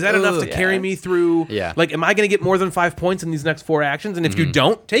point. Yeah, is that enough to carry me through? Yeah. Like, am I going to get more than 5 points in these next 4 actions? And if you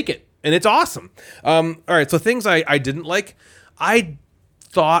don't, take it. And it's awesome. All right, so things I didn't like. I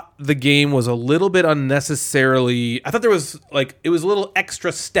thought the game was a little bit unnecessarily... I thought there was, it was a little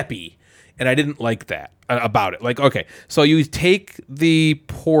extra steppy. And I didn't like that about it. Like, okay, so you take the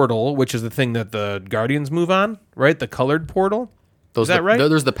portal, which is the thing that the Guardians move on, right? The colored portal. Is that right?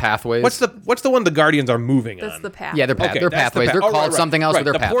 There's the pathways. What's the one the Guardians are moving on? That's the path. Yeah, they're pathways. They're called something else, but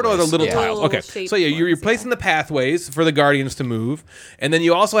they're the pathways. portal are the little tiles. Little Okay, shaped so you're ones, placing the pathways for the Guardians to move, and then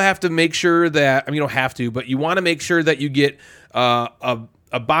you also have to make sure that you don't have to, but you want to make sure that you get a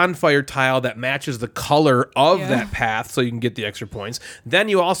a bonfire tile that matches the color of Yeah. that path so you can get the extra points. Then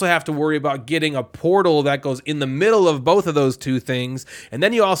you also have to worry about getting a portal that goes in the middle of both of those two things. And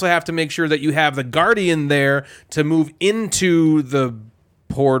then you also have to make sure that you have the guardian there to move into the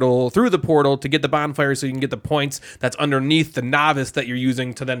portal, through the portal, to get the bonfire so you can get the points that's underneath the novice that you're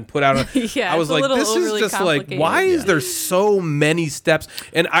using to then put out. Yeah, I was it's a like, little this is overly just like, complicated. why is there so many steps?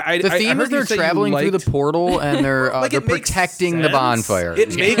 And The theme is they're traveling through the portal and they're like, they're it makes protecting the sense. bonfire.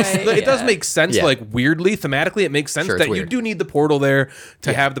 It makes Right, it does yeah. make sense, Yeah. like weirdly, thematically, it makes sense Sure, it's that you weird. do need the portal there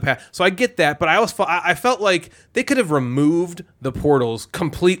to have the path. So I get that, but I felt like they could have removed the portals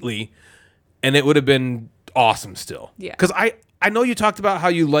completely, and it would have been awesome still. Yeah. Because I know you talked about how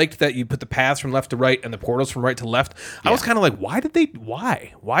you liked that you put the paths from left to right and the portals from right to left. I was kind of like,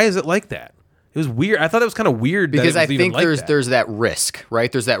 why is it like that? It was weird. I thought it was kind of weird Because that it I was even think like there's that risk,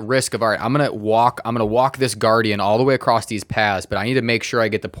 right? There's that risk of, all right, I'm gonna walk this guardian all the way across these paths, but I need to make sure I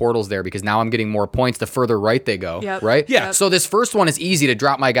get the portals there because now I'm getting more points the further right they go, Yep. right? Yeah. Yep. So this first one is easy to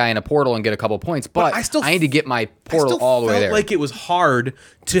drop my guy in a portal and get a couple points, but I need to get my portal all the way there. Like it was hard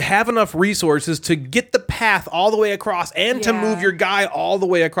to have enough resources to get the path all the way across and to Yeah. move your guy all the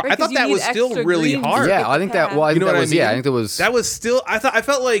way across. Right, I 'cause thought you that need was still extra really greens. hard. Yeah, I think that. Well, I You think know that what was. I mean? Yeah, I think that was. That was still.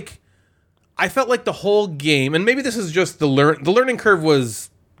 I felt like the whole game, and maybe this is just the learning curve was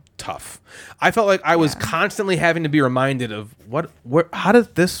tough. I felt like I was constantly having to be reminded of what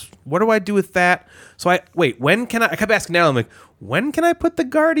do I do with that? So I kept asking now, I'm like, when can I put the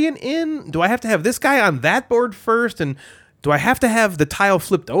guardian in? Do I have to have this guy on that board first? And do I have to have the tile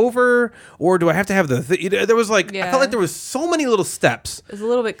flipped over? Or do I have to have there was like, I Yeah. felt like there was so many little steps. It's a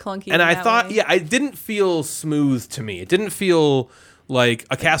little bit clunky. And in I that thought, way. it didn't feel smooth to me. It didn't feel like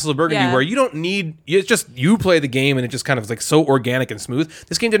a Castle of Burgundy Yeah. where you don't need, it's just you play the game and it just kind of is like so organic and smooth.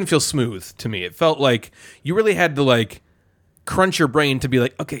 This game didn't feel smooth to me. It felt like you really had to like crunch your brain to be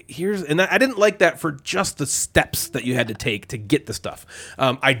like, okay, and I didn't like that for just the steps that you had to take to get the stuff.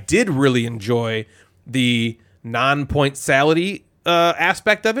 I did really enjoy the non-point salady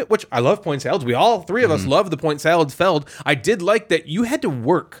aspect of it, which I love point salads. We all three of us love the point salads felled. I did like that you had to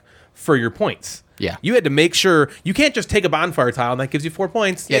work for your points. Yeah. You had to make sure you can't just take a bonfire tile and that gives you 4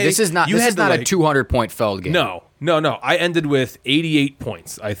 points. Yeah, Yay. this is not. You This had is to, not like, a 200-point felled game. No. I ended with 88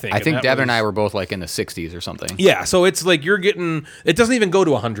 points, I think. I and think that Devin and was- I were both like in the 60s or something. Yeah, so it's like you're getting, it doesn't even go to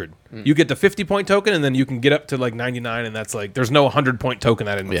 100. You get the 50-point token and then you can get up to like 99 and that's like, there's no 100-point token,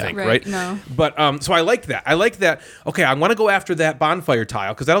 I didn't think, Right, right? no. But, so I liked that. Okay, I want to go after that bonfire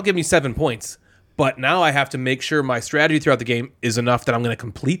tile because that'll give me 7 points. But now I have to make sure my strategy throughout the game is enough that I'm going to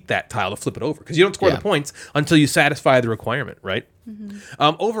complete that tile to flip it over. Because you don't score Yeah. the points until you satisfy the requirement, right?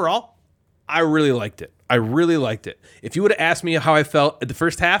 Overall, I really liked it. If you would have asked me how I felt at the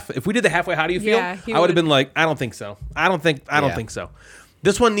first half, if we did the halfway, how do you feel? Yeah, he I would have would- been like, I don't think so. I don't Yeah. think so.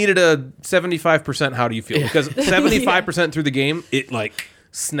 This one needed a 75% how do you feel? Because 75% through the game, it like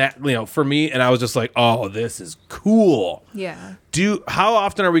snapped, for me, and I was just like, oh, this is cool. Yeah. How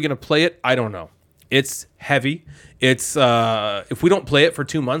often are we going to play it? I don't know. It's heavy. It's if we don't play it for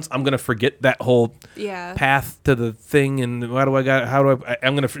 2 months, I'm gonna forget that whole path to the thing. And I'm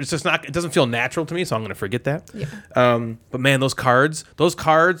gonna. It's just not. It doesn't feel natural to me, so I'm gonna forget that. Yeah. But man, those cards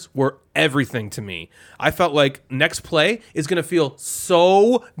were everything to me. I felt like next play is gonna feel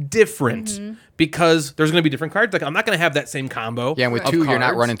so different because there's gonna be different cards. Like I'm not gonna have that same combo. Yeah, and with of 2, you're not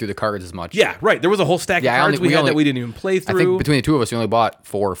cards. running through the cards as much. Yeah, right. There was a whole stack of cards we had that we didn't even play through. I think between the two of us, we only bought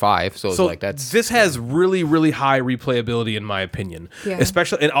 4 or 5. So, it's like this has really, really high replayability in my opinion. Yeah.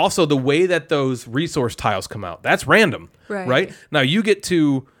 Especially, and also the way that those resource tiles come out. That's random, right? Now you get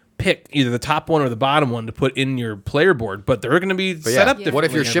to pick either the top one or the bottom one to put in your player board, but they're going to be set up differently. What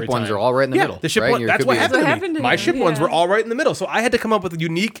if your ship ones are all right in the middle? The ship right? one, that's what happened to me. My ship ones yeah. were all right in the middle, so I had to come up with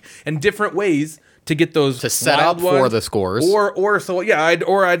unique and different ways to get those to set wild up for ones, the scores, I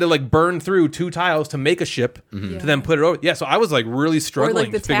had to like burn through 2 tiles to make a ship to then put it over. Yeah, so I was like really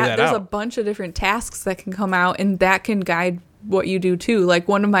struggling to figure that there's out. a bunch of different tasks that can come out, and that can guide what you do too. Like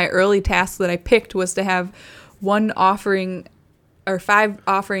one of my early tasks that I picked was to have one offering or 5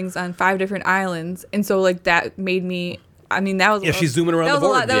 offerings on 5 different islands, and so like that made me. I mean, that was she's zooming around that the was a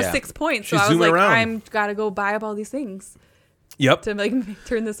board. lot. That was Yeah. 6 points. She's so I was zooming like, around. I'm gotta go buy up all these things Yep. to like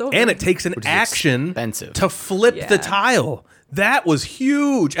turn this over. And it takes an is action expensive. to flip the Yeah. tile. That was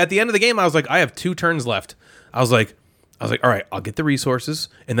huge. At the end of the game, I was like, I have 2 turns left. I was like, all right, I'll get the resources,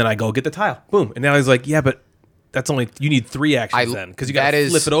 and then I go get the tile. Boom. And then I was like, yeah, but that's only, you need 3 actions then, because you got to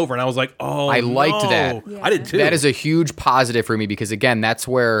flip it over. And I was like, oh, I liked that. Yeah. I did too. That is a huge positive for me because again, that's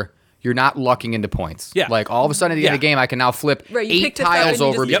where you're not lucking into points. Yeah. Like all of a sudden at the end of the game, I can now flip Right, you 8 picked this up and tiles you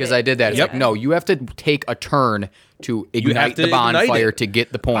over just- because I did that. It's Yep. like, no, you have to take a turn to ignite to the ignite bonfire it. to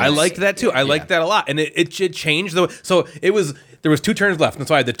get the points. I liked that too. I liked that a lot, and it changed the. So there was 2 turns left, and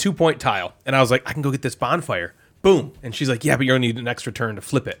so I had the 2-point tile, and I was like, I can go get this bonfire. Boom, and she's like, yeah, but you're gonna need an extra turn to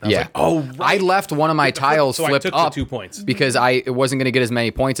flip it. And I was like, oh, right. I left one of my tiles So I flipped took the up 2 points. because it wasn't going to get as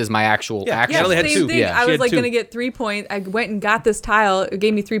many points as my actual action. Natalie had same 2. thing. Yeah, I she was had like 2. going to get 3 points. I went and got this tile. It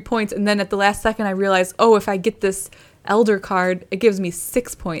gave me 3 points. And then at the last second, I realized, oh, if I get this Elder card, it gives me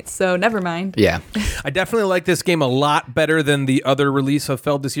 6 points. So never mind. Yeah. I definitely like this game a lot better than the other release of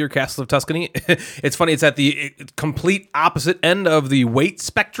Feld this year, Castle of Tuscany. It's funny, it's at the complete opposite end of the weight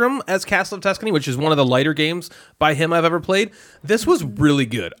spectrum as Castle of Tuscany, which is one of the lighter games by him I've ever played. This was really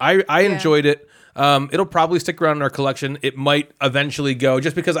good. I enjoyed it. It'll probably stick around in our collection. It might eventually go,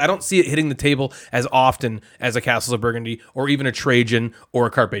 just because I don't see it hitting the table as often as a Castles of Burgundy or even a Trajan or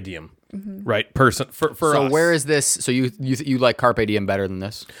a Carpe Diem. Right, for So us. where is this? So you like Carpe Diem better than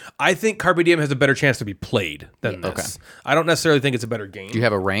this? I think Carpe Diem has a better chance to be played than this. Okay. I don't necessarily think it's a better game. Do you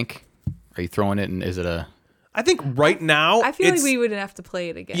have a rank? Are you throwing it? And is it a? I think right now I feel like it's- we wouldn't have to play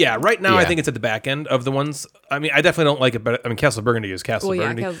it again. Yeah, right now I Yeah. think it's at the back end of the ones. I mean, I definitely don't like it, but I mean, Castle of Burgundy is Castle Well, of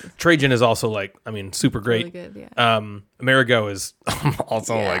yeah, Burgundy. Castle- Trajan is also like, I mean, super great. Really good, yeah. Amerigo is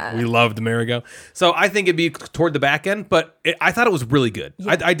also Yeah. like, we loved Amerigo. So I think it'd be toward the back end, but I thought it was really good.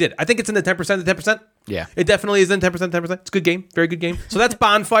 Yeah. I did. I think it's in the 10%, the 10%. Yeah. It definitely is in 10%, 10%. It's a good game. Very good game. So that's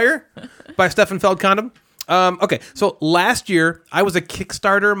Bonfire by Stefan Feldkondom. Okay, so last year I was a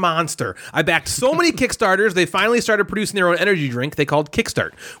Kickstarter monster. I backed so many Kickstarters, they finally started producing their own energy drink they called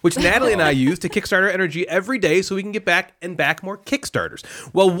Kickstart, which Natalie and I use to Kickstarter energy every day so we can get back and back more Kickstarters.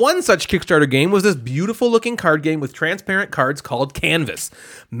 Well, one such Kickstarter game was this beautiful looking card game with transparent cards called Canvas.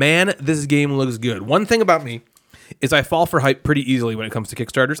 Man, this game looks good. One thing about me is I fall for hype pretty easily when it comes to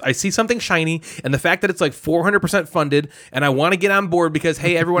Kickstarters. I see something shiny, and the fact that it's like 400% funded, and I want to get on board because,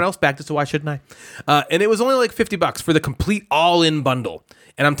 hey, everyone else backed it, so why shouldn't I? And it was only like $50 for the complete all-in bundle.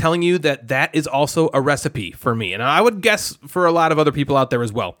 And I'm telling you that is also a recipe for me. And I would guess for a lot of other people out there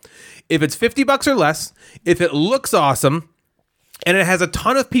as well. If it's $50 or less, if it looks awesome, and it has a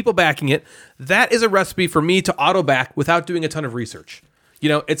ton of people backing it, that is a recipe for me to auto-back without doing a ton of research. You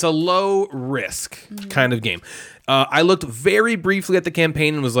know, it's a low risk kind of game. I looked very briefly at the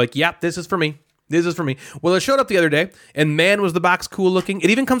campaign and was like, yep, this is for me. This is for me. Well, it showed up the other day, and man, was the box cool looking. It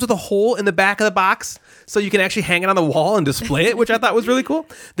even comes with a hole in the back of the box, so you can actually hang it on the wall and display it, which I thought was really cool.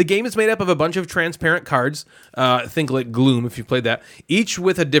 The game is made up of a bunch of transparent cards. Think like Gloom, if you played that. Each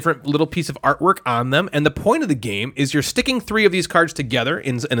with a different little piece of artwork on them, and the point of the game is you're sticking 3 of these cards together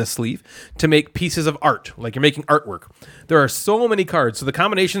in a sleeve to make pieces of art, like you're making artwork. There are so many cards, so the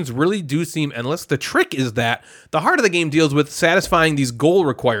combinations really do seem endless. The trick is that the heart of the game deals with satisfying these goal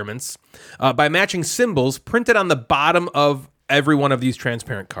requirements by matching symbols printed on the bottom of every one of these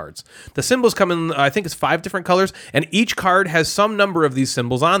transparent cards. The symbols come in, I think it's 5 different colors, and each card has some number of these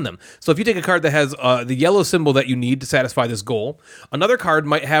symbols on them. So if you take a card that has the yellow symbol that you need to satisfy this goal, another card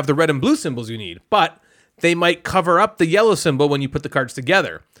might have the red and blue symbols you need, but they might cover up the yellow symbol when you put the cards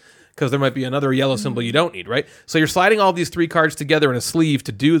together, because there might be another yellow symbol you don't need, right? So you're sliding all these 3 cards together in a sleeve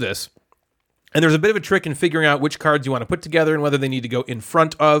to do this. And there's a bit of a trick in figuring out which cards you want to put together and whether they need to go in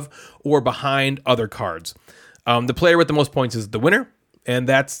front of or behind other cards. The player with the most points is the winner, and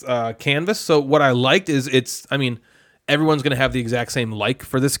that's Canvas. So what I liked is everyone's going to have the exact same like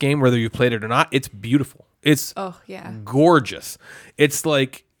for this game, whether you've played it or not. It's beautiful. It's gorgeous. It's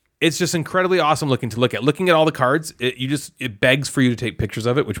just incredibly awesome looking to look at. Looking at all the cards, it begs for you to take pictures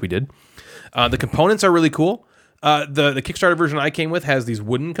of it, which we did. The components are really cool. The Kickstarter version I came with has these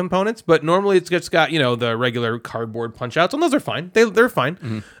wooden components, but normally it's just got, the regular cardboard punch outs, and those are fine. They're fine.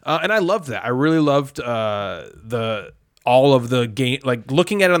 Mm-hmm. And I loved that. I really loved all of the game, like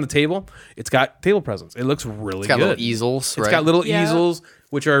looking at it on the table. It's got table presence. It looks really good. It's got little easels, right? It's got little easels,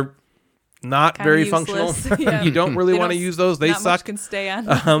 which are not Kinda very useless. functional. Yeah. You don't really want to use those. They not suck. much can stay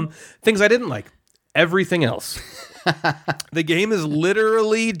on. Things I didn't like. Everything else. The game is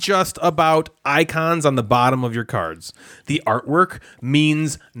literally just about icons on the bottom of your cards. The artwork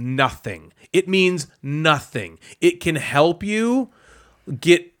means nothing. It means nothing. It can help you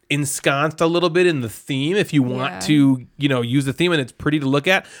get ensconced a little bit in the theme if you want to, use the theme, and it's pretty to look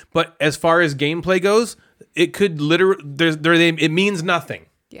at. But as far as gameplay goes, it could literally, it means nothing.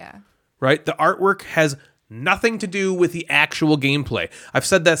 Yeah. Right? The artwork has nothing to do with the actual gameplay. I've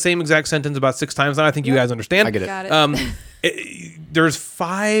said that same exact sentence about 6 times now. I think you guys understand. I get it. Got it. There's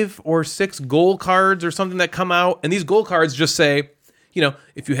 5 or 6 goal cards or something that come out, and these goal cards just say,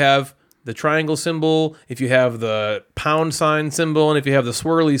 if you have the triangle symbol, if you have the pound sign symbol, and if you have the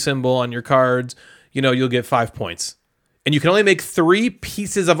swirly symbol on your cards, you'll get 5 points. And you can only make 3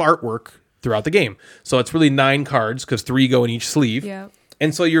 pieces of artwork throughout the game. So it's really 9 cards because 3 go in each sleeve. Yeah.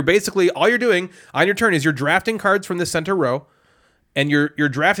 And so you're basically, all you're doing on your turn is you're drafting cards from the center row, and you're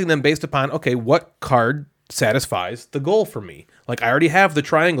drafting them based upon, okay, what card satisfies the goal for me? Like, I already have the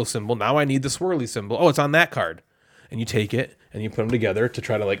triangle symbol. Now I need the swirly symbol. Oh, it's on that card. And you take it and you put them together to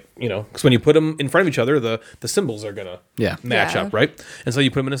try to because when you put them in front of each other, the symbols are going to match up, right? And so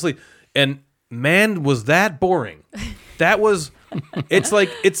you put them in a sleeve. And man, was that boring. That was, it's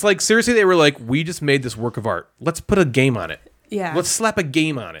like seriously, they were like, we just made this work of art. Let's put a game on it. Yeah. Let's slap a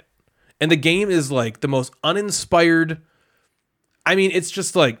game on it. And the game is like the most uninspired. I mean, it's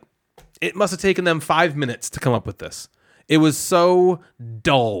just like, it must have taken them 5 minutes to come up with this. It was so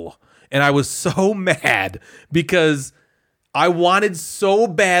dull. And I was so mad because I wanted so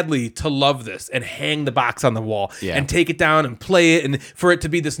badly to love this and hang the box on the wall and take it down and play it, and for it to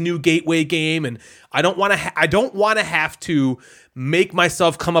be this new gateway game. And I don't want to have to make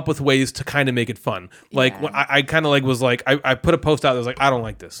myself come up with ways to kind of make it fun. Like I kind of was like, I put a post out that was like, I don't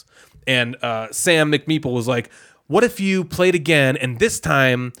like this. And Sam McMeeple was like, what if you played again, and this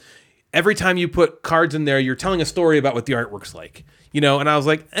time, every time you put cards in there, you're telling a story about what the artwork's like. And I was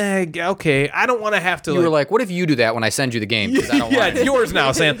like, okay, I don't want to have to. You were like, what if you do that when I send you the game? I don't want it's yours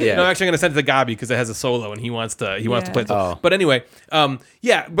now, Sam. Yeah. No, actually, I'm going to send it to Gabi because it has a solo and he wants to play it. Oh. But anyway,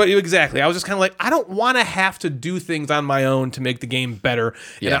 but exactly. I was just kind of like, I don't want to have to do things on my own to make the game better.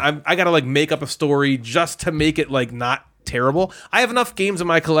 Yeah. And I got to make up a story just to make it not terrible. I have enough games in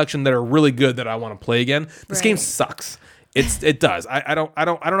my collection that are really good that I want to play again. This game sucks. It does. I don't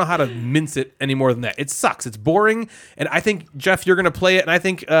know how to mince it any more than that. It sucks. It's boring. And I think, Jeff, you're gonna play it, and I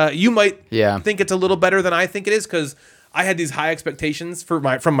think you might think it's a little better than I think it is, because I had these high expectations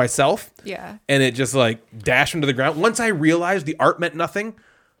from myself. Yeah. And it just dashed into the ground. Once I realized the art meant nothing,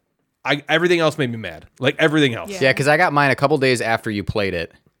 everything else made me mad. Everything else. Yeah, because I got mine a couple days after you played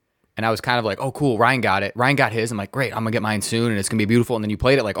it. And I was kind of like, oh, cool, Ryan got it. Ryan got his. I'm like, great, I'm gonna get mine soon, and it's gonna be beautiful. And then you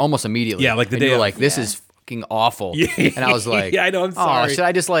played it almost immediately. Yeah, the and day you were of. like, this is fucking awful. And I was like, I know, I'm sorry. Oh, should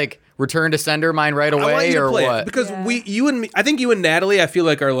I just return to sender mine right I want away you to or play what? it because you and me, I think you and Natalie, I feel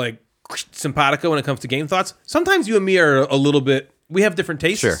are simpatico when it comes to game thoughts. Sometimes you and me are a little bit, we have different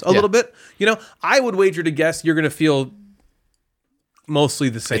tastes a little bit. I would wager to guess you're going to feel mostly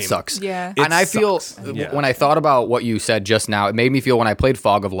the same. It sucks. Yeah. And I feel, Yeah. when I thought about what you said just now, it made me feel when I played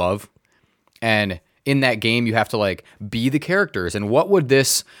Fog of Love, and in that game you have to be the characters. And what would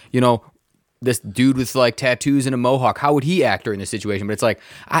this, this dude with tattoos and a mohawk, how would he act during this situation? But it's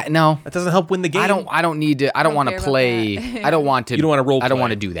no, That doesn't help win the game. I don't need to. I don't want to care about play. that. I don't want to. You don't want to role I don't play.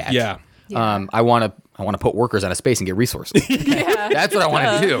 want to do that. Yeah. I want to put workers out of space and get resources. That's what I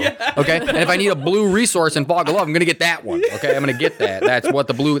want to do. Okay. And if I need a blue resource in Fog of Love, I'm gonna get that one. Okay. I'm gonna get that. That's what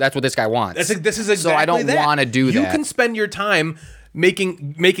this guy wants. This is exactly so I don't want to do that. You can spend your time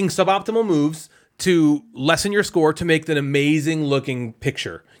making suboptimal moves to lessen your score to make an amazing looking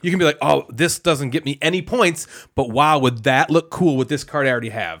picture. You can be like, oh, this doesn't get me any points, but wow, would that look cool with this card I already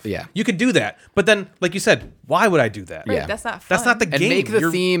have? Yeah. You could do that. But then, like you said, why would I do that? Right, Yeah. that's not fun. That's not the and game. make the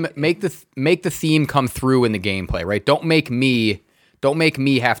theme make the theme come through in the gameplay, right? Don't make me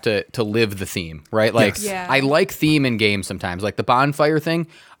have to live the theme, right? Yes. Yeah. I like theme in games sometimes, like the bonfire thing.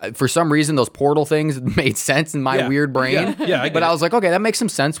 For some reason, those portal things made sense in my weird brain. Yeah, I get but it. I was like, okay, that makes some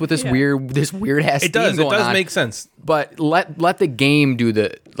sense with this weird ass. It does. Theme going on. Make sense. But let the game do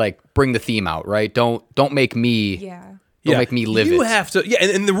the bring the theme out, right? Don't make me don't make me live You it. have to,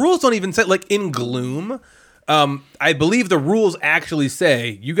 and the rules don't even say, in Gloom, I believe the rules actually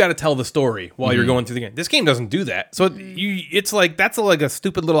say you got to tell the story while you're going through the game. This game doesn't do that. So it's that's a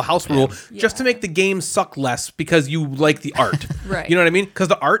stupid little house rule just to make the game suck less because you like the art. Right. You know what I mean? Because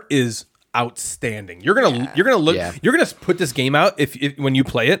the art is outstanding. You're gonna look. Yeah. You're gonna put this game out if when you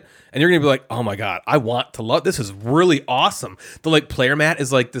play it, and you're gonna be like, oh my god, I want to love. This is really awesome. The player mat is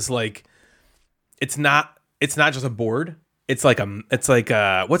this It's not just a board. It's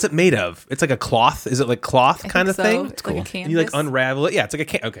what's it made of? It's like a cloth. Is it cloth kind of thing? It's like a canvas. And you unravel it. Yeah, it's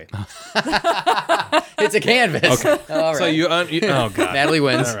like a okay. It's a canvas. Okay. All right. So oh god. Natalie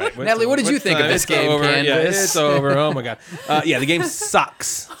wins. All right. Natalie, what did you think of this game? Over. Canvas? Yeah, it's over. Oh my god. The game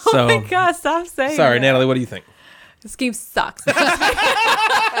sucks. So Oh my god, stop saying sorry, that. Natalie. What do you think? This game sucks. That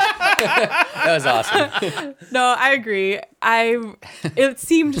was awesome. No, I agree. It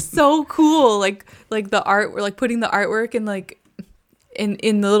seemed so cool, like the art, putting the artwork in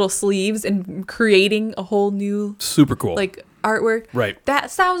the little sleeves and creating a whole new Super cool. artwork. Right.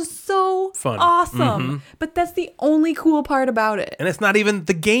 That sounds so Fun. awesome. But that's the only cool part about it. And it's not even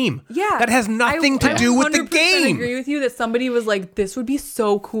the game. Yeah. That has nothing to do with the 100% game. agree with you that somebody was like, this would be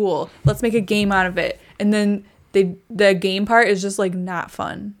so cool. Let's make a game out of it. And then the game part is just like not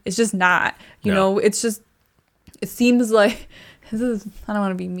fun. It's just not. You know, it's just, it seems like, I don't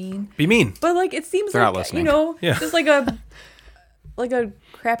want to be mean. Be mean. But like, it seems They're not like, listening. you know, Yeah. just like a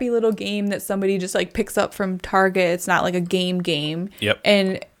crappy little game that somebody just like picks up from Target. It's not like a game. Yep.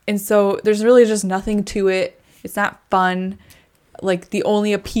 And so there's really just nothing to it. It's not fun. Like the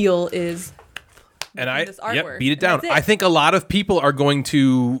only appeal is And this artwork. beat it And down. that's it. I think a lot of people are going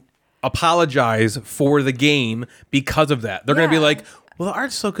to apologize for the game because of that. They're going to be Yeah. like, well, the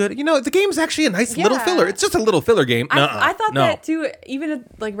art's so good. You know, the game's actually a nice little Yeah. filler. It's just a little filler game. I thought no. that too, even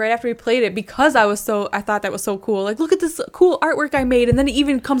like right after we played it, because I thought that was so cool. Like, look at this cool artwork I made, and then it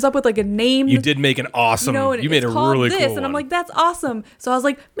even comes up with like a name. You did make an awesome. You know, and you made it's a called really this, cool and I'm one. like, that's awesome. So I was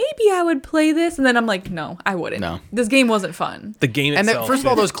like, maybe I would play this, and then I'm like, no, I wouldn't. No. This game wasn't fun. the game And itself. first of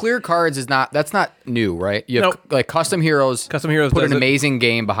all, those clear cards that's not new, right? You have Nope. like Custom Heroes. Custom Heroes put does an it. amazing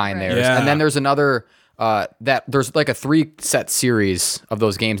game behind Right. theirs, Yeah. and then there's another that there's like a 3-set series of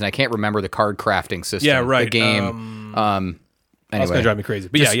those games, and I can't remember the card crafting system. Yeah, right. The game. That's Anyway, going to drive me crazy.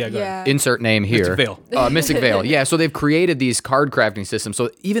 But yeah, go ahead. insert name here. Vale. Mystic Vale. Yeah, so they've created these card crafting systems. So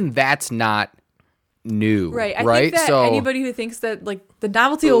even that's not new, Right. I right? think that so anybody who thinks that like the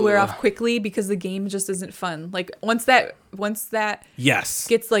novelty will wear off quickly because the game just isn't fun. Like once that Yes.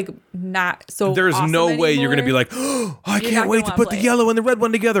 gets like not so There's awesome no way you're going to be anymore, like, oh, I You're can't not wait gonna to wanna put play the it. yellow and the red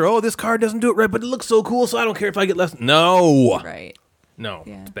one together. Oh, this card doesn't do it right, but it looks so cool, so I don't care if I get less. No. right. No,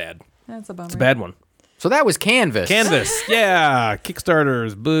 Yeah. it's bad. That's a bummer. It's a bad one. so that was Canvas. Canvas. Yeah.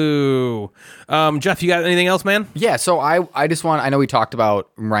 Kickstarters. Boo. Jeff, you got anything else, man? Yeah, so I just want, I know we talked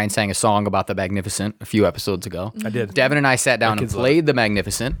about Ryan sang a song about the Magnificent a few episodes ago. I did. Devin and I sat down and kids love played the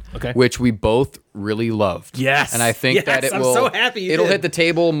Magnificent, Okay. which we both really loved. Yes. And I think Yes, that it I'm will, so happy you it'll did. hit the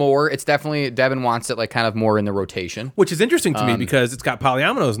table more. It's definitely, Devin wants it like kind of more in the rotation. Which is interesting to me because it's got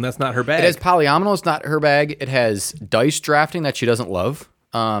polyominoes and that's not her bag. It has polyomino, it's not her bag. It has dice drafting that she doesn't love.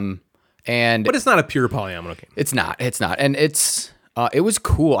 And but it's not a pure polyomino game. it's not. And it was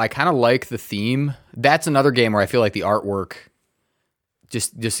cool. I kind of like the theme. That's another game where I feel like the artwork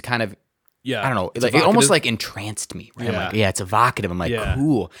just kind of, Yeah. I don't know. It's Like, it almost evocative. like entranced me. Right? I'm Yeah. like, yeah, it's evocative. I'm like, Yeah.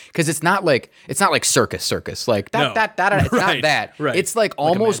 cool. Because it's not like circus. Like No. it's not Right, that. right. It's like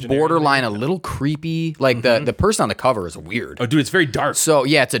almost imaginary. borderline a little creepy. Like the person on the cover is weird. Oh, dude, it's very dark. So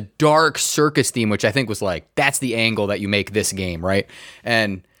yeah, it's a dark circus theme, which I think was like, that's the angle that you make this game, right?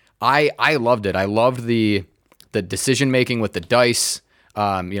 And I loved it. I loved the decision making with the dice.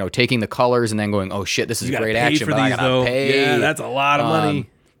 Taking the colors and then going, oh shit, this is You gotta great pay action. for but I these, gotta though. pay. Yeah, that's a lot of money.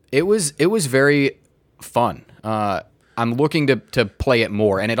 It was very fun. I'm looking to play it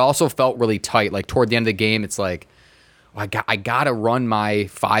more, and it also felt really tight. Like toward the end of the game, it's like, I gotta run my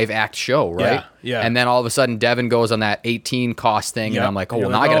 5-act show, right? Yeah. And then all of a sudden, Devin goes on that 18 cost thing, and Yep. I'm like, oh You're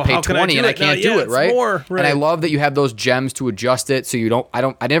well, now like, I oh, gotta pay how can I 20, do and I it? can't No, do yeah, it, it's right? more, And I right. love that you have those gems to adjust it, so you don't.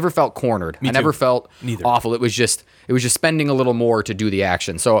 I never felt cornered. I never too. felt Neither. awful. It was just spending a little more to do the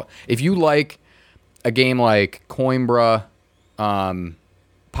action. So if you like a game like Coimbra,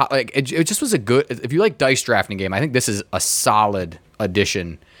 it just was a good. If you like dice drafting game, I think this is a solid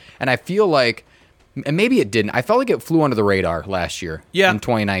addition. And I feel like, and maybe it didn't. I felt like it flew under the radar last year. Yeah, in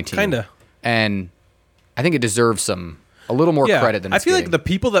 2019, kinda. And I think it deserves a little more credit than I it's feel getting. like the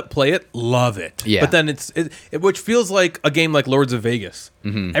people that play it love it. Yeah. But then which feels like a game like Lords of Vegas.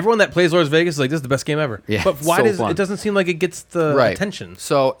 Mm-hmm. Everyone that plays Lords of Vegas is like, this is the best game ever. Yeah, But why so does fun. it doesn't seem like it gets the Right. attention?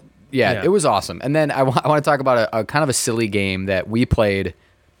 So yeah, Yeah. it was awesome. And then I want to talk about a kind of a silly game that we played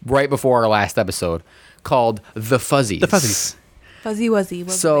right before our last episode called The Fuzzies. The Fuzzies. Fuzzy Wuzzy.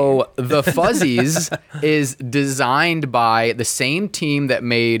 Was So The Fuzzies is designed by the same team that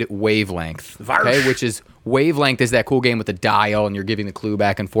made Wavelength. Varsh. Which is Wavelength is that cool game with the dial and you're giving the clue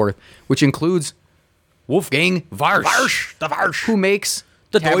back and forth, which includes Wolfgang Varsh. The Varsh. Who makes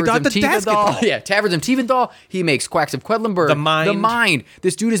The Taverns Toy of Dot, the Tiefendahl. Dasketball. Yeah, Taverns of Tiefendahl. He makes Quacks of Quedlinburg. The Mind.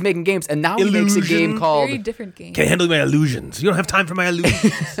 This dude is making games, and now he makes a Illusion. game called. very different game. Can't handle my illusions. You don't have time for my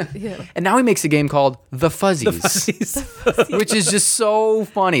illusions. Yeah. And now he makes a game called The Fuzzies, which is just so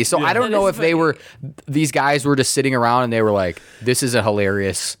funny. So I don't That know is if these guys were just sitting around and they were like, "This is a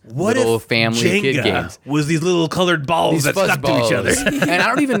hilarious What little if family kid Jenga games." was these little colored balls These that fuzz stuck to each other? balls. And I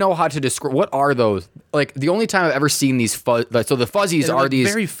don't even know how to describe what are those. Like the only time I've ever seen these so the Fuzzies They're are like these.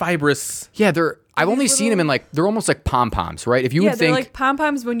 very fibrous. Yeah, they're. I've only seen them in like, they're almost like pom-poms, right? If you would they're think, like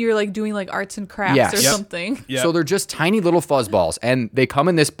pom-poms when you're like doing like arts and crafts Yes. or Yep. something. Yep. so they're just tiny little fuzzballs, and they come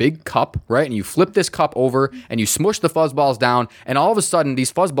in this big cup, right? And you flip this cup over, and you smush the fuzzballs down, and all of a sudden,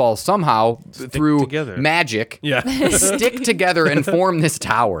 these fuzzballs somehow, through together. magic, Yeah. stick together and form this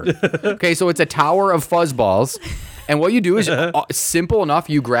tower. Okay, so it's a tower of fuzzballs. And what you do is simple enough.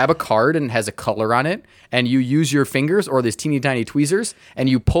 You grab a card and it has a color on it, and you use your fingers or these teeny tiny tweezers, and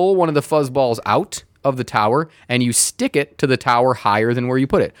you pull one of the fuzzballs out of the tower, and you stick it to the tower higher than where you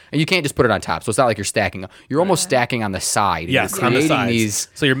put it. And you can't just put it on top, so it's not like you're stacking. You're almost stacking on the side. Yes, You're on the creating sides. these.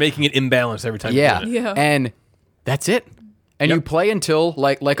 So you're making it imbalanced every time. Yeah. You do it. Yeah. And that's it. And you play until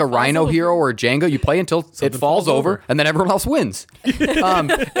like a Rhino over. Hero or a Jenga. You play until it falls over, and then everyone else wins.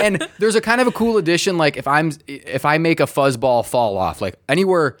 And there's a kind of a cool addition. Like if I make a fuzzball fall off, like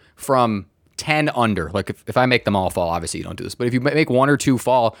anywhere from 10 under, like if I make them all fall, obviously you don't do this, but if you make 1 or 2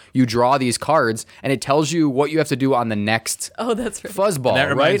 fall, you draw these cards, and it tells you what you have to do on the next Oh, that's right. fuzzball. That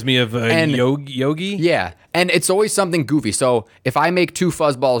reminds right? me of And- Yogi. Yeah, and it's always something goofy. So if I make 2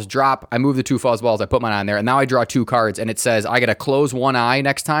 fuzzballs drop, I move the 2 fuzzballs, I put mine on there, and now I draw 2 cards, and it says I got to close one eye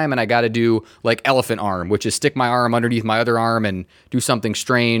next time, and I got to do like elephant arm, which is stick my arm underneath my other arm and do something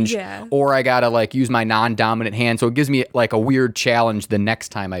strange. Yeah. Or I got to like use my non-dominant hand, so it gives me like a weird challenge the next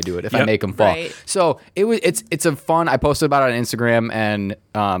time I do it if I Yep. make them fall. Right. So it's a fun. I posted about it on Instagram, and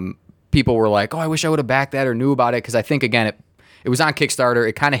people were like, "Oh, I wish I would have backed that or knew about it," because I think again it was on Kickstarter.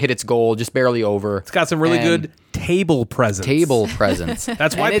 It kind of hit its goal, just barely over. It's got some really And good table presence. table presence.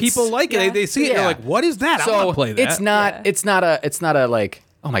 That's why And it's- people like it. They see it. Yeah. They're like, "What is that? I want to play that." It's not. Yeah. It's not a like.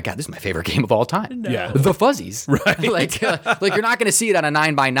 Oh my god, this is my favorite game of all time. Yeah. The Fuzzies. Right. like you're not going to see it on a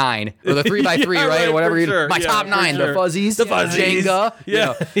 9x9 or the 3x3, Yeah, right? right, Or whatever. for You sure. My Yeah, top for 9, sure. the Fuzzies, The Fuzzies. Jenga.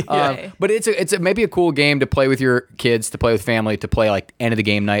 Yeah. But it's maybe a cool game to play with your kids, to play with family, to play like end of the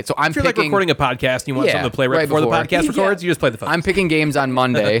game night. So I'm If you're like picking. recording a podcast and you want Yeah, something to play right right before the before. podcast records, you just play the phone. I'm picking games on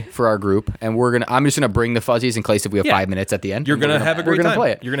Monday for our group, and I'm just gonna bring the Fuzzies in case if we have Yeah. 5 minutes at the end. You're and we're gonna have a great We're gonna time.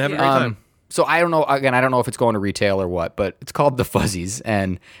 play it. You're gonna have a great Yeah. time. So I don't know. Again, I don't know if it's going to retail or what, but it's called the Fuzzies,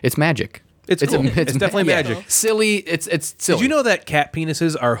 and it's magic. It's cool. It's definitely yeah. magic. Silly. It's silly. Did you know that cat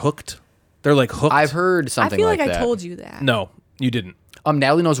penises are hooked? They're like hooked. I've heard I something feel like I that. told you that. No, you didn't.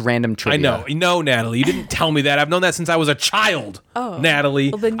 Natalie knows random I trivia. know. No, Natalie, you didn't tell me that. I've known that since I was a child. Oh. Natalie.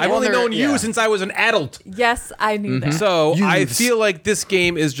 Well, then I've only yeah. known you Yeah. since I was an adult. Yes, I knew that. So I Youths. feel like this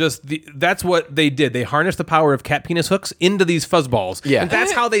game is just that's what they did. They harnessed the power of cat penis hooks into these fuzzballs. Yeah. And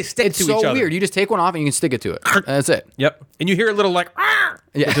that's how they stick It's to so each other. weird. You just take one off and you can stick it to it. And that's it. Yep. And you hear a little like, "Ah!"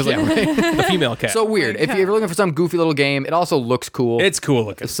 Yeah. which is like Yeah. the female cat. So weird. If you're looking for some goofy little game, it also looks cool. it's cool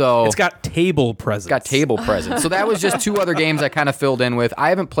looking. So- it's got table presence. got table presence. So that was just 2 other games I kind of filled in with. I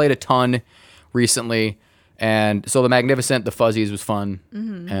haven't played a ton recently, and so the Magnificent, the Fuzzies was fun,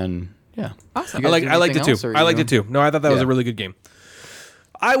 and yeah, Awesome. You guys do I liked it anything too. else, or I liked you it too. No, I thought that was Yeah. a really good game.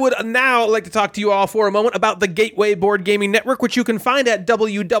 I would now like to talk to you all for a moment about the Gateway Board Gaming Network, which you can find at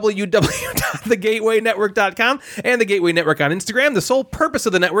www.thegatewaynetwork.com and the Gateway Network on Instagram. The sole purpose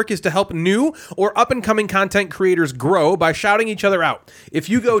of the network is to help new or up-and-coming content creators grow by shouting each other out. If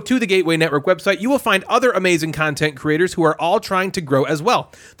you go to the Gateway Network website, you will find other amazing content creators who are all trying to grow as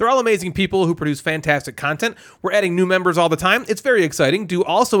well. They're all amazing people who produce fantastic content. We're adding new members all the time. It's very exciting, due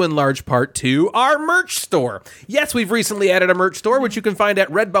also in large part to our merch store. Yes, we've recently added a merch store, which you can find at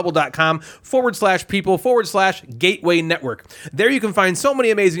redbubble.com/people/gateway network. There you can find so many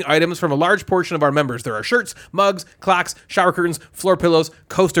amazing items from a large portion of our members. There are shirts, mugs, clocks, shower curtains, floor pillows,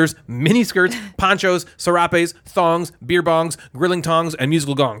 coasters, mini skirts, ponchos, serapes, thongs, beer bongs, grilling tongs, and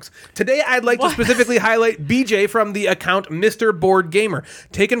musical gongs. Today, I'd like to specifically highlight BJ from the account Mr. Board Gamer.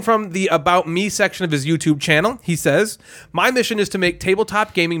 Taken from the About Me section of his YouTube channel, he says, "My mission is to make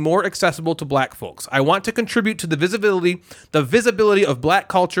tabletop gaming more accessible to black folks. I want to contribute to the visibility of black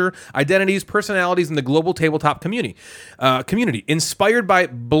culture, identities, personalities in the global tabletop community. Inspired by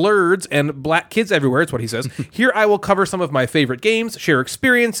blurs and black kids everywhere," it's what he says. "Here I will cover some of my favorite games, share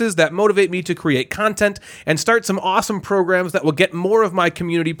experiences that motivate me to create content, and start some awesome programs that will get more of my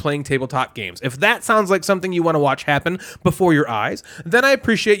community playing tabletop games. If that sounds like something you want to watch happen before your eyes, then I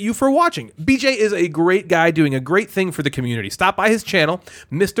appreciate you for watching." BJ is a great guy doing a great thing for the community. Stop by his channel,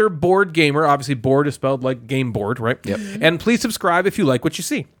 Mr. Board Gamer. Obviously, board is spelled like game board, right? Yep. And please subscribe if you like what you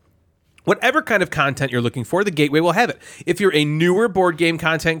see. Whatever kind of content you're looking for, the Gateway will have it. If you're a newer board game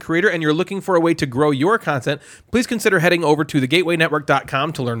content creator and you're looking for a way to grow your content, please consider heading over to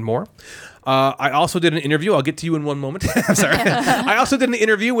thegatewaynetwork.com to learn more. I also did an interview. I'll get to you in one moment. I'm sorry. I also did an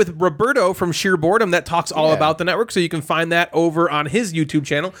interview with Roberto from Sheer Boredom that talks all about the network. So you can find that over on his YouTube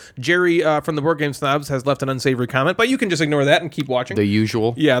channel. Jerry from the Board Game Snobs has left an unsavory comment, but you can just ignore that and keep watching. The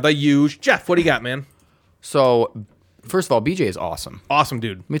usual. Yeah, the usual. Jeff, what do you got, man? So, first of all, BJ is awesome. Awesome,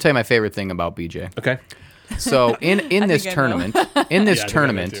 dude. Let me tell you my favorite thing about BJ. Okay. So in this think I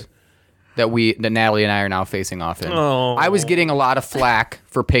tournament, that Natalie and I are now facing off in, I was getting a lot of flack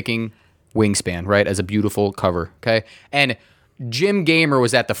for picking Wingspan, right, as a beautiful cover, okay? And Jim Gamer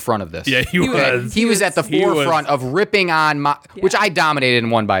was at the front of this. Yeah, he was. He was at the forefront of ripping on my, which I dominated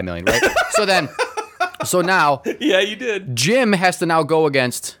and won by a million, right? So now, Yeah, you did. Jim has to now go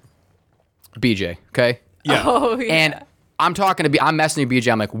against BJ, okay? Yeah. Oh, yeah. And I'm messing with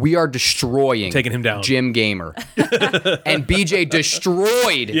BJ. I'm like, we are destroying Taking him down. Jim Gamer. And BJ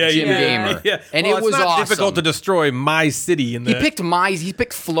destroyed Jim Gamer. Yeah. And Well, it was it's not awesome. difficult to destroy my city in the... He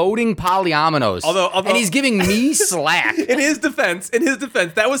picked floating polyominoes. Although- and he's giving me slack. In his defense,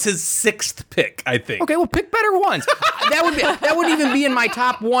 that was his 6th pick, I think. Okay, well, pick better ones. That would even be in my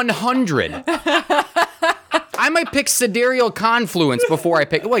top 100. I might pick Sidereal Confluence before I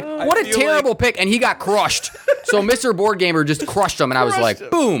pick. Like, what a feel terrible pick, and he got crushed. So Mr. Board Gamer just crushed him, and I was like,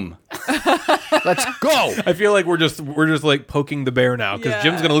 boom, let's go. I feel like we're just like poking the bear now because Yeah.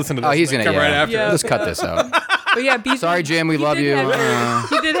 Jim's gonna listen to this. Oh, he's and gonna come right after. Yeah. Let's cut this out. But yeah, BJ, Sorry, Jim, we love did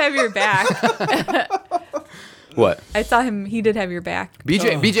you. He did have your back. What? I saw him. He did have your back.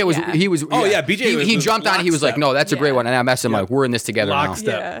 BJ was Yeah. he was. Oh, yeah, BJ He was jumped on. He was like, lockstep. no, that's a great Yeah. one, and I messaged him like, we're in this together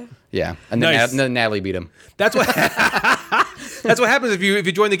Lockstep. now. Yeah. Yeah, and then, Nice. then Natalie beat him. That's what. That's what happens if you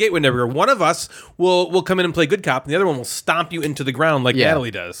join the Gateway Network. One of us will come in and play good cop, and the other one will stomp you into the ground like Yeah.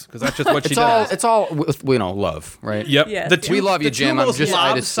 Natalie does, because that's just what she It's all does. it's all love, right? Yep. Yes, The yes. two, We love you, the two Jim. I'm most just-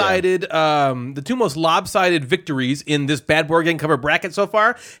 I just, yeah. the two most lobsided victories in this bad board game cover bracket so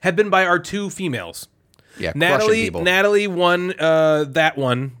far have been by our two females. Yeah, crushing people. Natalie won that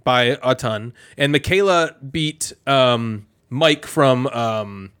one by a ton, and Michaela beat Mike from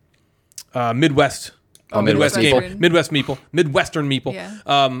Midwest. Midwest game, Midwestern Meeple.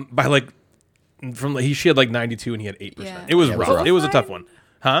 Yeah. By like she had like 92 and he had 8%. Yeah. It was Yeah, it was rough. rough. It was a tough one.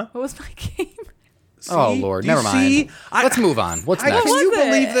 Huh? What was my game? Oh See? Lord, Do you never mind. see? Let's move on. What's next? Can you Was it?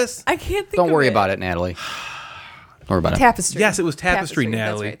 believe this? I can't think. Don't of worry it. about it, Natalie. Don't worry about it. Tapestry. Yes, it was Tapestry,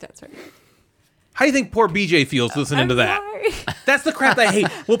 Natalie. That's right. How do you think poor BJ feels listening to that? Sorry. That's the crap I hate.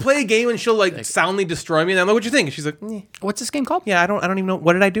 We'll play a game and she'll like soundly destroy me, and I'm like, "What'd you think?" And she's like, What's this game called? "Yeah, I don't even know.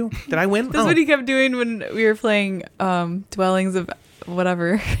 What did I do? Did I win?" That's what he kept doing when we were playing Dwellings of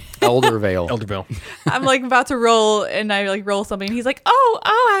whatever. Eldervale. Eldervale. I'm like about to roll, and I like roll something. And he's like, "Oh,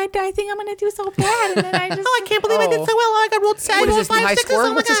 I think I'm gonna do so bad." And then I just, I can't believe I did so well. I got rolled What is this new high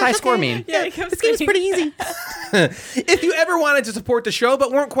score? What's this high score mean? Yeah, he kept This game's saying- pretty easy. If you ever wanted to support the show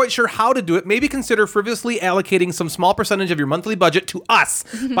but weren't quite sure how to do it, maybe consider frivolously allocating some small percentage of your monthly budget to us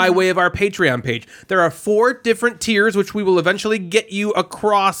by way of our Patreon page. There are 4 different tiers, which we will eventually get you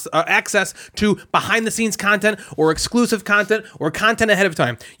across access to behind-the-scenes content or exclusive content or content ahead of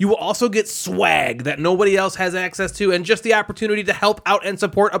time. You will also get swag that nobody else has access to, and just the opportunity to help out and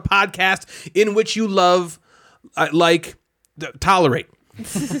support a podcast in which you love, tolerate.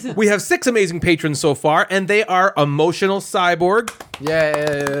 We have 6 amazing patrons so far, and they are Emotional Cyborg,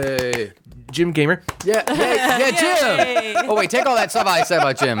 Yay! Jim Gamer, Yeah, Jim. Oh wait, take all that stuff I said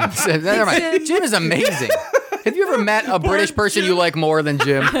about Jim. Never mind. Jim is amazing. Have you ever met a British person you like more than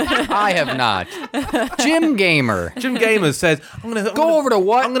Jim? I have not. Jim Gamer. Jim Gamer says, I'm gonna over to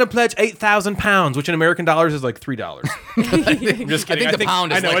what? I'm gonna pledge £8,000, which in American dollars is like $3. I'm just kidding. I think the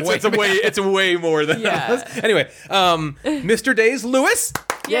pound is I know like it's way more than Yeah. that. Anyway, Mr. Days Lewis,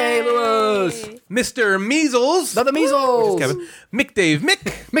 Yay, Lewis. Mr. Measles, The measles. Kevin, Mick Dave Mick,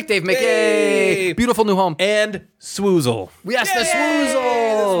 McDave, Yay. Yay. Beautiful new home. and Swoozle. Yes, the Yay,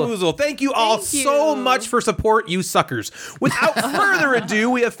 Swoozle. the Swoozle. Thank you all Thank so you. much for support, you suckers. Without further ado,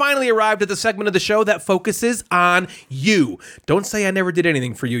 we have finally arrived at the segment of the show that focuses on you. Don't say I never did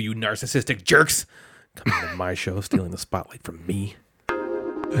anything for you, you narcissistic jerks. Come into my show, stealing the spotlight from me.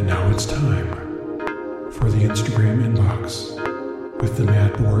 And now it's time for the Instagram inbox with the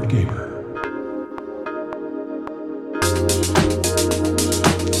Mad Board Gamer.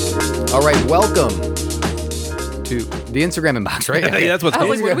 All right, welcome to the Instagram inbox, right? Yeah, that's what's I was called.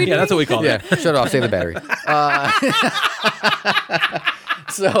 like, what are we Yeah, that's what we call Yeah, it. shut it off, save the battery.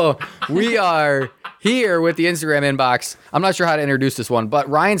 So we are here with the Instagram inbox. I'm not sure how to introduce this one, but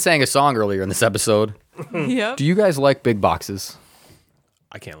Ryan sang a song earlier in this episode. Yep. Do you guys like big boxes?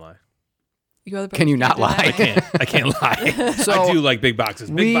 I can't lie. You go to the Can you not did that lie? way. I can't lie. So I do like big boxes.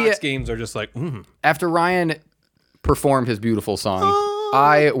 Big we- box games are just like, after Ryan performed his beautiful song,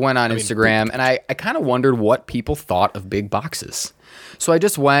 I went on Instagram and I kind of wondered what people thought of big boxes. So I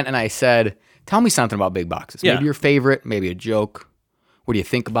just went and I said, tell me something about big boxes. Yeah. Maybe your favorite, maybe a joke. What do you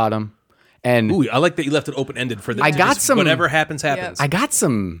think about them? And Ooh, I like that you left it open-ended for the I got some- whatever happens. I got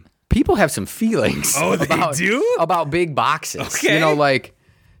some people have some feelings about big boxes. Okay. You know, like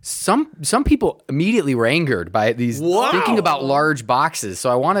some people immediately were angered by these thinking about large boxes.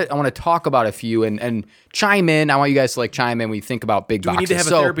 So I want to talk about a few and chime in. I want you guys to like chime in when you think about big boxes. We need to have a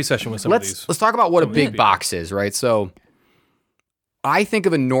therapy session with some of these. Let's talk about what a big box is, right? So I think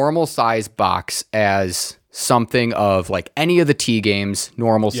of a normal size box as something of like any of the T games,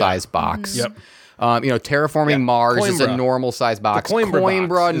 normal size box. Yep. Terraforming Mars is a Coimbra. normal size box. The Coimbra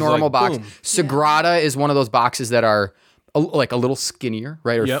box is normal like, box. boom. Sagrada is one of those boxes that are like a little skinnier,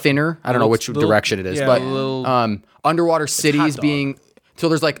 right? Or thinner. I don't know which direction it is. But Underwater Cities being... So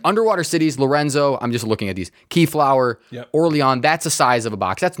there's like Underwater Cities, Lorenzo, I'm just looking at these. Keyflower, Orleans, that's the size of a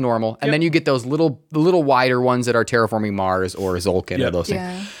box. That's normal. And then you get those little wider ones that are Terraforming Mars or Zolkin or those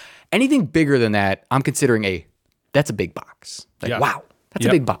things. Anything bigger than that, I'm considering that's a big box. Like, wow, that's a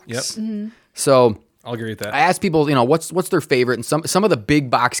big box. Yep. So I'll agree with that. I asked people, what's their favorite, and some of the big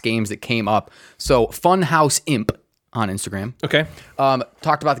box games that came up. So Funhouse Imp on Instagram. Okay.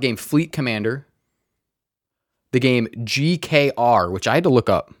 Talked about the game Fleet Commander, the game GKR, which I had to look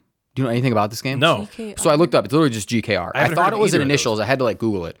up. Do you know anything about this game? No. GKR. So I looked up. It's literally just GKR. I haven't thought heard it of was in either of those. initials. I had to like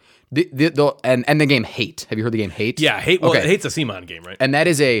Google it. And the game Hate. Have you heard the game Hate? Yeah, Hate. Well, Hate's a CMON game, right? And that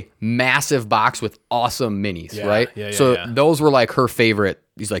is a massive box with awesome minis, right? Yeah, so yeah. those were like her favorite.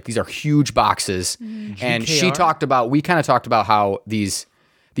 These are huge boxes. And she we kind of talked about how these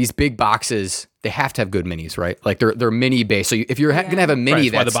big boxes, they have to have good minis, right? Like they're mini based. So if you're going to have a mini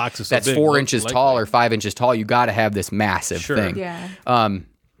Right, that's why the box is so that's big, 4 inches likely. tall or 5 inches tall, you got to have this massive Sure. thing. Yeah.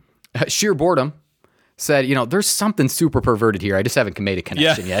 Sheer Boredom said, there's something super perverted here. I just haven't made a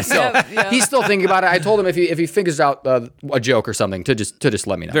connection yet. So he's still thinking about it. I told him if he figures out a joke or something to just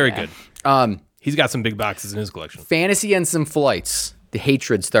let me know. Very good. He's got some big boxes in his collection. Fantasy and some flights. The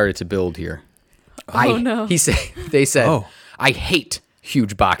hatred started to build here. No. They said, I hate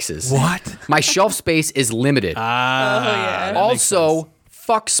huge boxes. What? My shelf space is limited. Also,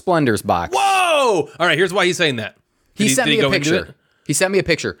 fuck Splendor's box. Whoa! All right, here's why he's saying that. He sent me a go into picture. it? He sent me a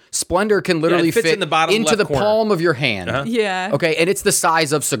picture. Splendor can literally it fits fit in the bottom into left the corner. palm of your hand. Yeah. Okay, and it's the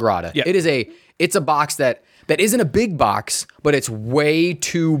size of Sagrada. Yeah. It's a box that isn't a big box, but it's way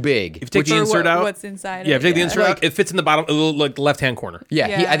too big. If you take the insert out, What's inside? if you take the insert Like- out, it fits in the bottom, a little like left-hand corner.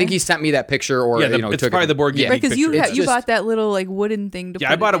 Yeah, I think he sent me that picture, or it's took probably it. the board game. Yeah, Because you picture. It's bought that little like wooden thing to Yeah,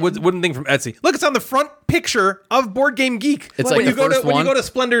 put I bought a it in. wooden thing from Etsy. Look, it's on the front picture of Board Game Geek. It's when like you the go first to when you one. go to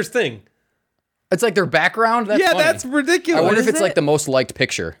Splendor's thing. It's like their background. That's funny. That's ridiculous. I wonder if is it's like it? the most liked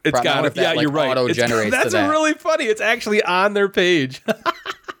picture. It's Probably. I got wonder it. if that, Yeah, like, you're right. Auto generates That's to that. really funny. It's actually on their page.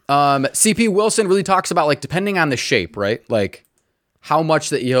 CP Wilson really talks about like depending on the shape, right? Like how much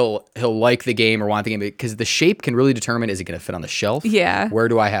that he'll like the game or want the game, because the shape can really determine, is it going to fit on the shelf? Yeah. Where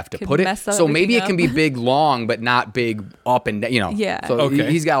do I have to Could put it? mess So maybe it everything can up. be big, long, but not big up and down. Yeah. So Okay.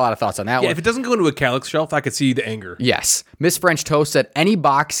 he's got a lot of thoughts on that Yeah, one. if it doesn't go into a calyx shelf, I could see the anger. Yes. Miss French Toast said any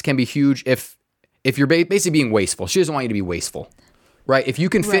box can be huge if you're basically being wasteful. She doesn't want you to be wasteful. Right? If you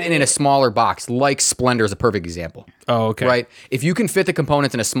can fit it in a smaller box, like Splendor is a perfect example. Oh, okay. Right? If you can fit the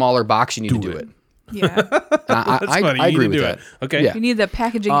components in a smaller box, you need to do it. Yeah. I funny. You agree need to with do that. it. Okay. Yeah. You need the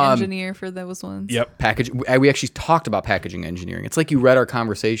packaging engineer for those ones. Yep. Package. We actually talked about packaging engineering. It's like you read our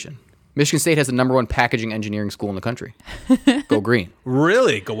conversation. Michigan State has the #1 packaging engineering school in the country. Go green.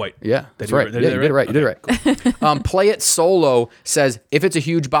 Really? Go white. Yeah, that's right. They Yeah, you did it right. You did it right. Play It Solo says if it's a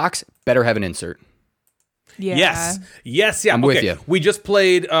huge box, better have an insert. Yeah. Yes. Yeah. I'm with you. We just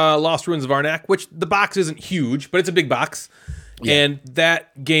played Lost Ruins of Arnak, which the box isn't huge, but it's a big box. Yeah. And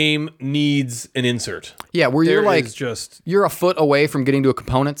that game needs an insert. Yeah, where you're There like is just, you're a foot away from getting to a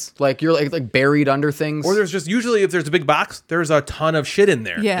components. Like you're like buried under things. or there's just usually if there's a big box, there's a ton of shit in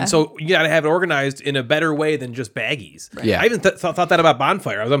there. Yeah. And so you got to have it organized in a better way than just baggies. Yeah. I even thought that about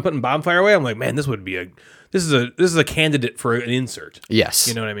Bonfire. I was putting Bonfire away. I'm like, man, this is a candidate for an insert. Yes.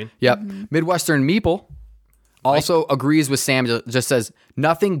 You know what I mean? Yep. Midwestern Meeple also agrees with Sam. Just says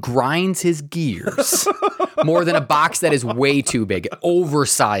nothing grinds his gears more than a box that is way too big,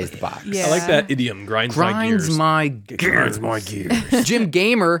 oversized box. Yeah. I like that idiom. Grinds my gears. Grinds my gears. Jim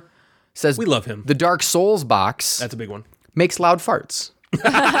Gamer says We love him. The Dark Souls box That's a big one. makes loud farts.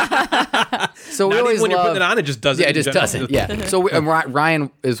 So we Not always even when you're love, putting it on, it just does it. yeah, it in just general. doesn't. Yeah. So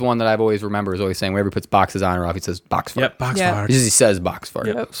Ryan is one that I've always remember is always saying whenever he puts boxes on or off, he says box fart. Yep. Box Yeah. fart. He says box fart.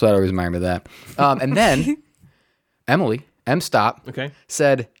 Yep. So that always reminds me of that. And then Emily M-Stop, Okay.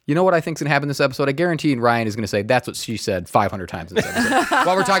 said, you know what I think's going to happen this episode? I guarantee Ryan is going to say, that's what she said 500 times in this episode.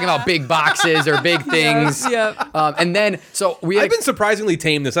 While we're talking about big boxes or big things. Yep. And then, so we had I've been surprisingly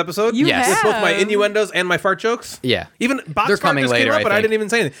tame this episode. You Yes. have. With both my innuendos and my fart jokes. Yeah. Even box They're fart coming just later, came up, I but I think. didn't even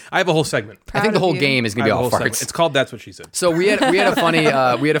say anything. I have a whole segment. I think Proud the of whole you. game is going I to have be a all whole segment. farts. It's called That's What She Said. So we had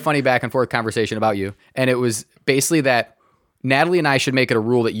a funny back and forth conversation about you, and it was basically that Natalie and I should make it a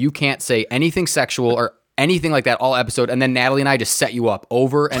rule that you can't say anything sexual or anything like that all episode, and then Natalie and I just set you up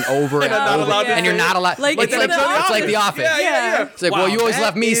over and over and not over, allowed to and you're say not allowed. Like it's in like the it's like The Office. Office. Yeah. It's like, well, you always that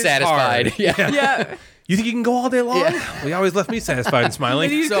left me is satisfied. hard. Yeah. Yeah. You think you can go all day long? Yeah. Well, you always left me satisfied and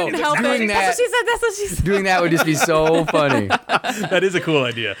smiling. You So, couldn't help doing it. that- That's what she said. That's what she said. Doing that would just be so funny. That is a cool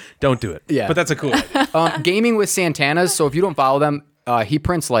idea. Don't do it. Yeah. But that's a cool idea. Gaming with Santana's. So if you don't follow them, he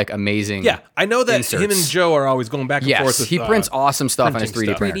prints like amazing. Yeah. I know that inserts. him and Joe are always going back and forth Yes, with he prints awesome stuff on his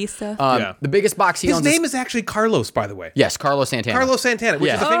 3D printing stuff. printer. 3D stuff. Yeah. The biggest box he His owns name is actually Carlos, by the way. yes, Carlos Santana. Carlos Santana, which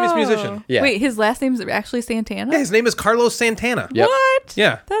Yeah. is a famous musician. Yeah. Wait, his last name's actually Santana? Yeah, his name is Carlos Santana. Yep. What?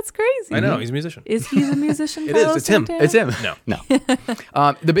 Yeah. That's crazy. I know, he's a musician. Is he the musician? It is. Carlos It's him. Santana? It's him.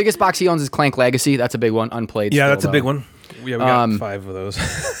 No. The biggest box he owns is Clank Legacy. That's a big one, unplayed. Yeah, still, that's a big though. one. Yeah, we got 5 of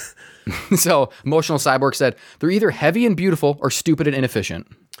those. So, Emotional Cyborg said, they're either heavy and beautiful or stupid and inefficient.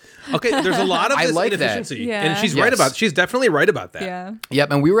 Okay, there's a lot of I this like that. inefficiency. Yeah. And she's Yes. right about she's definitely right about that. Yeah.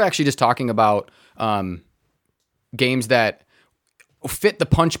 Yep, and we were actually just talking about games that fit the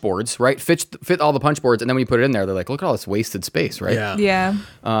punch boards, right? Fit all the punch boards, and then when you put it in there, they're like, look at all this wasted space, right? Yeah.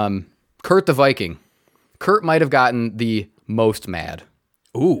 Yeah. Kurt the Viking. Kurt might have gotten the most mad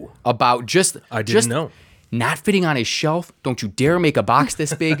Ooh. about just I didn't know. not fitting on his shelf. Don't you dare make a box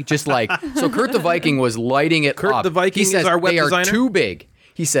this big. Just like, so Kurt the Viking was lighting it Kurt up. the Viking He says is our web they designer? are too big.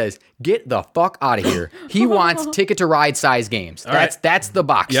 He says, get the fuck out of here. He wants Ticket to Ride size games. right. That's the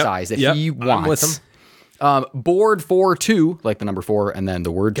box Yep, size that yep, he I'm wants. with Board 4-2, like the number 4 and then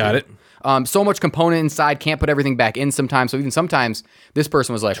the word Got 2. it. So much component inside, can't put everything back in sometimes. So even sometimes this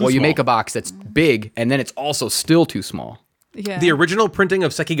person was like, well, you small. make a box that's big and then it's also still too small. Yeah. The original printing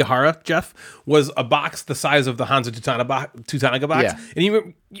of Sekigahara, Jeff, was a box the size of the Hanzo Teutonica box. Yeah. And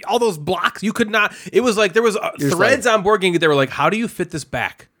you all those blocks, you could not. It was like there was threads on Board Game Geek. They were like, how do you fit this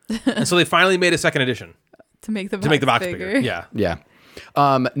back? And so they finally made a second edition to make the box bigger. Yeah. Yeah.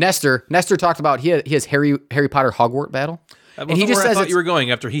 Nestor talked about he has Harry Potter Hogwarts battle. And he just I says thought it's- you were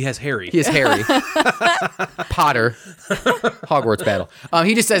going after he has Harry. He has Harry Potter Hogwarts battle.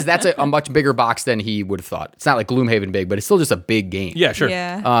 He just says that's a much bigger box than he would have thought. It's not like Gloomhaven big, but it's still just a big game. Yeah, sure.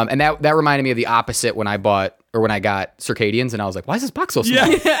 Yeah. And that reminded me of the opposite when I got Circadians, and I was like, why is this box so small?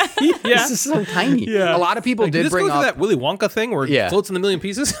 Yeah. This is so tiny. Yeah. A lot of people Like, did this bring go through up that Willy Wonka thing where Yeah. it floats in a million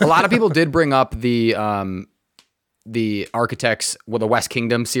pieces. a lot of people did bring up the Architects with the West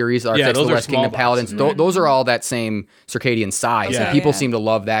Kingdom series, Architects of those the are West small Kingdom Paladins. Those are all that same circadian size. Yeah. And people Yeah. seem to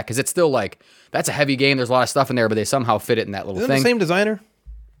love that because it's still like, that's a heavy game. There's a lot of stuff in there, but they somehow fit it in that little Isn't it thing. the same designer?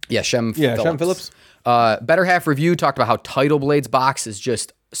 Yeah, Shem Shem Phillips. Better Half Review talked about how Tidal Blade's box is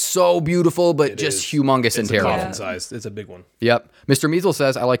just so beautiful, but just humongous and It's a terrible. coffin size. It's a big one. Yep. Mr. Measles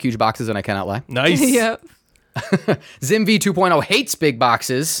says, I like huge boxes and I cannot lie. Nice. Yep. Zimv 2.0 hates big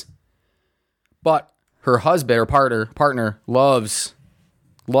boxes, but her husband or partner loves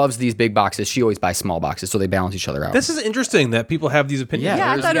these big boxes. She always buys small boxes, so they balance each other out. This is interesting that people have these opinions. Yeah, Yeah,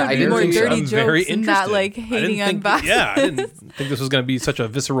 I there's- thought it I would be didn't more think so. dirty I'm very jokes and not interested. like I didn't hating on think- boxes. Yeah, I didn't think this was going to be such a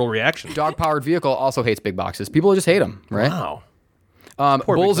visceral reaction. Dog Powered Vehicle also hates big boxes. People just hate them, right? Wow.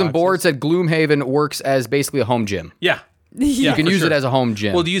 Poor Bulls big and Boards said Gloomhaven works as basically a home gym. Yeah. You can for use sure. it as a home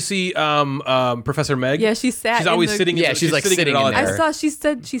gym. Well, do you see Professor Meg? Yeah, she sat She's in always the- sitting. Yeah, she's like sitting it all in the there. time. I saw she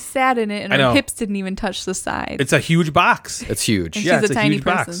said she sat in it and I know. her hips didn't even touch the side. It's a huge box. it's huge. And Yeah, she's it's a tiny huge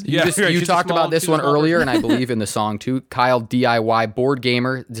box. person. Yeah, Just- right, you she's a talked small- about this she's a one small earlier, person. and I believe in the song too. Kyle DIY Board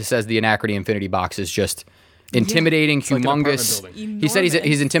Gamer just says the Anachrony Infinity box is just intimidating, like an apartment humongous. building. He said Enormous.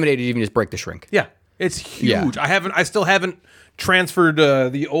 he's intimidated to even just break the shrink. Yeah, it's huge. Yeah. I still haven't transferred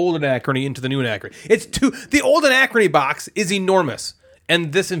the old Anachrony into the new Anachrony. The old Anachrony box is enormous,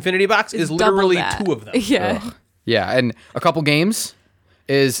 and this Infinity box is Double literally that. 2 of them. Yeah. Yeah, and a couple games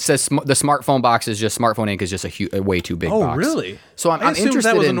says the smartphone box is just smartphone ink is just a way too big Oh, box. really? So I I'm assumed interested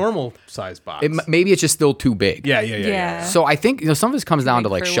that was in a normal size box. maybe it's just still too big. Yeah. Yeah. So I think some of this comes down to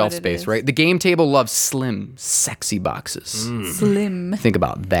like for shelf what it space, is. right? The game table loves slim, sexy boxes. Slim. Think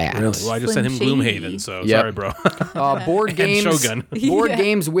about that. Well, I just sent him Slim Gloomhaven, Shady. so Yep. sorry, bro. Board games. Shogun. Board Yeah.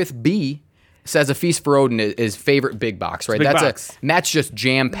 games with B says a Feast for Odin is favorite big box, right? big that's box. and that's just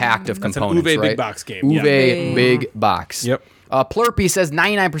jam packed of an components. Uwe right? big box game, Uwe yeah. big box. Yep. Plurpy says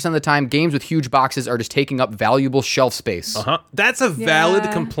 99% of the time, games with huge boxes are just taking up valuable shelf space. That's a valid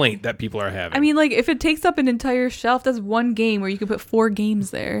Yeah. complaint that people are having. I mean, like, if it takes up an entire shelf, that's one game where you could put 4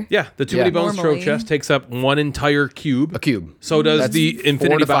 games there. yeah, the Too Many Bones Normally. Trove chest takes up one entire cube. A cube. So does That's the 4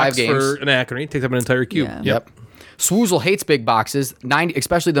 Infinity to 5 Box games. for Anachrony. Takes up an entire cube. Yeah. Yep. Swoozle hates big boxes, 90,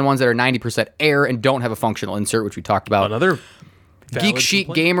 especially the ones that are 90% air and don't have a functional insert, which we talked about. Another valid Geek Sheet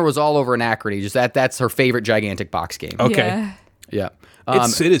complaint. Gamer was all over Anachrony. Just that's her favorite gigantic box game. Okay. Yeah. Yeah.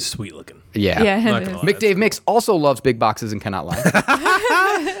 It is sweet looking. Yeah. Yeah. Not it gonna is. lie. McDave Mix also loves big boxes and cannot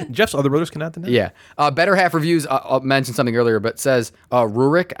lie. Jeff's other brothers cannot deny. Yeah. Better Half Reviews mentioned something earlier, but says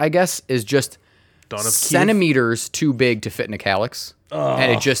Rurik, I guess, is just Dawn of Kiev. centimeters too big to fit in a calyx.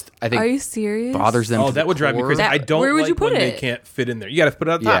 And it just, I think, Are you serious? bothers them. Oh, to that the would drive me core. crazy. I don't Where would like you put when they it? can't fit in there. You got to put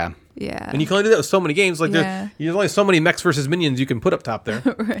it up top. Yeah. Yeah. And you can only do that with so many games. Like Yeah. there's only so many mechs versus minions you can put up top there.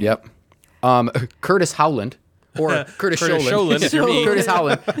 Yep. Curtis Howland. Or Curtis Sholin. if you're me. Curtis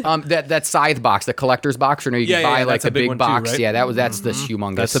Howland. That scythe box, the collector's box, or no, you can Yeah, buy yeah, like that's a a big big one too, box. right? Yeah, that's the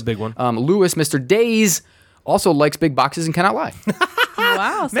humongous. That's a big one. Lewis, Mr. Days, also likes big boxes and cannot lie.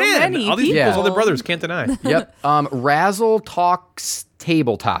 Wow. So Man, many all these people. people's other brothers can't deny. Yep. Razzle Talks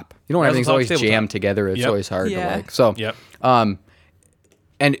Tabletop. You know when Razzle everything's Talks always Tabletop. jammed together. It's Yep. always hard Yeah. to like. So, Yep.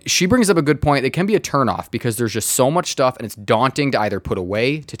 and she brings up a good point. It can be a turnoff because there's just so much stuff and it's daunting to either put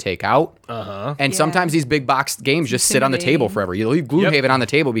away, to take out. And Yeah. sometimes these big box games just sit on the table intimidating. forever. You leave Gloomhaven on the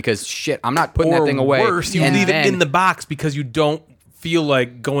table because shit, I'm not putting Or that thing away. worse, you And leave it then- in the box because you don't feel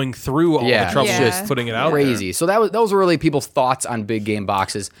like going through all Yeah, the trouble it's of just putting it out. crazy. So those were really people's thoughts on big game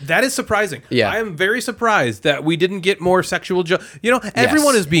boxes. That is surprising. Yeah. I am very surprised that we didn't get more sexual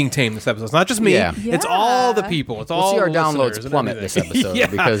everyone is being tamed this episode. It's not just me. Yeah. It's all the people. It's all see our the downloads listeners and plummet everything. this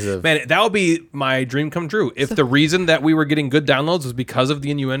episode because of- Man, that would be my dream come true. If the reason that we were getting good downloads was because of the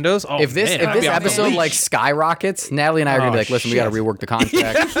innuendos, If this episode like skyrockets, Natalie and I are gonna be Oh, like, listen, we got to shit. rework the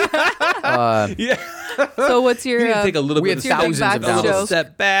contract. So what's your you need to take a little we bit had of thousands back of a little downloads.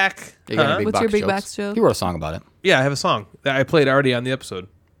 step back. You got any big What's box your big jokes? box joke? He wrote a song about it. Yeah, I have a song that I played already on the episode.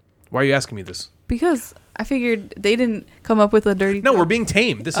 Why are you asking me this? Because I figured they didn't come up with a dirty. No, we're being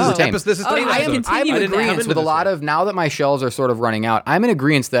tamed. This is Oh. a episode. This is Oh, the yeah, I episode. am continue in with didn't come agreement into with a this lot yet. of, now that my shelves are sort of running out, I'm in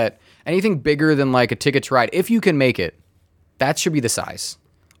agreement that anything bigger than like a Ticket to Ride, if you can make it, that should be the size.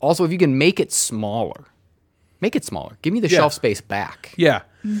 Also, if you can make it smaller, make it smaller. Give me the shelf space back. Yeah,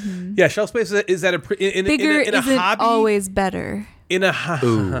 yeah. Shelf space is that Bigger in a isn't hobby? always better. In a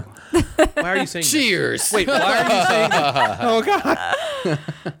why are you saying? Cheers. This? Wait, why are you saying? That? Oh God.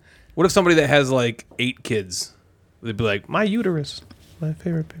 What if somebody that has like 8 kids? They'd be like, my uterus, my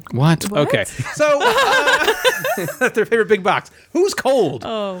favorite big. What? Okay, so that's their favorite big box. Who's cold?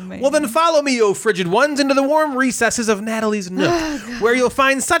 Oh, man. Well, then follow me, O frigid ones, into the warm recesses of Natalie's Nook, where you'll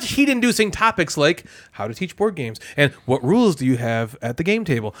find such heat-inducing topics like how to teach board games and what rules do you have at the game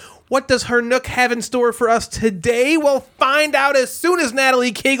table. What does her Nook have in store for us today? We'll find out as soon as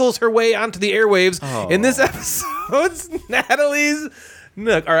Natalie kegels her way onto the airwaves in this episode's Natalie's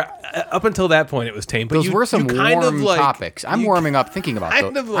Nook. Or, up until that point, it was tame. But Those were some kind warm of like, topics. I'm warming up thinking about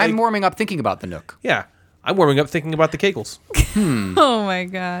kind those. of like- I'm warming up thinking about the Nook. Yeah, I'm warming up thinking about the kegels. Oh my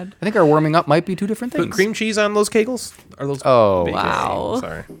god. I think our warming up might be two different Put things. cream cheese on those kegels? Are those? Oh, big wow. kegels?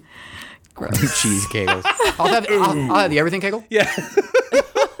 Sorry. cheese kegels. I'll have the everything kegel. Yeah,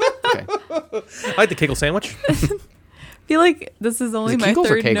 Okay. I like the kegel sandwich. I feel like this is only Is it my Kegels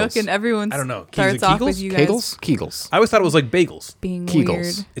or third Nook, Kegels? and everyone I don't know. starts Is it off Kegels? with you guys Kegels? Kegels. I always thought it was like bagels. being Kegels.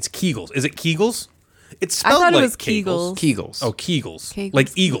 weird. It's Kegels. Is it Kegels? It's I spelled thought it like was Kegels. Kegels. Oh, Kegels. Kegels, Like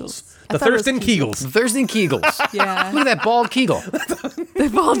Kegels. eagles. I The thought it was Thurston Kegels. Kegels. Thursday Kegels. Yeah. Look at that bald Kegel. The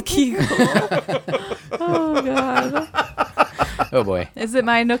bald Kegel. Oh god. Oh boy. Is it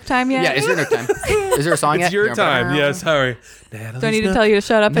my Nook time yet? Yeah, is there Nook time? Is there a song yet? It's your time. Yeah, sorry. Do I need to tell you to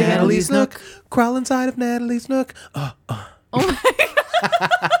shut up again? Natalie's Nook. Crawl inside of Natalie's Nook.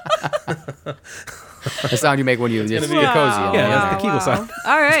 The sound you make when you just be get a- cozy. Yeah, that's the Kegel sound.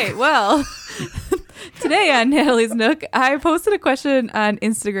 All right. Well, today on Natalie's Nook, I posted a question on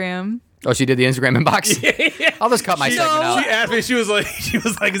Instagram. Oh, she did the Instagram inbox? I'll just cut my segment out. She asked me. She was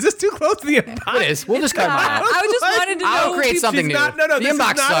like, "Is this too close to the inbox?" It is. We'll just cut mine out. I just wanted to know. I'll create people- something new. not- no, the this is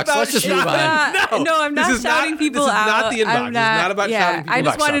inbox not sucks. about Let's just move on. No, I'm not This is shouting not- people this is out. not the inbox. I'm This is not about shouting people I out.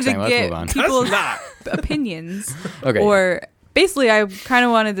 just Inbox wanted sucks. to Anyway, let's move on. get people's not. opinions. Okay. Or basically, I kind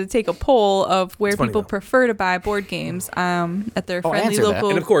of wanted to take a poll of where funny, people though. prefer to buy board games at their friendly answer that. local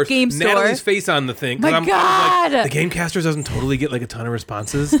And of course, game store. Natalie's face on the thing. 'cause My I was God. like, the Gamecasters doesn't totally get like a ton of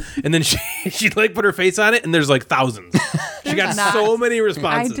responses, and then she like put her face on it, and there's like thousands. She got not. so many I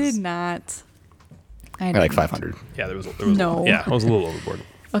responses. did not. Like didn't. 500. Yeah, there was No. Yeah, I was a little overboard.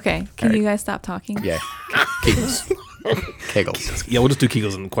 Okay, can you guys stop talking? Yeah. Kegels. Kegels. Yeah, we'll just do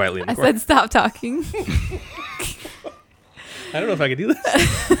Kegels and quietly in the I corner. said stop talking. I don't know if I can do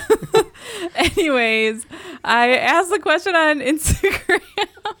this. Anyways, I asked the question on Instagram.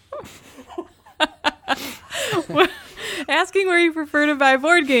 Asking where you prefer to buy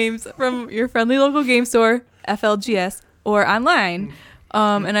board games from your friendly local game store, FLGS, or online.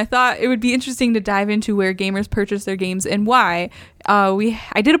 And I thought it would be interesting to dive into where gamers purchase their games and why.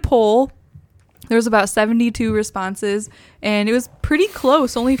 I did a poll. There was about 72 responses, and it was pretty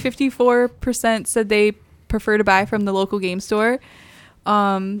close. Only 54% said they prefer to buy from the local game store.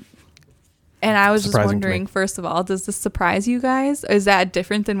 And I was just Surprising to wondering, me. first of all, does this surprise you guys? Is that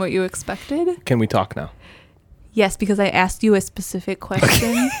different than what you expected? Can we talk now? Yes, because I asked you a specific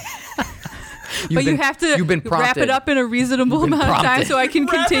question. But you have to You've been wrap prompted. it up in a reasonable amount of time prompted. so I can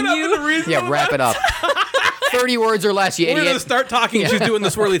continue. Yeah, wrap it up. 30 words or less, you We're going idiot. to start talking. She's doing the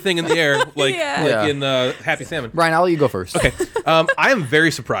swirly thing in the air, like, Yeah. like Yeah. in Happy Salmon. Brian, I'll let you go first. Okay. I am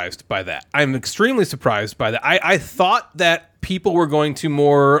very surprised by that. I'm extremely surprised by that. I thought that people were going to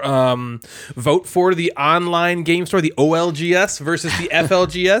more vote for the online game store, the OLGS versus the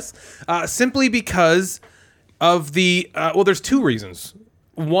FLGS, simply because of the, there's two reasons.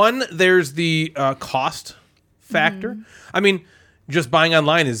 One, there's the cost factor. I mean, just buying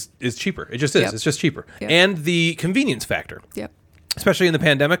online is cheaper. It just is. Yep. It's just cheaper. Yep. And the convenience factor. Yep. Especially in the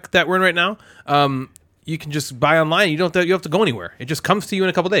pandemic that we're in right now, you can just buy online. You don't have to go anywhere. It just comes to you in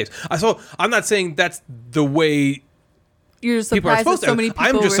a couple days. So I'm not saying that's the way You're people are surprised that supposed so to. many people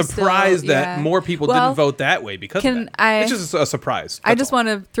I'm just were surprised still, that yeah. more people Well, didn't vote that way because of can that. I- It's just a surprise. I just want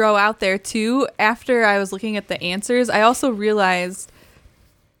to throw out there too, after I was looking at the answers, I also realized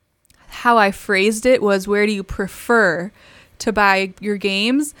how I phrased it was, where do you prefer to buy your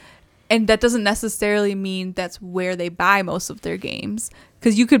games? And that doesn't necessarily mean that's where they buy most of their games.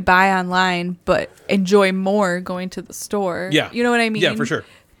 Because you could buy online, but enjoy more going to the store. Yeah. You know what I mean? Yeah, for sure.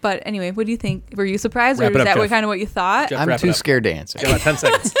 But anyway, what do you think? Were you surprised, Wrap or it is up, that Jeff. kind of what you thought? Jeff, I'm wrap it too up. scared to answer. Got about 10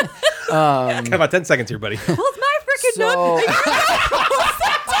 seconds. Got about 10 seconds here, buddy. Well, it's my freaking So, nook.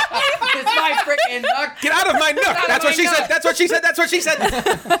 it's my freaking nook. Get out of my nook. That's what she said. That's what she said. That's what she said.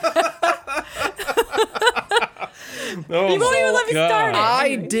 Oh, You won't even let me God.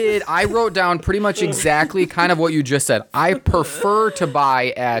 start it. I wrote down pretty much exactly kind of what you just said. I prefer to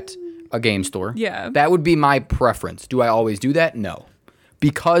buy at a game store. Yeah. That would be my preference. Do I always do that? No.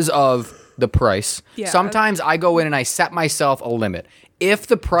 Because of the price. Yeah. Sometimes I go in and I set myself a limit. If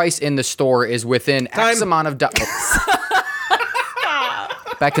the price in the store is within X Time. amount of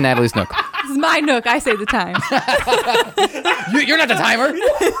Back to Natalie's Nook. This is my nook. I say the time. You're not the timer.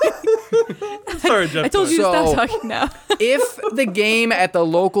 Sorry, Jeff. I told you to So- stop talking now. If the game at the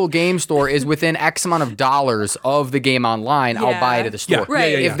local game store is within X amount of dollars of the game online, I'll Yeah. buy it at the store. Yeah,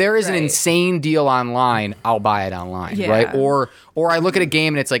 Right. yeah. If there is an Right. insane deal online, I'll buy it online, Yeah. right? Or I look at a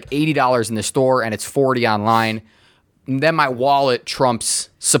game and it's like $80 in the store and it's $40 online. Then my wallet trumps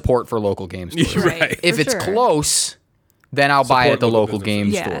support for local game stores. Right. If for it's sure. close, then I'll buy it Support at the local local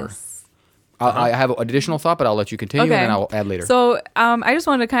game businesses. store. Yes. I have an additional thought, but I'll let you continue and then I'll add later. So I just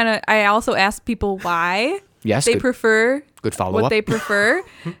wanted to I also asked people why Yes, they good- prefer good follow-up. what they prefer.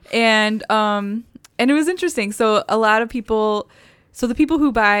 and it was interesting. So a lot of people, the people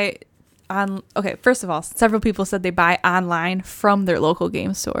who buy first of all, several people said they buy online from their local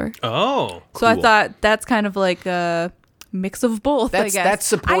game store. Oh, So I cool. thought that's kind of like a mix of both, I That's guess. that's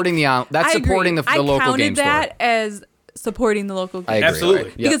supporting I supporting agree. the local I counted game store. that as supporting the local game I agree. Absolutely.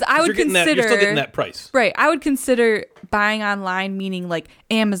 Right. Yep. because I would you're getting consider that, you're still getting that price. Right. I would consider buying online, meaning like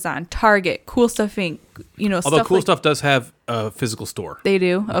Amazon, Target, Cool Stuff Inc. Although stuff Cool like Stuff does have a physical store. they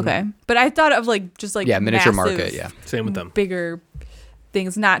do. Okay. But I thought of like just like miniature massive, market, yeah. Same with them. bigger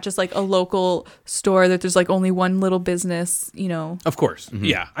things, not just like a local store that there's like only one little business, Of course. Mm-hmm.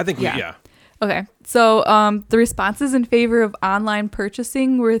 Yeah. I think Yeah. Okay. So the responses in favor of online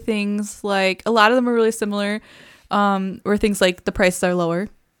purchasing were things like, a lot of them are really similar, were things like the prices are lower.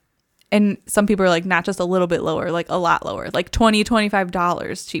 And some people are like, not just a little bit lower, like a lot lower, like $20,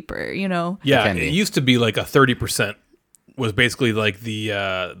 $25 cheaper, Yeah. can be. It used to be like a 30% was basically like the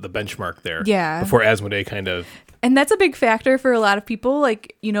benchmark there. Yeah. Before Asmodee kind of. And that's a big factor for a lot of people.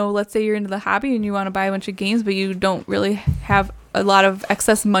 Like, let's say you're into the hobby and you want to buy a bunch of games, but you don't really have a lot of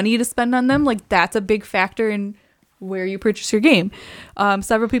excess money to spend on them. Like, that's a big factor in where you purchase your game.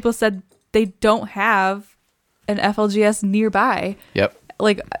 Several people said they don't have an FLGS nearby. Yep.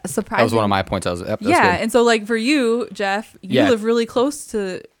 Like, surprising. That was one of my points. That was Yeah. good. And so, like, for you, Jeff, you Yeah. live really close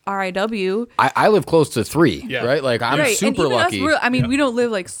to RIW. I live close to 3, Yeah. right? Like I'm Right. super and even lucky. Us, we don't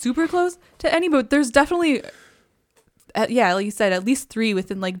live like super close to any, but there's definitely yeah, like you said, at least 3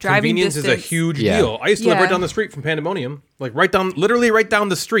 within like driving Convenience distance. is a huge Yeah. deal. I used to live Yeah. right down the street from Pandemonium, like literally right down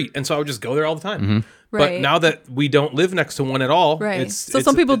the street, and so I would just go there all the time. But Right. now that we don't live next to one at all, Right. it's So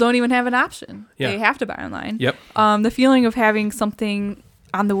some people don't even have an option. Yeah. They have to buy online. Yep. The feeling of having something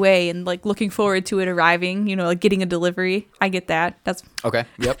on the way and like looking forward to it arriving, you know, like getting a delivery. I get that. That's Okay.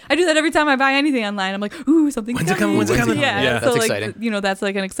 Yep. I do that every time I buy anything online. I'm like, ooh, something's When's it coming? coming. When's it coming? Yeah, Yeah. so That's like, exciting. you know, that's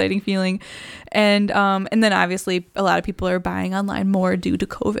like an exciting feeling, and then obviously a lot of people are buying online more due to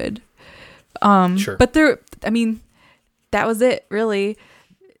COVID. Sure. But that was it really.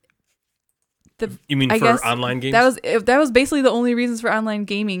 You mean I for guess online games? That was basically the only reasons for online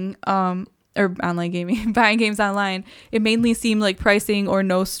gaming. Or online gaming, buying games online. It mainly seemed like pricing or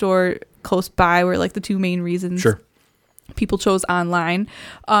no store close by were like the 2 main reasons. Sure. People chose online.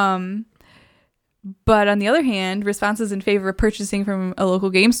 But on the other hand, responses in favor of purchasing from a local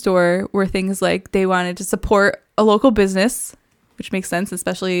game store were things like they wanted to support a local business, which makes sense,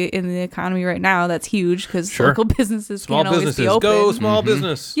 especially in the economy right now. That's huge because Sure. local businesses Small can't always businesses be open. go small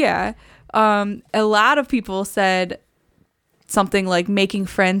business. Yeah. A lot of people said something like making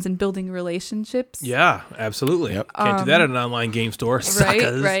friends and building relationships. Yeah, absolutely. Can't do that at an online game store.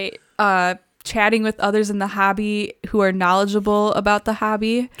 Suckers. Right. Chatting with others in the hobby who are knowledgeable about the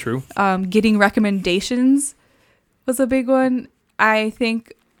hobby. True. Getting recommendations was a big one. I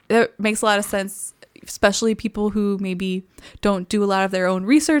think that makes a lot of sense, especially people who maybe don't do a lot of their own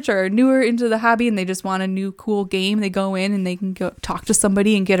research or are newer into the hobby and they just want a new cool game. They go in and they can go talk to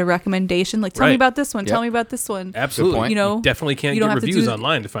somebody and get a recommendation. Like, tell me Right. about this one. Yep. Tell me about this one. Absolutely. point. You know, definitely can't you get don't have to reviews do-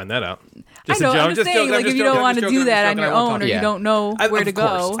 online to find that out. I know. I'm just saying, like, if you don't want to do that on your own or you don't know where to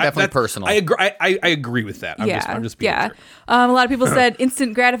go. Definitely personal. I agree. I agree with that. I'm just being a jerk. A lot of people said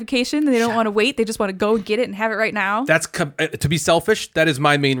instant gratification. They don't want to wait. They just want to go get it and have it right now. That's to be selfish. That is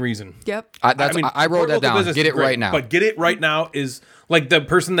my main reason. Yep. I wrote support that local down. business Get is it great, right now. But get it right now is like the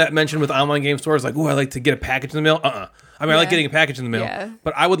person that mentioned with online game stores. Like, oh, I like to get a package in the mail. I mean, I like Yeah. getting a package in the mail, Yeah.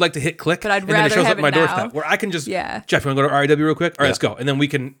 but I would like to hit click, But I'd and then it rather shows up have at my it now. doorstep where I can just, Yeah. Jeff, you want to go to RIW real quick? All right, let's go, and then we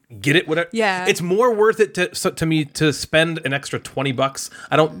can get it. Whatever. Yeah. It's more worth it to me to spend an extra $20.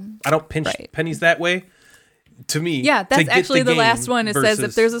 I don't pinch Right. pennies that way. To me, Yeah, to that's get actually the game last one. It says if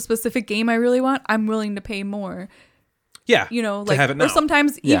versus- there's a specific game I really want, I'm willing to pay more. yeah, You know, to like, have it now. or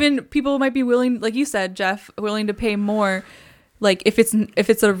sometimes Yeah. even people might be willing, like you said, Jeff, willing to pay more, like if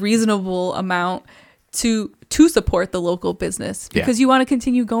it's a reasonable amount to support the local business because you want to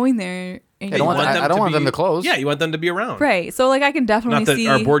continue going there. And I don't want them to close. Yeah, you want them to be around. right. So like I can definitely Not that see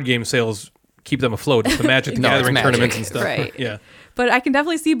our board game sales keep them afloat. It's the Magic the No, it's Gathering Magic. tournaments and stuff. Right. Yeah. But I can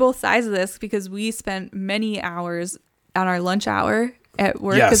definitely see both sides of this because we spent many hours on our lunch hour at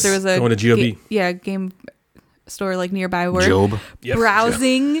work Yes, because there was a going to GOB. game store like nearby work. Job. Yep.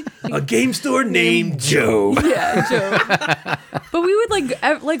 Browsing. A game store named Joe. Yeah, Joe. But we would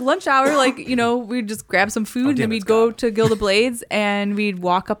like lunch hour, like, you know, we'd just grab some food and damn then it, we'd go Scott. to Guild of Blades and we'd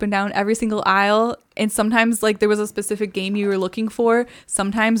walk up and down every single aisle. And sometimes like there was a specific game you were looking for.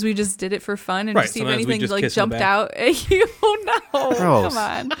 Sometimes we just did it for fun and Right, to see if sometimes we anything just like kiss in the jumped back. out at you. No, Gross. come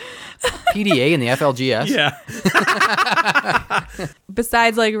on. PDA and the FLGS. Yeah.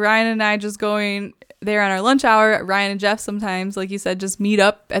 Besides like Ryan and I just going there on our lunch hour, Ryan and Jeff sometimes, like you said, just meet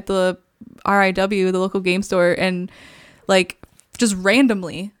up at the RIW, the local game store, and like just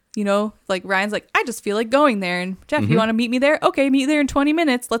randomly, you know, like Ryan's like, I just feel like going there, and Jeff, you want to meet me there? Okay, meet there in 20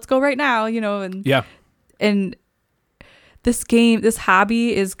 minutes. Let's go right now, you know, and Yeah. and this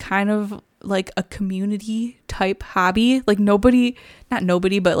hobby is kind of like a community type hobby. Like not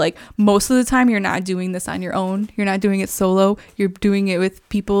nobody, but like most of the time you're not doing this on your own. You're not doing it solo. You're doing it with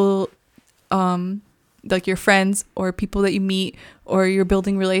people, like your friends or people that you meet, or you're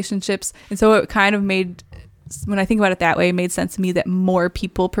building relationships. And so it kind of made, when I think about it that way, it made sense to me that more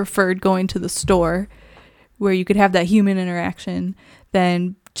people preferred going to the store where you could have that human interaction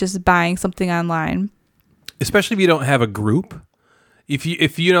than just buying something online. Especially if you don't have a group. If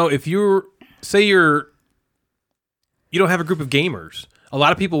you don't have a group of gamers, a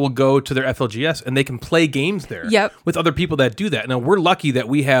lot of people will go to their FLGS and they can play games there Yep. with other people that do that. Now, we're lucky that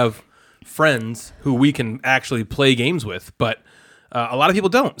we have friends who we can actually play games with, but a lot of people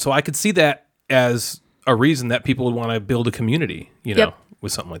don't. So I could see that as a reason that people would want to build a community, you know, Yep.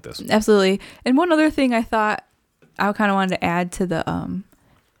 with something like this. Absolutely. And one other thing I thought I kind of wanted to add to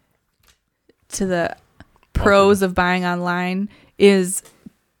the pros of buying online is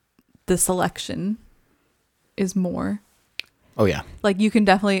the selection is more. Oh yeah. Like you can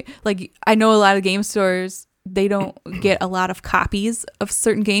definitely, like I know a lot of game stores, they don't get a lot of copies of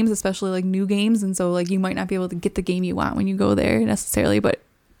certain games, especially like new games, and so like you might not be able to get the game you want when you go there necessarily, but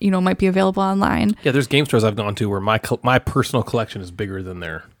might be available online. Yeah, there's game stores I've gone to where my personal collection is bigger than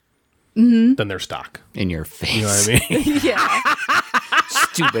their stock. In your face. You know what I mean? Yeah.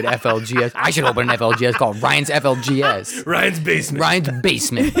 Stupid FLGS. I should open an FLGS called Ryan's FLGS. Ryan's basement. Ryan's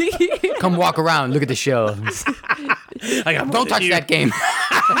basement. Come walk around. Look at the shelves. Don't touch that game.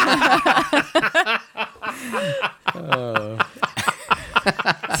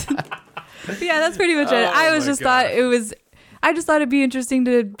 Yeah, that's pretty much it. I just thought it'd be interesting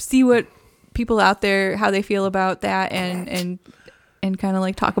to see what people out there, how they feel about that, and kind of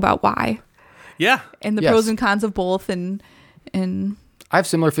like talk about why Yeah. and the pros and cons of both, and I have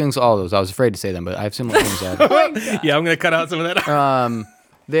similar feelings to all of those. I was afraid to say them, but I have similar feelings to all of them. Yeah, I'm going to cut out some of that.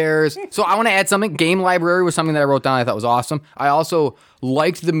 So I want to add something. Game library was something that I wrote down I thought was awesome. I also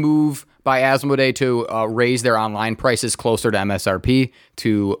liked the move by Asmodee to raise their online prices closer to MSRP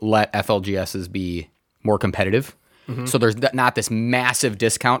to let FLGSs be more competitive. So there's not this massive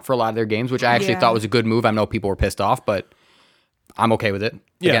discount for a lot of their games, which I actually thought was a good move. I know people were pissed off, but I'm okay with it.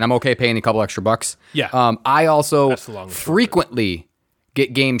 Yeah. Again, I'm okay paying a couple extra bucks. Yeah. I also That's the long and short of it. frequently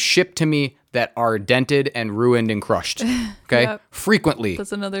get games shipped to me that are dented and ruined and crushed. Okay? Yep. Frequently.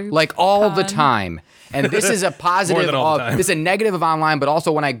 That's another Like all the con. time. And this is a positive than all the of time. this is a negative of online, but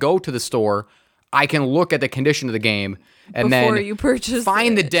also when I go to the store, I can look at the condition of the game and before then you purchase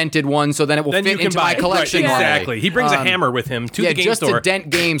find the dented one so then it will Then you fit can into buy my it. collection. Right, normally. exactly. He brings a hammer with him to the game just store. to dent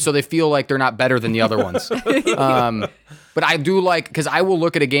games so they feel like they're not better than the other ones. But I do like, because I will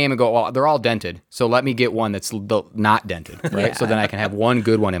look at a game and go, well, they're all dented, so let me get one that's not dented, right? Yeah. So then I can have one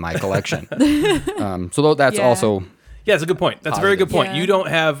good one in my collection. So that's Yeah. also Yeah, it's a good point. That's a very good point. Yeah. You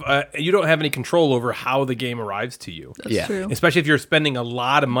don't have any control over how the game arrives to you. That's Yeah. true. Especially if you're spending a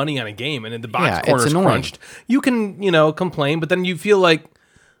lot of money on a game and in the box Yeah, it's corner's annoying. crunched. You can, complain, but then you feel like,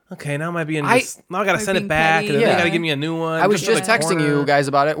 okay, now am I being now I gotta Am I send it being back petty? and then they Yeah. gotta give me a new one. I was for just the texting corner. you guys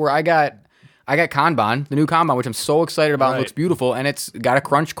about it, where I got Kanban, the new Kanban, which I'm so excited about. Right. It looks beautiful, and it's got a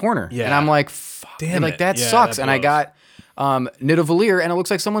crunch corner. Yeah. And I'm like, fuck, Damn like it. that Yeah, sucks. that And I blows. got Nidavellir, and it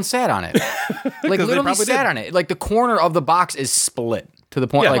looks like someone sat on it. Like they literally probably sat did. on it. Like the corner of the box is split to the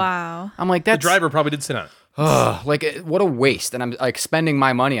point. Yeah. Like, Wow. I'm like, The that's driver probably did sit on it. what a waste. And I'm like spending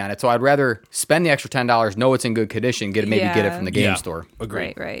my money on it. So I'd rather spend the extra $10, know it's in good condition, get it Yeah. from the game Yeah. store.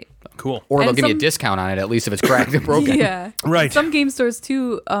 Agreed. Right. Cool. Or they'll And give me a some- discount on it, at least if it's cracked and broken. Yeah. Right. Some game stores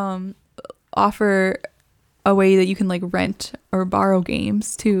too offer a way that you can like rent or borrow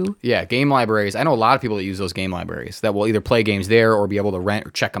games too. Yeah, game libraries. I know a lot of people that use those game libraries that will either play games there or be able to rent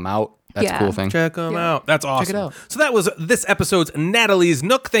or check them out. That's a Yeah. cool thing. Check them Yeah. out. That's awesome. it out. So that was this episode's Natalie's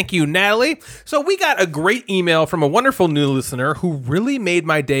Nook. Thank you, Natalie. So we got a great email from a wonderful new listener who really made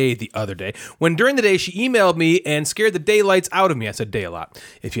my day the other day when during the day she emailed me and scared the daylights out of me. I said day a lot.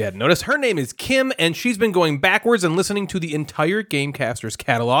 If you hadn't noticed, her name is Kim and she's been going backwards and listening to the entire Gamecasters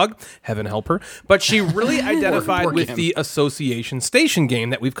catalog. Heaven help her. But she really identified Poor with Kim. the Association Station game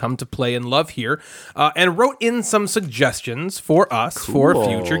that we've come to play and love here and wrote in some suggestions for us for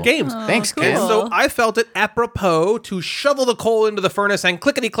future games. Thanks, cool. Kim. And so I felt it apropos to shovel the coal into the furnace and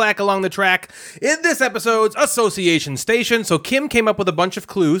clickety-clack along the track in this episode's Association Station. So Kim came up with a bunch of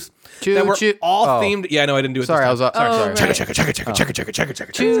clues that were Choo-choo. all Oh. themed. Yeah, no, I didn't do it. Sorry, I was this time. sorry. right. Check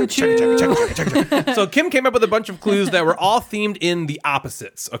it. So Kim came up with a bunch of clues that were all themed in the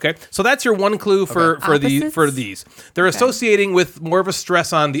opposites. Okay, so that's your one clue for Opposites? these. They're associating with more of a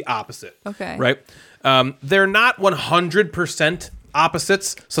stress on the opposite. Okay. right. They're not 100%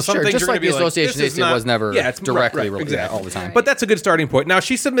 opposites. So some Sure, things just you're going like to be the like, Association this is Station not- was never it's directly right, related exactly. all the time. But that's a good starting point. Now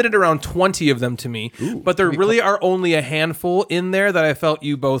she submitted around 20 of them to me, but there really are only a handful in there that I felt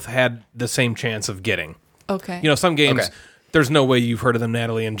you both had the same chance of getting. Okay. Some games. Okay. There's no way you've heard of them,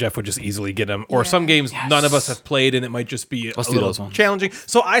 Natalie, and Jeff would just easily get them. Or Yeah. some games none of us have played, and it might just be Let's a do little those ones. challenging.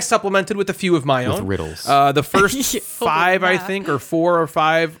 So I supplemented with a few of my own riddles. The first five, I yeah. think, or 4 or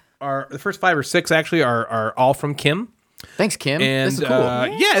 5 are the first 5 or 6 actually are all from Kim. Thanks, Kim. And this is cool.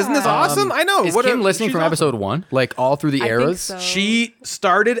 yeah, isn't this awesome? I know. Is What Kim a- listening she's from awesome. episode 1? Like all through the I think eras? so. She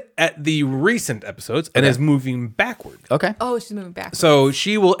started at the recent episodes and is moving backward. Okay. Oh, she's moving back. So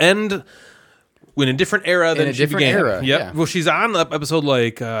she will end in a different era than a she different began. era, Yep. yeah. Well, she's on episode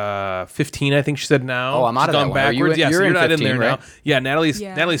like 15, I think she said now. Oh, I'm out She's of that gone one. Are you backwards. in- Yeah, so you're in not in 15, there right? now. Yeah, Natalie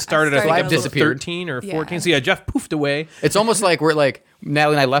Yeah. started, I I think, started episode disappeared. 13 or Yeah. 14. So yeah, Jeff poofed away. It's almost like we're like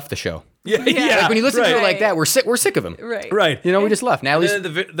Natalie and I left the show. Yeah. Like when you listen to it Right. like that, we're sick of him. right. Right. You know, we just left. And Natalie's then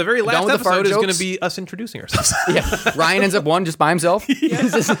the very last with the fart episode is going jokes? to be us introducing ourselves. yeah. Ryan ends up one just by himself.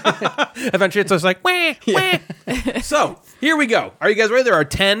 Eventually, it's just like, wah, wah. So, here we go. Are you guys ready? There are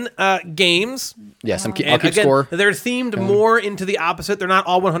 10 games. Yes, I'll And keep again, score. they're themed more into the opposite. They're not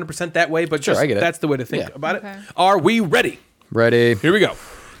all 100% that way, but Sure, just I get it. that's the way to think Yeah. about Okay. it. Are we ready? Ready. Here we go.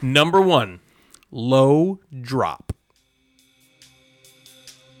 Number 1, low drop.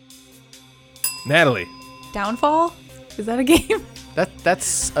 Natalie. Downfall? Is that a game?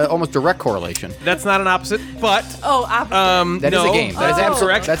 That's almost direct correlation. That's not an opposite, but Oh, opposite. That is no, a game. That is Oh. absolutely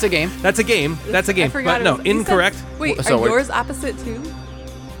correct. That's a game. That's a game. That's a I game. forgot But it no, was- you said- incorrect. Wait, So are what- yours opposite too?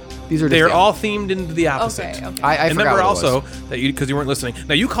 These are They are just all themed into the opposite. Okay, okay. I And forgot remember what it was. also that because you weren't listening.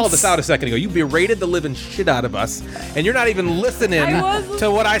 Now you called us out a second ago. You berated the living shit out of us, and you're not even listening I was to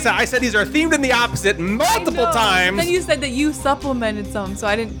what I said. I said these are themed in the opposite multiple I know. times. Then you said that you supplemented some, so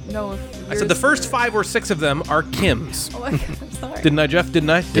I didn't know if I said the first 5 or 6 of them are Kim's. Oh my god, I'm sorry. Didn't I, Jeff? Didn't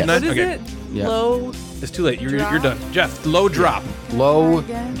I? Didn't I? What is Okay. it? Yeah. Low. It's too late. You're Drop? done. Jeff, low drop. Low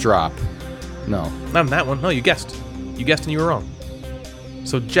Again? drop. No. Not on that one. No, you guessed. You guessed and you were wrong.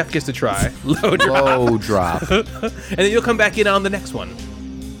 So Jeff gets to try low drop. Low drop. And then you'll come back in on the next one.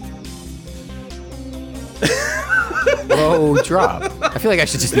 Low drop. I feel like I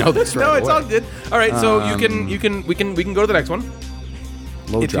should just know this right No, it's away. all good. All right, so we can go to the next one.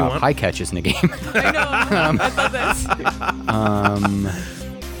 Low if you drop. want. High catches in the game. I know. I thought that's.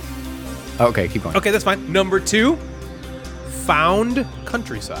 Okay, keep going. Okay, that's fine. Number 2, found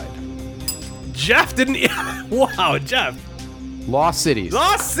countryside. Jeff didn't. Wow, Jeff. Lost cities.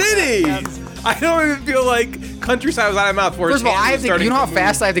 Lost cities. I don't even feel like countryside was out of my mouth. First of all, I have to, you know how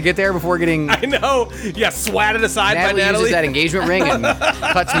fast I have to get there before getting. I know. Yeah, swatted aside by Natalie Natalie. uses that engagement ring and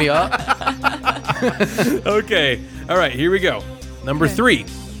cuts me up. Okay. All right, here we go. Number 3,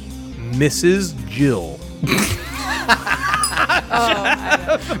 Mrs. Jill.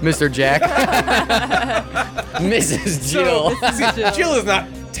 Mr. Jack. Mrs. Jill. Jill is not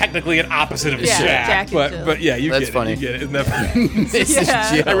technically an opposite of Yeah, Jack, Jack and but Jill. yeah, you That's get it. funny. You get it. Isn't that funny? Mrs.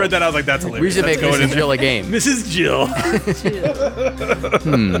 Yeah. Jill. I read that. I was like, that's hilarious. We should make That's going in Mrs. there. Jill a game. Mrs. Jill.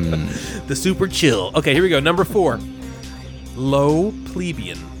 The super chill. Okay, here we go. Number 4, low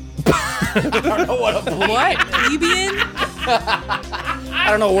plebeian. What? Plebeian? I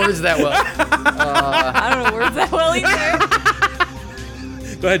don't know words that well. I don't know words that well either.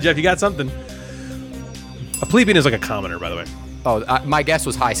 Go ahead, Jeff. You got something. A plebeian is like a commoner, by the way. Oh, my guess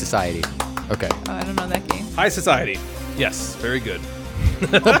was high society. Okay. Oh, I don't know that game. High society. Yes, very good.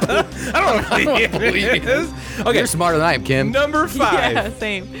 I don't know what plebeian is. Okay, You're smarter than I am, Kim. number 5, Yeah,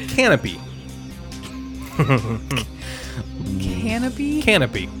 same. canopy. Canopy?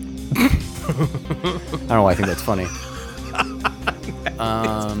 Canopy. I don't know why I think that's funny.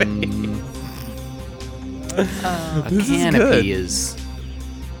 A canopy is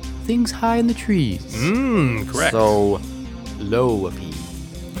things high in the trees. Correct. So, low-a-pee.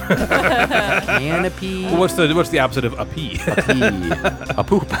 Canopy. Well, what's the opposite of a pea? Pee. A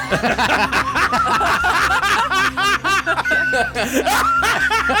poop.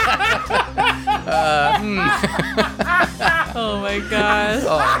 Oh my gosh.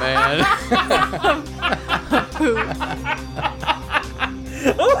 Oh, man.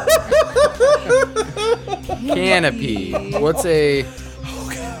 Canopy. What's a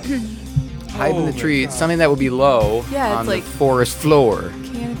hide in the tree? Something that would be low Yeah, it's on like- the forest floor.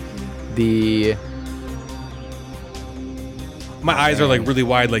 Canopy. The My eyes are like really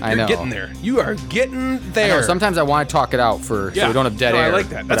wide. Like I you're know. getting there. You are getting I there. know, sometimes I want to talk it out so we don't have dead No, air. I like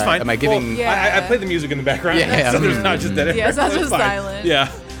that. That's but fine. Am I giving? Well, Yeah. I play the music in the background. Yeah. So there's not just dead air. Yeah, it's not That's just fine. silent.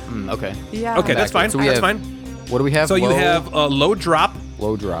 Yeah. Okay. Yeah. Okay, that's fine. So we That's have- fine. What do we have? So you Low- have a low drop,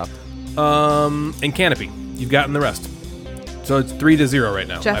 low drop. and canopy. You've gotten the rest. So it's 3-0 right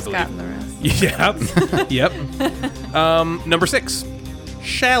now. I Jeff's believe. gotten the rest. Yep. Yep. Number 6,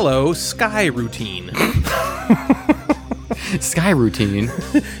 shallow sky routine. Sky routine.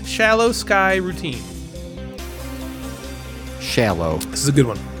 Shallow sky routine. Shallow. This is a good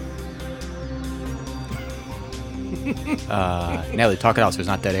one. Natalie, talk it out so there's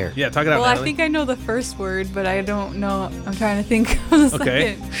not dead air. Yeah, talk it out. Well, I Natalie. think I know the first word, but I don't know. I'm trying to think of the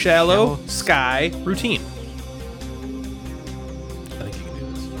Okay. second. Shallow sky routine. I think you can do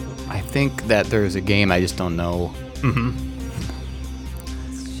this. I think that there's a game I just don't know.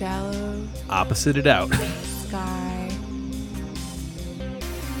 Shallow Opposite it out. sky.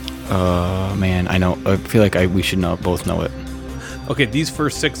 Man, I know. I feel like we should both know it. Okay, these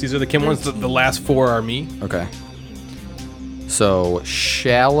first 6, these are the Kim ones. The last 4 are me. Okay. So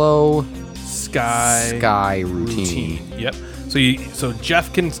shallow Sky routine. Yep. So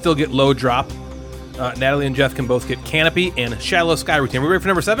Jeff can still get low drop. Natalie and Jeff can both get canopy and shallow sky routine. Are we ready for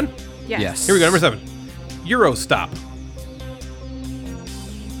number 7? Yes. Here we go. Number 7. Euro stop.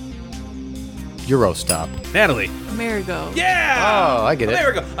 Eurostop. Natalie. Amerigo. Yeah. Oh, I get it.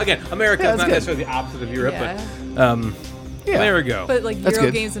 America. Again, America Yeah, is that's not good. necessarily the opposite of Europe, Yeah. but Yeah. There we go. But like That's Euro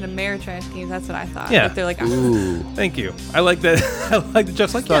good. games and Ameritrash games, that's what I thought. Yeah. Like, they're like, Ooh. Thank you. I like that. I like that.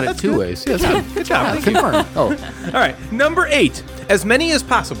 Just like Thought that's it two good. ways. Yeah, that's good. Good job. Confirmed. Oh, All right, number 8. As many as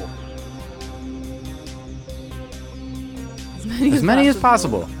possible. as many as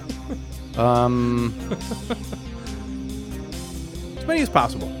possible. As many as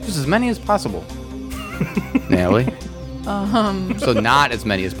possible. Just as many as possible. Natalie. So not as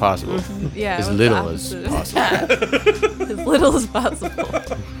many as possible. Yeah. As what's little the as opposite? As little as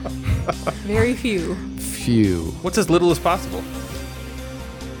possible. Very few. Few. What's as little as possible?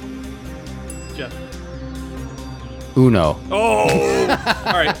 Jeff. Uno. Oh.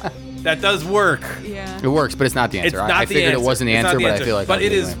 All right. That does work. Yeah. It works, but it's not the answer. It's not I the figured answer. it wasn't the It's not answer, but I feel like. But I'll it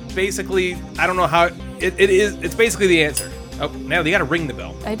do is anyway. basically. I don't know how it is. It's basically the answer. Oh, now you got to ring the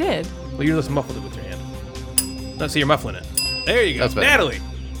bell. I did. Well, you're just muffled it with your hand. No, so you're muffling it. There you go, That's better. Natalie.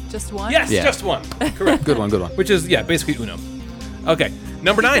 Just one? Yes, Yeah. just one. Correct. Good one. Good one. Which is basically Uno. Okay,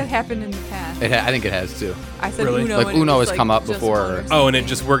 number That 9. happened in the past. I think it has too. I said Really? Uno. Like, and it Uno was, has come up just before, one or or- Oh, and it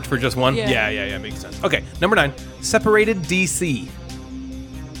just worked for just one? Yeah. Yeah, makes sense. Okay, number 9. Separated DC.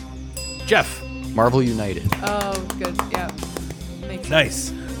 Jeff. Marvel United. Oh, good. Yeah. Makes sense.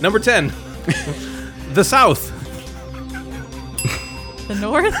 Nice. Number 10. The South. The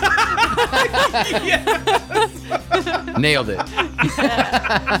North? Nailed it.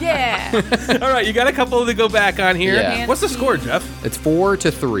 Yeah. All right, you got a couple to go back on here. Yeah. What's the score, Jeff? It's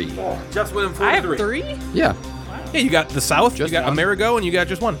 4-3. Jeff's winning 4 I to have 3. 3? Yeah. Yeah, you got the South, Just you got one. Amerigo, and you got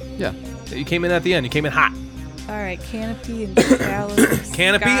just one. Yeah. You came in at the end. You came in hot. All right. Canopy and Palace.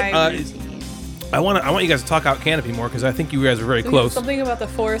 Canopy, Sky is- routine. I want you guys to talk out Canopy more because I think you guys are very close. Something about the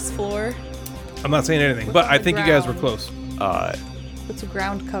forest floor. I'm not saying anything, but on I the think you guys were ground? close. What's a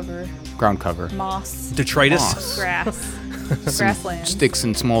ground cover? Ground cover. Moss. Detritus. Moss. Grass. Grassland. Sticks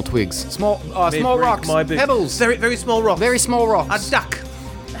and small twigs. Small May small break rocks. my big- Pebbles. Very, very small rocks. Very small A rocks. duck.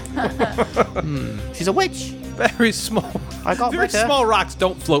 She's a witch. Very small. I got Very better. small rocks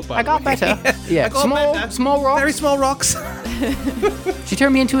don't float by I got the way. better. Yeah. I got Small better. small rocks. Very small rocks. She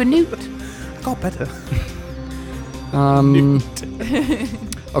turned me into a newt. I got better.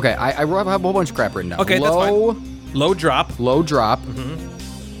 Okay, I have a whole bunch of crap written down. Okay, that's low, Low drop. Low drop.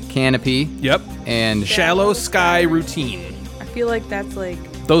 Canopy. Yep. And Shallow sky routine. I feel like that's like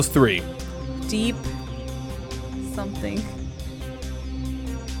Those 3. deep something.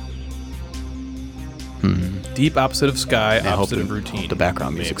 Deep opposite of sky, I hope opposite of routine. the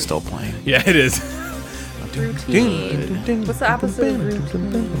background music's Maybe. still playing. Yeah, it is. Routine. What's the opposite of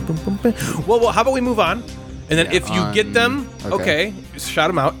routine? Well, how about we move on? And then if you get them, okay. okay, shout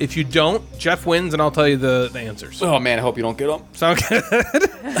them out. If you don't, Jeff wins, and I'll tell you the answers. Oh man, I hope you don't get them. Sound good?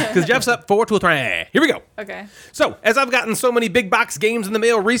 Because Jeff's up 4-3. Here we go. Okay. So, as I've gotten so many big box games in the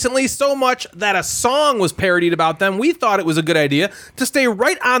mail recently, so much that a song was parodied about them, we thought it was a good idea to stay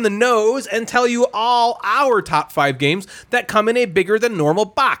right on the nose and tell you all our top 5 games that come in a bigger than normal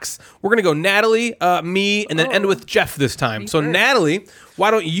box. We're going to go Natalie, me, and then end with Jeff this time. So, first. Natalie,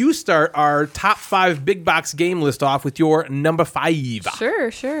 why don't you start our top 5 big box game list off with your number 5?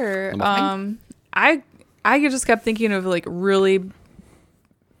 Sure. I just kept thinking of like really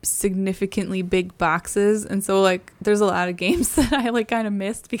significantly big boxes, and so like there's a lot of games that I like kind of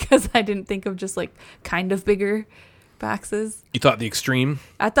missed because I didn't think of just like kind of bigger boxes. You thought the extreme?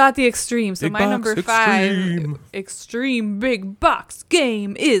 I thought the extreme. So Big my box number extreme. 5 extreme big box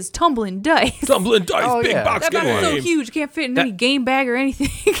game is tumbling dice. Tumbling dice, Oh, big yeah. box That box is so game. huge, can't fit in any game bag or anything.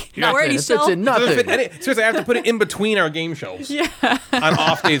 or any It fits shelf. in Doesn't fit nothing. seriously, I have to put it in between our game shelves. Yeah. On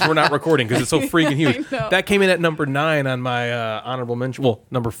off days we're not recording because it's so freaking huge. I know. That came in at number 9 on my honorable mention. Well,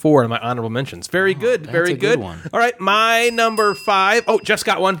 number 4 on my honorable mentions. Very good. Very a good good. one. All right, my number 5. Oh, Jeff's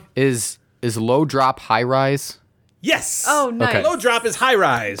got one. Is low drop high rise? Yes. Oh, nice. Okay. Low drop is high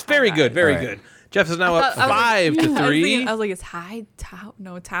rise. Very good. Very All right. good. Jeff is now up I was 5 like- to 3. I was like, it's high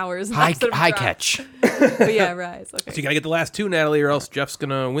no towers. High instead of high drop. catch. But yeah, rise. Okay. So you gotta get the last 2, Natalie, or else Jeff's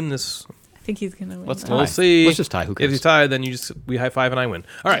gonna win this. I think he's gonna win. that. We'll see. Let's just tie. Who If cares? you tie, then we high five and I win.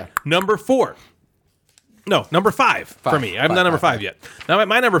 All right, number 4. No, number 5 for me. I haven't done number 5 yet. Now,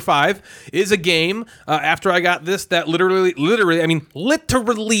 my number 5 is a game. After I got this, that literally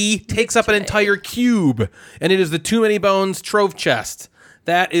takes up an entire cube, and it is the Too Many Bones Trove Chest.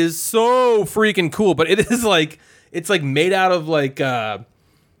 That is so freaking cool. But it is like it's like made out of like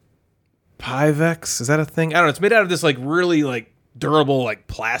Pyvex. Is that a thing? I don't know. It's made out of this like really like durable like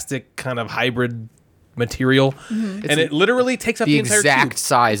plastic kind of hybrid material, and it literally takes up The the entire exact cube.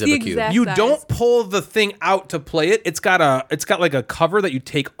 size of The a cube. exact- You size. don't pull the thing out to play it. It's got like a cover that you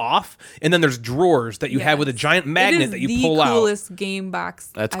take off, and then there's drawers that you have with a giant magnet that you pull the out. coolest game box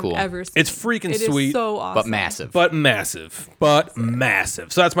That's I've cool. ever seen. It's freaking It is sweet, so awesome. But massive. but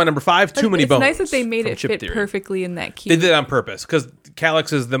massive. So that's my number 5. Too many it's bones. nice that they made from it Chip fit Theory. perfectly in that cube. They did it on purpose because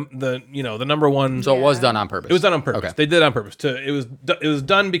Calyx is the number one. So it was done on purpose. It was done on purpose. Okay. They did it on purpose. It was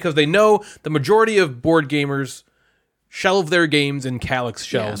done because they know the majority of board gamers shelve their games in Calyx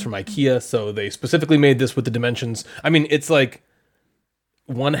shelves from IKEA, so they specifically made this with the dimensions. I mean, it's like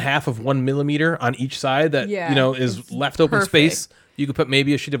 1/2 of 1 millimeter on each side that is left open perfect. space. You could put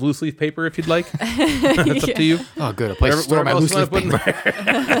maybe a sheet of loose leaf paper if you'd like. That's up to you. Oh, good. A place to store my Whatever loose else leaf you wanna put in paper.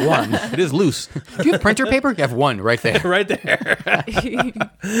 there. One. It is loose. Do you have printer paper? You have one right there. Right there.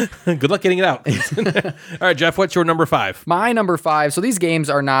 Good luck getting it out. All right, Jeff, what's your number 5? My number 5. So these games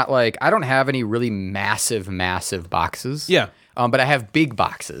are not like, I don't have any really massive boxes. Yeah. But I have big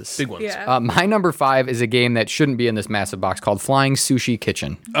boxes. Big ones. Yeah. My number 5 is a game that shouldn't be in this massive box called Flying Sushi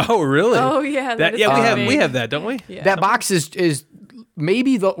Kitchen. Oh, really? Oh, yeah, that is we so have big. we have that, don't we? Yeah. That box is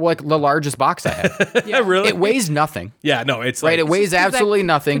maybe the largest box I have. Yeah. Really? It weighs nothing. Yeah, no, it's Right, like, it weighs 'Cause that absolutely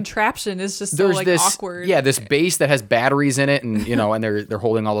nothing. Contraption is just so There's like this awkward. this base that has batteries in it, and and they're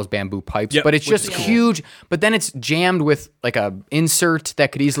holding all those bamboo pipes. Yep, but it's which just is cool. huge. But then it's jammed with like a insert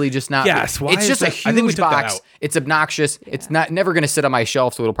that could easily just not. Yes, why it's is just a that? huge I think we took that box. out. It's obnoxious. It's never going to sit on my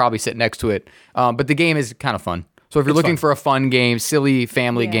shelf, so it'll probably sit next to it. But the game is kind of fun. So if you're looking for a fun game, silly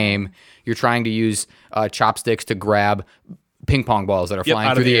family game, you're trying to use chopsticks to grab ping pong balls that are flying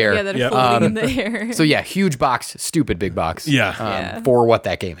out through of the the air. air. Yeah, that are Yep. floating in the air. So yeah, huge box, stupid big box. Yeah. For what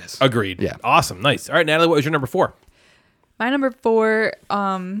that game is. Agreed. Yeah. Awesome. Nice. All right, Natalie, what was your number 4? My number 4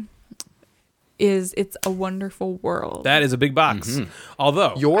 is It's a Wonderful World. That is a big box.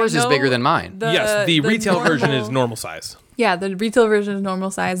 Although Yours is know bigger than mine. yes, the retail version is normal- normal size. Yeah, the retail version is normal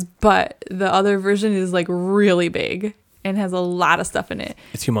size, but the other version is like really big and has a lot of stuff in it.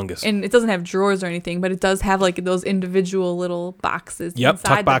 It's humongous. And it doesn't have drawers or anything, but it does have like those individual little boxes Yep, inside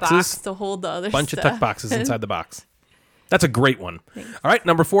tuck the boxes. box to hold the other Bunch stuff. of tuck boxes inside the box. That's a great one. All right,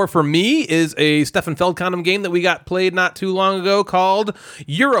 number 4 for me is a Stefan Feldkondom game that we got played not too long ago called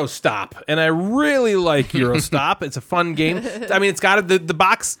Eurostop, and I really like Eurostop. It's a fun game. I mean, it's got the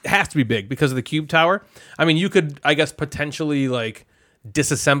box has to be big because of the cube tower. I mean, you could, I guess, potentially like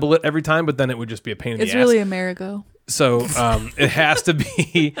disassemble it every time, but then it would just be a pain in the ass. It's really Amerigo. So it has to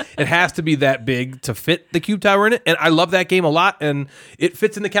be that big to fit the cube tower in it, and I love that game a lot, and it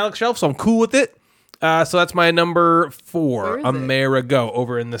fits in the Calyx shelf, so I'm cool with it. So that's my number 4, Where is it? Amerigo,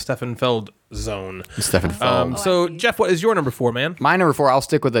 over in the Stefan Feld zone. Stefan Feld. So Jeff, what is your number 4, man? My number 4, I'll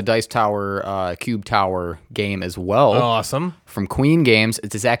stick with the Dice Tower, Cube Tower game as well. Awesome. From Queen Games.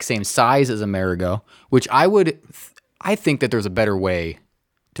 It's the exact same size as Amerigo, which I think that there's a better way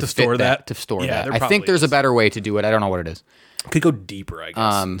to store fit that? To store Yeah, that. there I probably think there's a is. better way to do it. I don't know what it is. Could go deeper, I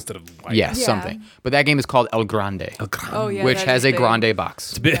guess, instead of wide. Yeah, Yeah. something. But that game is called El Grande, Oh yeah, which that has is a big. grande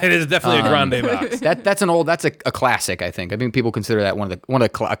box. It is definitely a grande box. That's a classic, I think. I think people consider that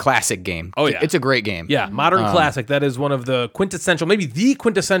a classic game. Oh, yeah. It's a great game. Yeah, modern classic. That is one of the quintessential, maybe the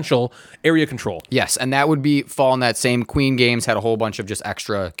quintessential area control. Yes, and that would fall in that same. Queen Games had a whole bunch of just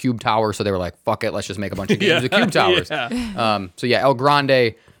extra cube towers, so they were like, "Fuck it, let's just make a bunch of games with cube towers." Yeah. So yeah, El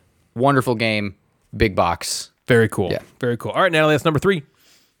Grande, wonderful game, big box. Very cool. Yeah. Very cool. All right, Natalie, that's number 3.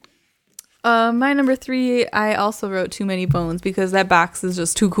 My number 3, I also wrote Too Many Bones because that box is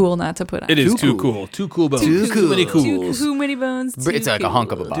just too cool not to put on. It is Too too cool. Too cool bones. Too Too many cool. cools. Too many bones. But it's too like a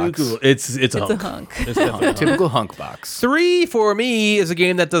hunk of a cool. box. Too cool. It's a It's hunk. a hunk. It's definitely a hunk. Typical hunk box. 3 for me is a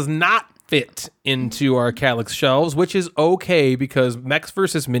game that does not fit into our Calyx shelves, which is okay because Mechs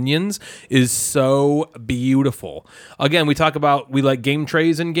vs. Minions is so beautiful. Again, we like game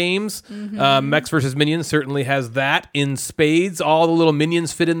trays in games. Mechs vs. Minions certainly has that in spades. All the little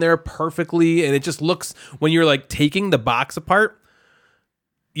minions fit in there perfectly, and it just looks, when you're like taking the box apart,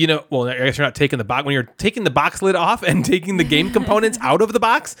 well, I guess you're not taking the box. When you're taking the box lid off and taking the game components out of the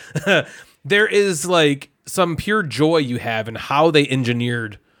box, there is like some pure joy you have in how they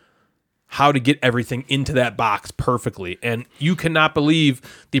engineered how to get everything into that box perfectly. And you cannot believe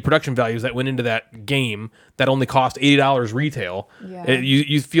the production values that went into that game that only cost $80 retail. Yeah.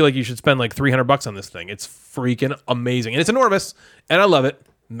 You feel like you should spend like $300 on this thing. It's freaking amazing. And it's enormous, and I love it.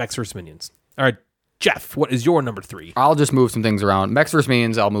 Mechs vs. Minions. All right, Jeff, what is your number 3? I'll just move some things around. Mechs vs.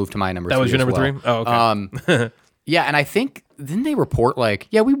 Minions, I'll move to my number 3. That was your as number well. 3? Oh, okay. Yeah, and I think, didn't they report like,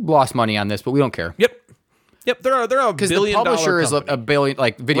 yeah, we lost money on this, but we don't care. Yep, they're a Because the billion-dollar publisher is company. a billion,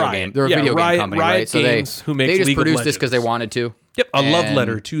 like video Riot. game. They're a Yeah, video Riot- game company, Riot right? So Games, who makes they just League of produced this because they Legends. wanted to. Yep, a love And-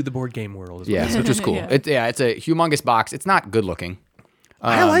 letter to the board game world. As well. Yes, which is cool. Yeah. It's a humongous box. It's not good looking.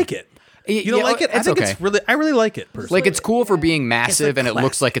 I like it. You don't yeah, like it? I it's think okay. I really like it personally. Like it's cool for being massive, and it classic.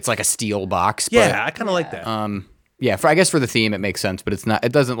 looks like it's like a steel box. But, yeah, I kind of like that. yeah. I guess for the theme, it makes sense, but it's not.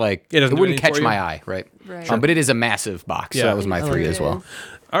 It doesn't like. It doesn't do wouldn't anything catch for my you? eye, right? Right. But it is a massive box. So Yeah. that was my 3 it as well. is.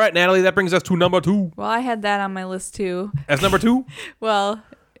 All right, Natalie, that brings us to number 2. Well, I had that on my list too. As number 2, Well,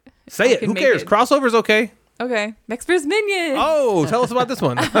 say it. can Who make cares? it. Crossover's okay. okay. Max vs. Minions. Oh, tell us about this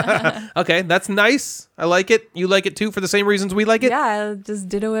one. Okay, that's nice. I like it. You like it too for the same reasons we like it? Yeah, I just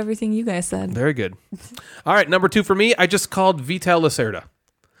ditto everything you guys said. Very good. All right, number 2 for me, I just called Vital Lacerda.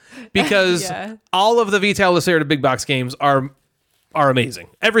 Because Yeah. all of the Vital Lacerda big box games are amazing.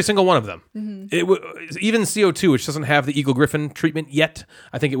 Every single one of them. Even CO2, which doesn't have the Eagle Griffin treatment yet.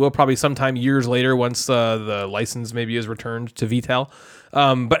 I think it will probably sometime years later once the license maybe is returned to Vital.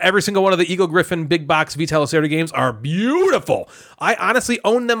 But every single one of the Eagle Griffin big box Vital Lacerda games are beautiful. I honestly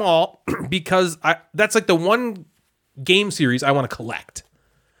own them all because that's like the one game series I want to collect.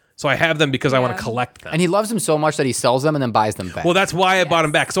 So I have them because I want to Yeah. collect them. And he loves them so much that he sells them and then buys them back. Well, that's why I bought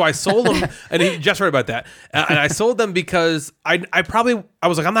them back. So I sold them, and he just right about that. And I sold them because I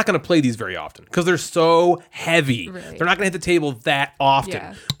was like, I'm not going to play these very often because they're so heavy. Right. They're not going to hit the table that often.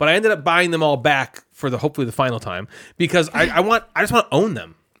 Yeah. But I ended up buying them all back for hopefully the final time because I just want to own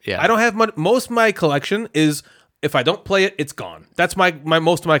them. Yeah. I don't have much. Most of my collection is if I don't play it, it's gone. That's my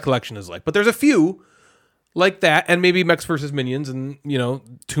most of my collection is like. But there's a few like that, and maybe Mechs versus Minions, and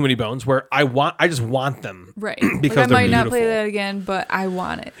Too Many Bones, where I just want them, Right. Because like, I they're might not play beautiful. that again, but I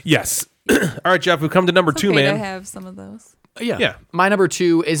want it. Yes. All right, Jeff, we've come to number 2, Okay, man. I have some of those. Yeah. My number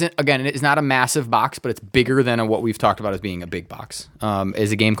 2 it's not a massive box, but it's bigger than what we've talked about as being a big box.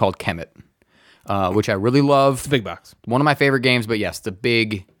 Is a game called Kemet, which I really love. Big box. One of my favorite games, but yes, it's a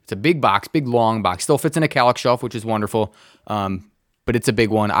big box, big long box. Still fits in a Calyx shelf, which is wonderful. But it's a big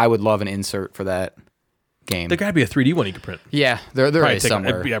one. I would love an insert for that game. There gotta be a 3D one you could print. Yeah, there Probably is take-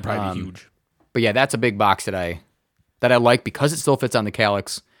 somewhere. Yeah, probably be huge. But yeah, that's a big box that I like because it still fits on the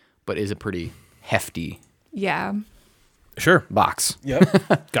Calyx, but is a pretty hefty Yeah. Sure. box.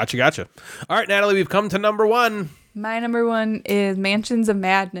 Yep. Gotcha. All right, Natalie, we've come to number 1. My number 1 is Mansions of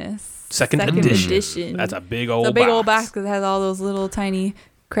Madness. Second edition. That's a big old It's a big box. old box because it has all those little tiny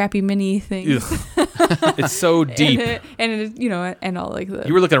crappy mini things. Ugh. It's so deep. and it, and all like the.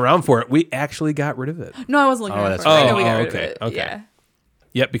 You were looking around for it. We actually got rid of it. No, I wasn't looking Oh, at it. that's first. I right. know we got Oh, rid okay, of it. okay. Yeah.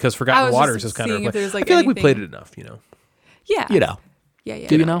 Yep, because I Forgotten was Waters just is kind of seeing if there's, like, I feel like we played it anything- enough, Yeah. You know. Yeah.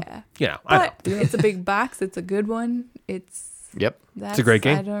 Do you know? Yeah. I know. But it's a big box. It's a good one. Yep. That's a great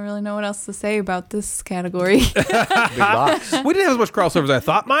game. I don't really know what else to say about this category. Big box. We didn't have as much crossover as I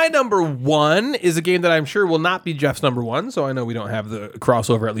thought. My number 1 is a game that I'm sure will not be Jeff's number 1, so I know we don't have the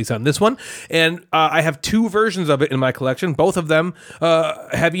crossover, at least on this one. And I have 2 versions of it in my collection. Both of them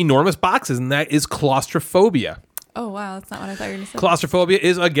have enormous boxes, and that is Claustrophobia. Oh, wow. That's not what I thought you were going to say. Claustrophobia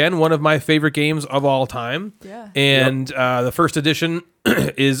is, again, one of my favorite games of all time. Yeah. And the first edition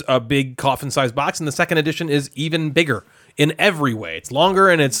is a big coffin-sized box, and the second edition is even bigger in every way. It's longer,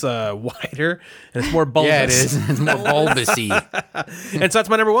 and it's wider, and it's more bulbous. Yeah, it is. It's more bulbousy. And so that's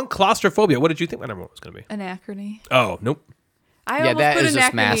my number 1, Claustrophobia. What did you think my number 1 was going to be? Anachrony. Oh, nope. I Yeah, almost that put is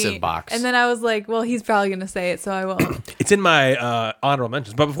just Anachrony, massive box. And then I was like, well, he's probably going to say it, so I won't. It's in my honorable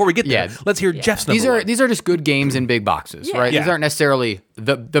mentions. But before we get there, Yeah. let's hear Jeff's number These are 1. these are just good games in big boxes, Yeah. right? Yeah. These aren't necessarily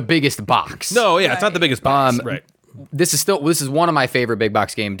the biggest box. No, yeah, it's not the biggest box. Right. This is one of my favorite big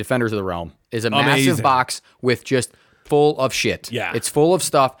box game. Defenders of the Realm is a Amazing. massive box with just full of shit. Yeah. It's full of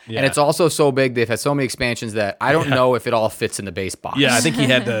stuff, Yeah. and it's also so big. They've had so many expansions that I don't know if it all fits in the base box. Yeah, I think he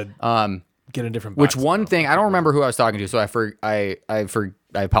had to get a different box. Which one thing I don't remember who I was talking to, so I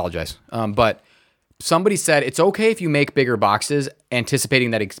apologize. But somebody said it's okay if you make bigger boxes,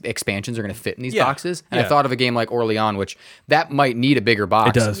 anticipating that expansions are going to fit in these Yeah. boxes. And Yeah. I thought of a game like Orleans, which that might need a bigger box.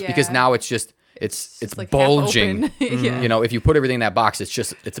 It does. because Yeah. now it's just it's like half bulging. open. Yeah. You know, if you put everything in that box, it's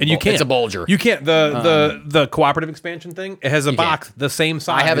And you can't. it's a bulger. You can't. The cooperative expansion thing, it has a box the same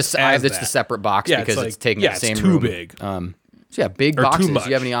size. I have as it's that. the separate box Yeah, because it's it's like- taking yeah, up the it's same too room. big. So yeah, big Or too boxes. much. Do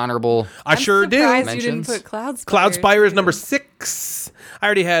you have any honorable? I sure do. Surprised you Mentions. didn't put Cloudspire. Cloudspire is too. number 6. I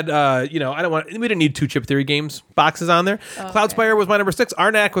already had, I don't want. We didn't need 2 Chip Theory games boxes on there. Cloudspire was my number 6.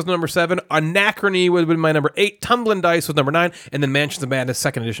 Arnak was number 7. Anachrony would have been my number 8. Tumbling Dice was number 9, and then Mansions of Madness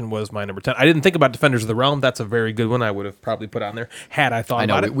Second Edition was my number 10. I didn't think about Defenders of the Realm. That's a very good one. I would have probably put on there had I thought I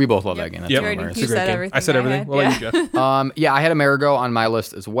know about it. we both love that game. That's Yep. one of You ours. It's a great said game. everything I said I everything. had, What about you, Jeff? Yeah, I had Amerigo on my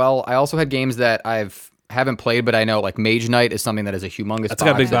list as well. I also had games that haven't played, but I know like Mage Knight is something that is a humongous That's got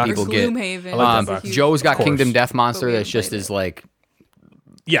a box big that box. people Or get. Gloomhaven. I like that That's a box. huge Joe's got Of course. Kingdom Death But Monster we that haven't just played is it. like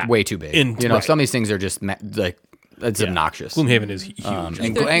Yeah. way too big. In- You know, right. some of these things are just like It's obnoxious. Gloomhaven is huge.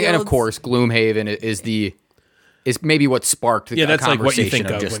 And of course, Gloomhaven is maybe what sparked the that's like what you conversation think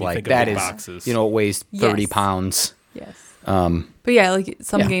of of just when you like think of that big is, boxes. it weighs 30 Yes. pounds. Yes. But yeah, like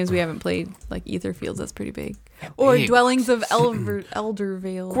some yeah. games we haven't played, like Ether Fields, that's pretty big. Or big. Dwellings of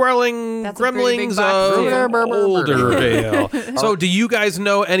Eldervale. Gremlings That's a pretty big of box, too. Eldervale. So, do you guys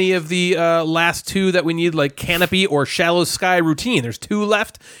know any of the last two that we need, like Canopy or Shallow Sky Routine? There's 2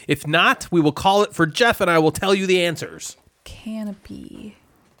 left. If not, we will call it for Jeff, and I will tell you the answers. Canopy.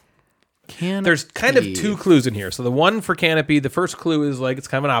 There's kind of 2 clues in here. So, the one for Canopy, the first clue is like it's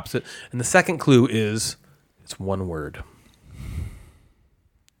kind of an opposite, and the second clue is it's one word.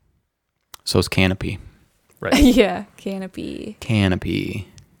 So it's Canopy. Right. Yeah, Canopy. Canopy.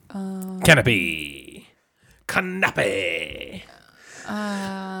 Canopy. Canopy.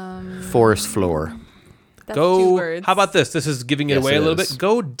 Forest floor. That's 2 words. How about this? This is giving it Yes, away it a little is. bit.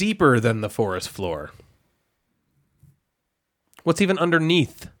 Go deeper than the forest floor. What's even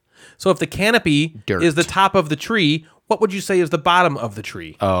underneath? So if the canopy Dirt. is the top of the tree, what would you say is the bottom of the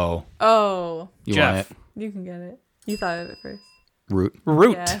tree? Oh. Oh, You Jeff. want it? you can get it. You thought of it first. Root.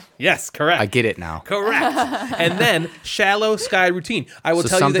 Root. Yeah. Yes, correct. I get it now. Correct. And then Shallow Sky Routine. I will So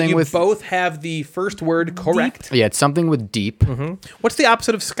tell you that something you with- both have the first word correct. Yeah, it's something with deep. What's the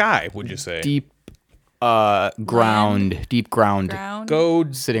opposite of sky, would you say? Deep ground. Deep ground. Ground.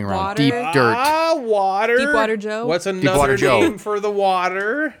 Go Sitting around. Water. Deep dirt. water. Deep Water Joe. What's another Water Joe. name for the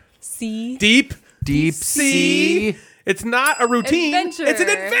water? Sea. Deep Deep sea. sea. It's not a routine. Adventure. It's an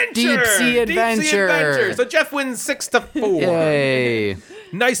adventure. Deep sea adventure. So Jeff wins 6-4. Yay.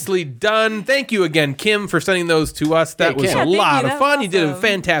 Nicely done. Thank you again, Kim, for sending those to us. That Hey, was Kim. a Yeah, lot thank you. of fun. That's You did a awesome.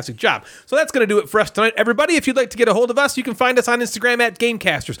 fantastic job. So that's going to do it for us tonight. Everybody, if you'd like to get a hold of us, you can find us on Instagram at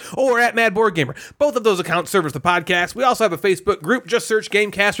Gamecasters or at Mad Board Gamer. Both of those accounts serve as the podcast. We also have a Facebook group. Just search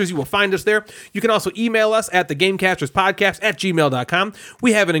Gamecasters. You will find us there. You can also email us at thegamecasterspodcast@gmail.com.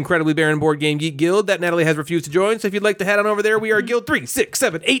 We have an incredibly barren board game geek guild that Natalie has refused to join. So if you'd like to head on over there, we are Guild 3, 6,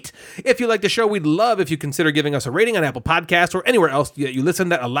 7, 8. If you like the show, we'd love if you consider giving us a rating on Apple Podcasts or anywhere else that you listen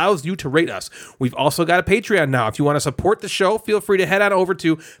that allows you to rate us. We've also got a Patreon now. If you want to support the show, feel free to head on over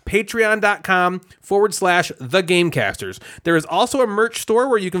to patreon.com/thegamecasters. There is also a merch store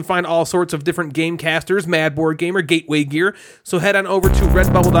where you can find all sorts of different Gamecasters, Mad Board Gamer, Gateway gear. So head on over to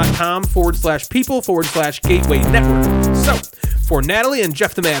redbubble.com/people/Gateway Network. So for Natalie and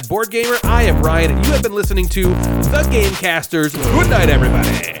Jeff the Mad Board Gamer, I am Ryan, and you have been listening to The Gamecasters. Good night,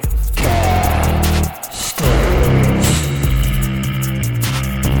 everybody.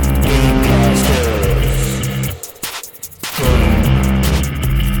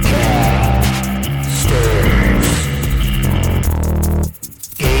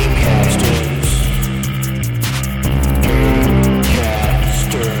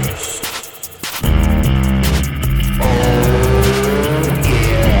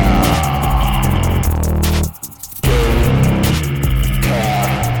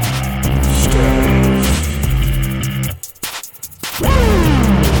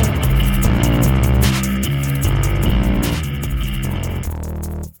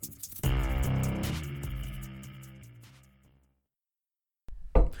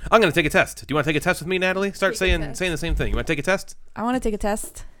 I'm going to take a test. Do you want to take a test with me, Natalie? Start Take a saying test. the same thing. You want to take a test? I want to take a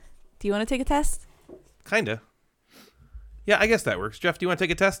test. Do you want to take a test? Kinda. Yeah, I guess that works. Jeff, do you want to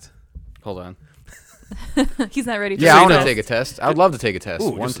take a test? Hold on. He's not ready for Yeah, so I you want to know- take a test. I would love to take a test.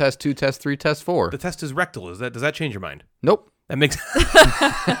 Ooh, 1 just- test, 2 test, 3 test, 4. The test is rectal. Does that change your mind? Nope. That makes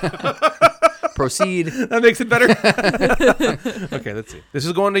Proceed. that makes it better. Okay, let's see. This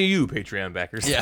is going to you, Patreon backers. Yeah.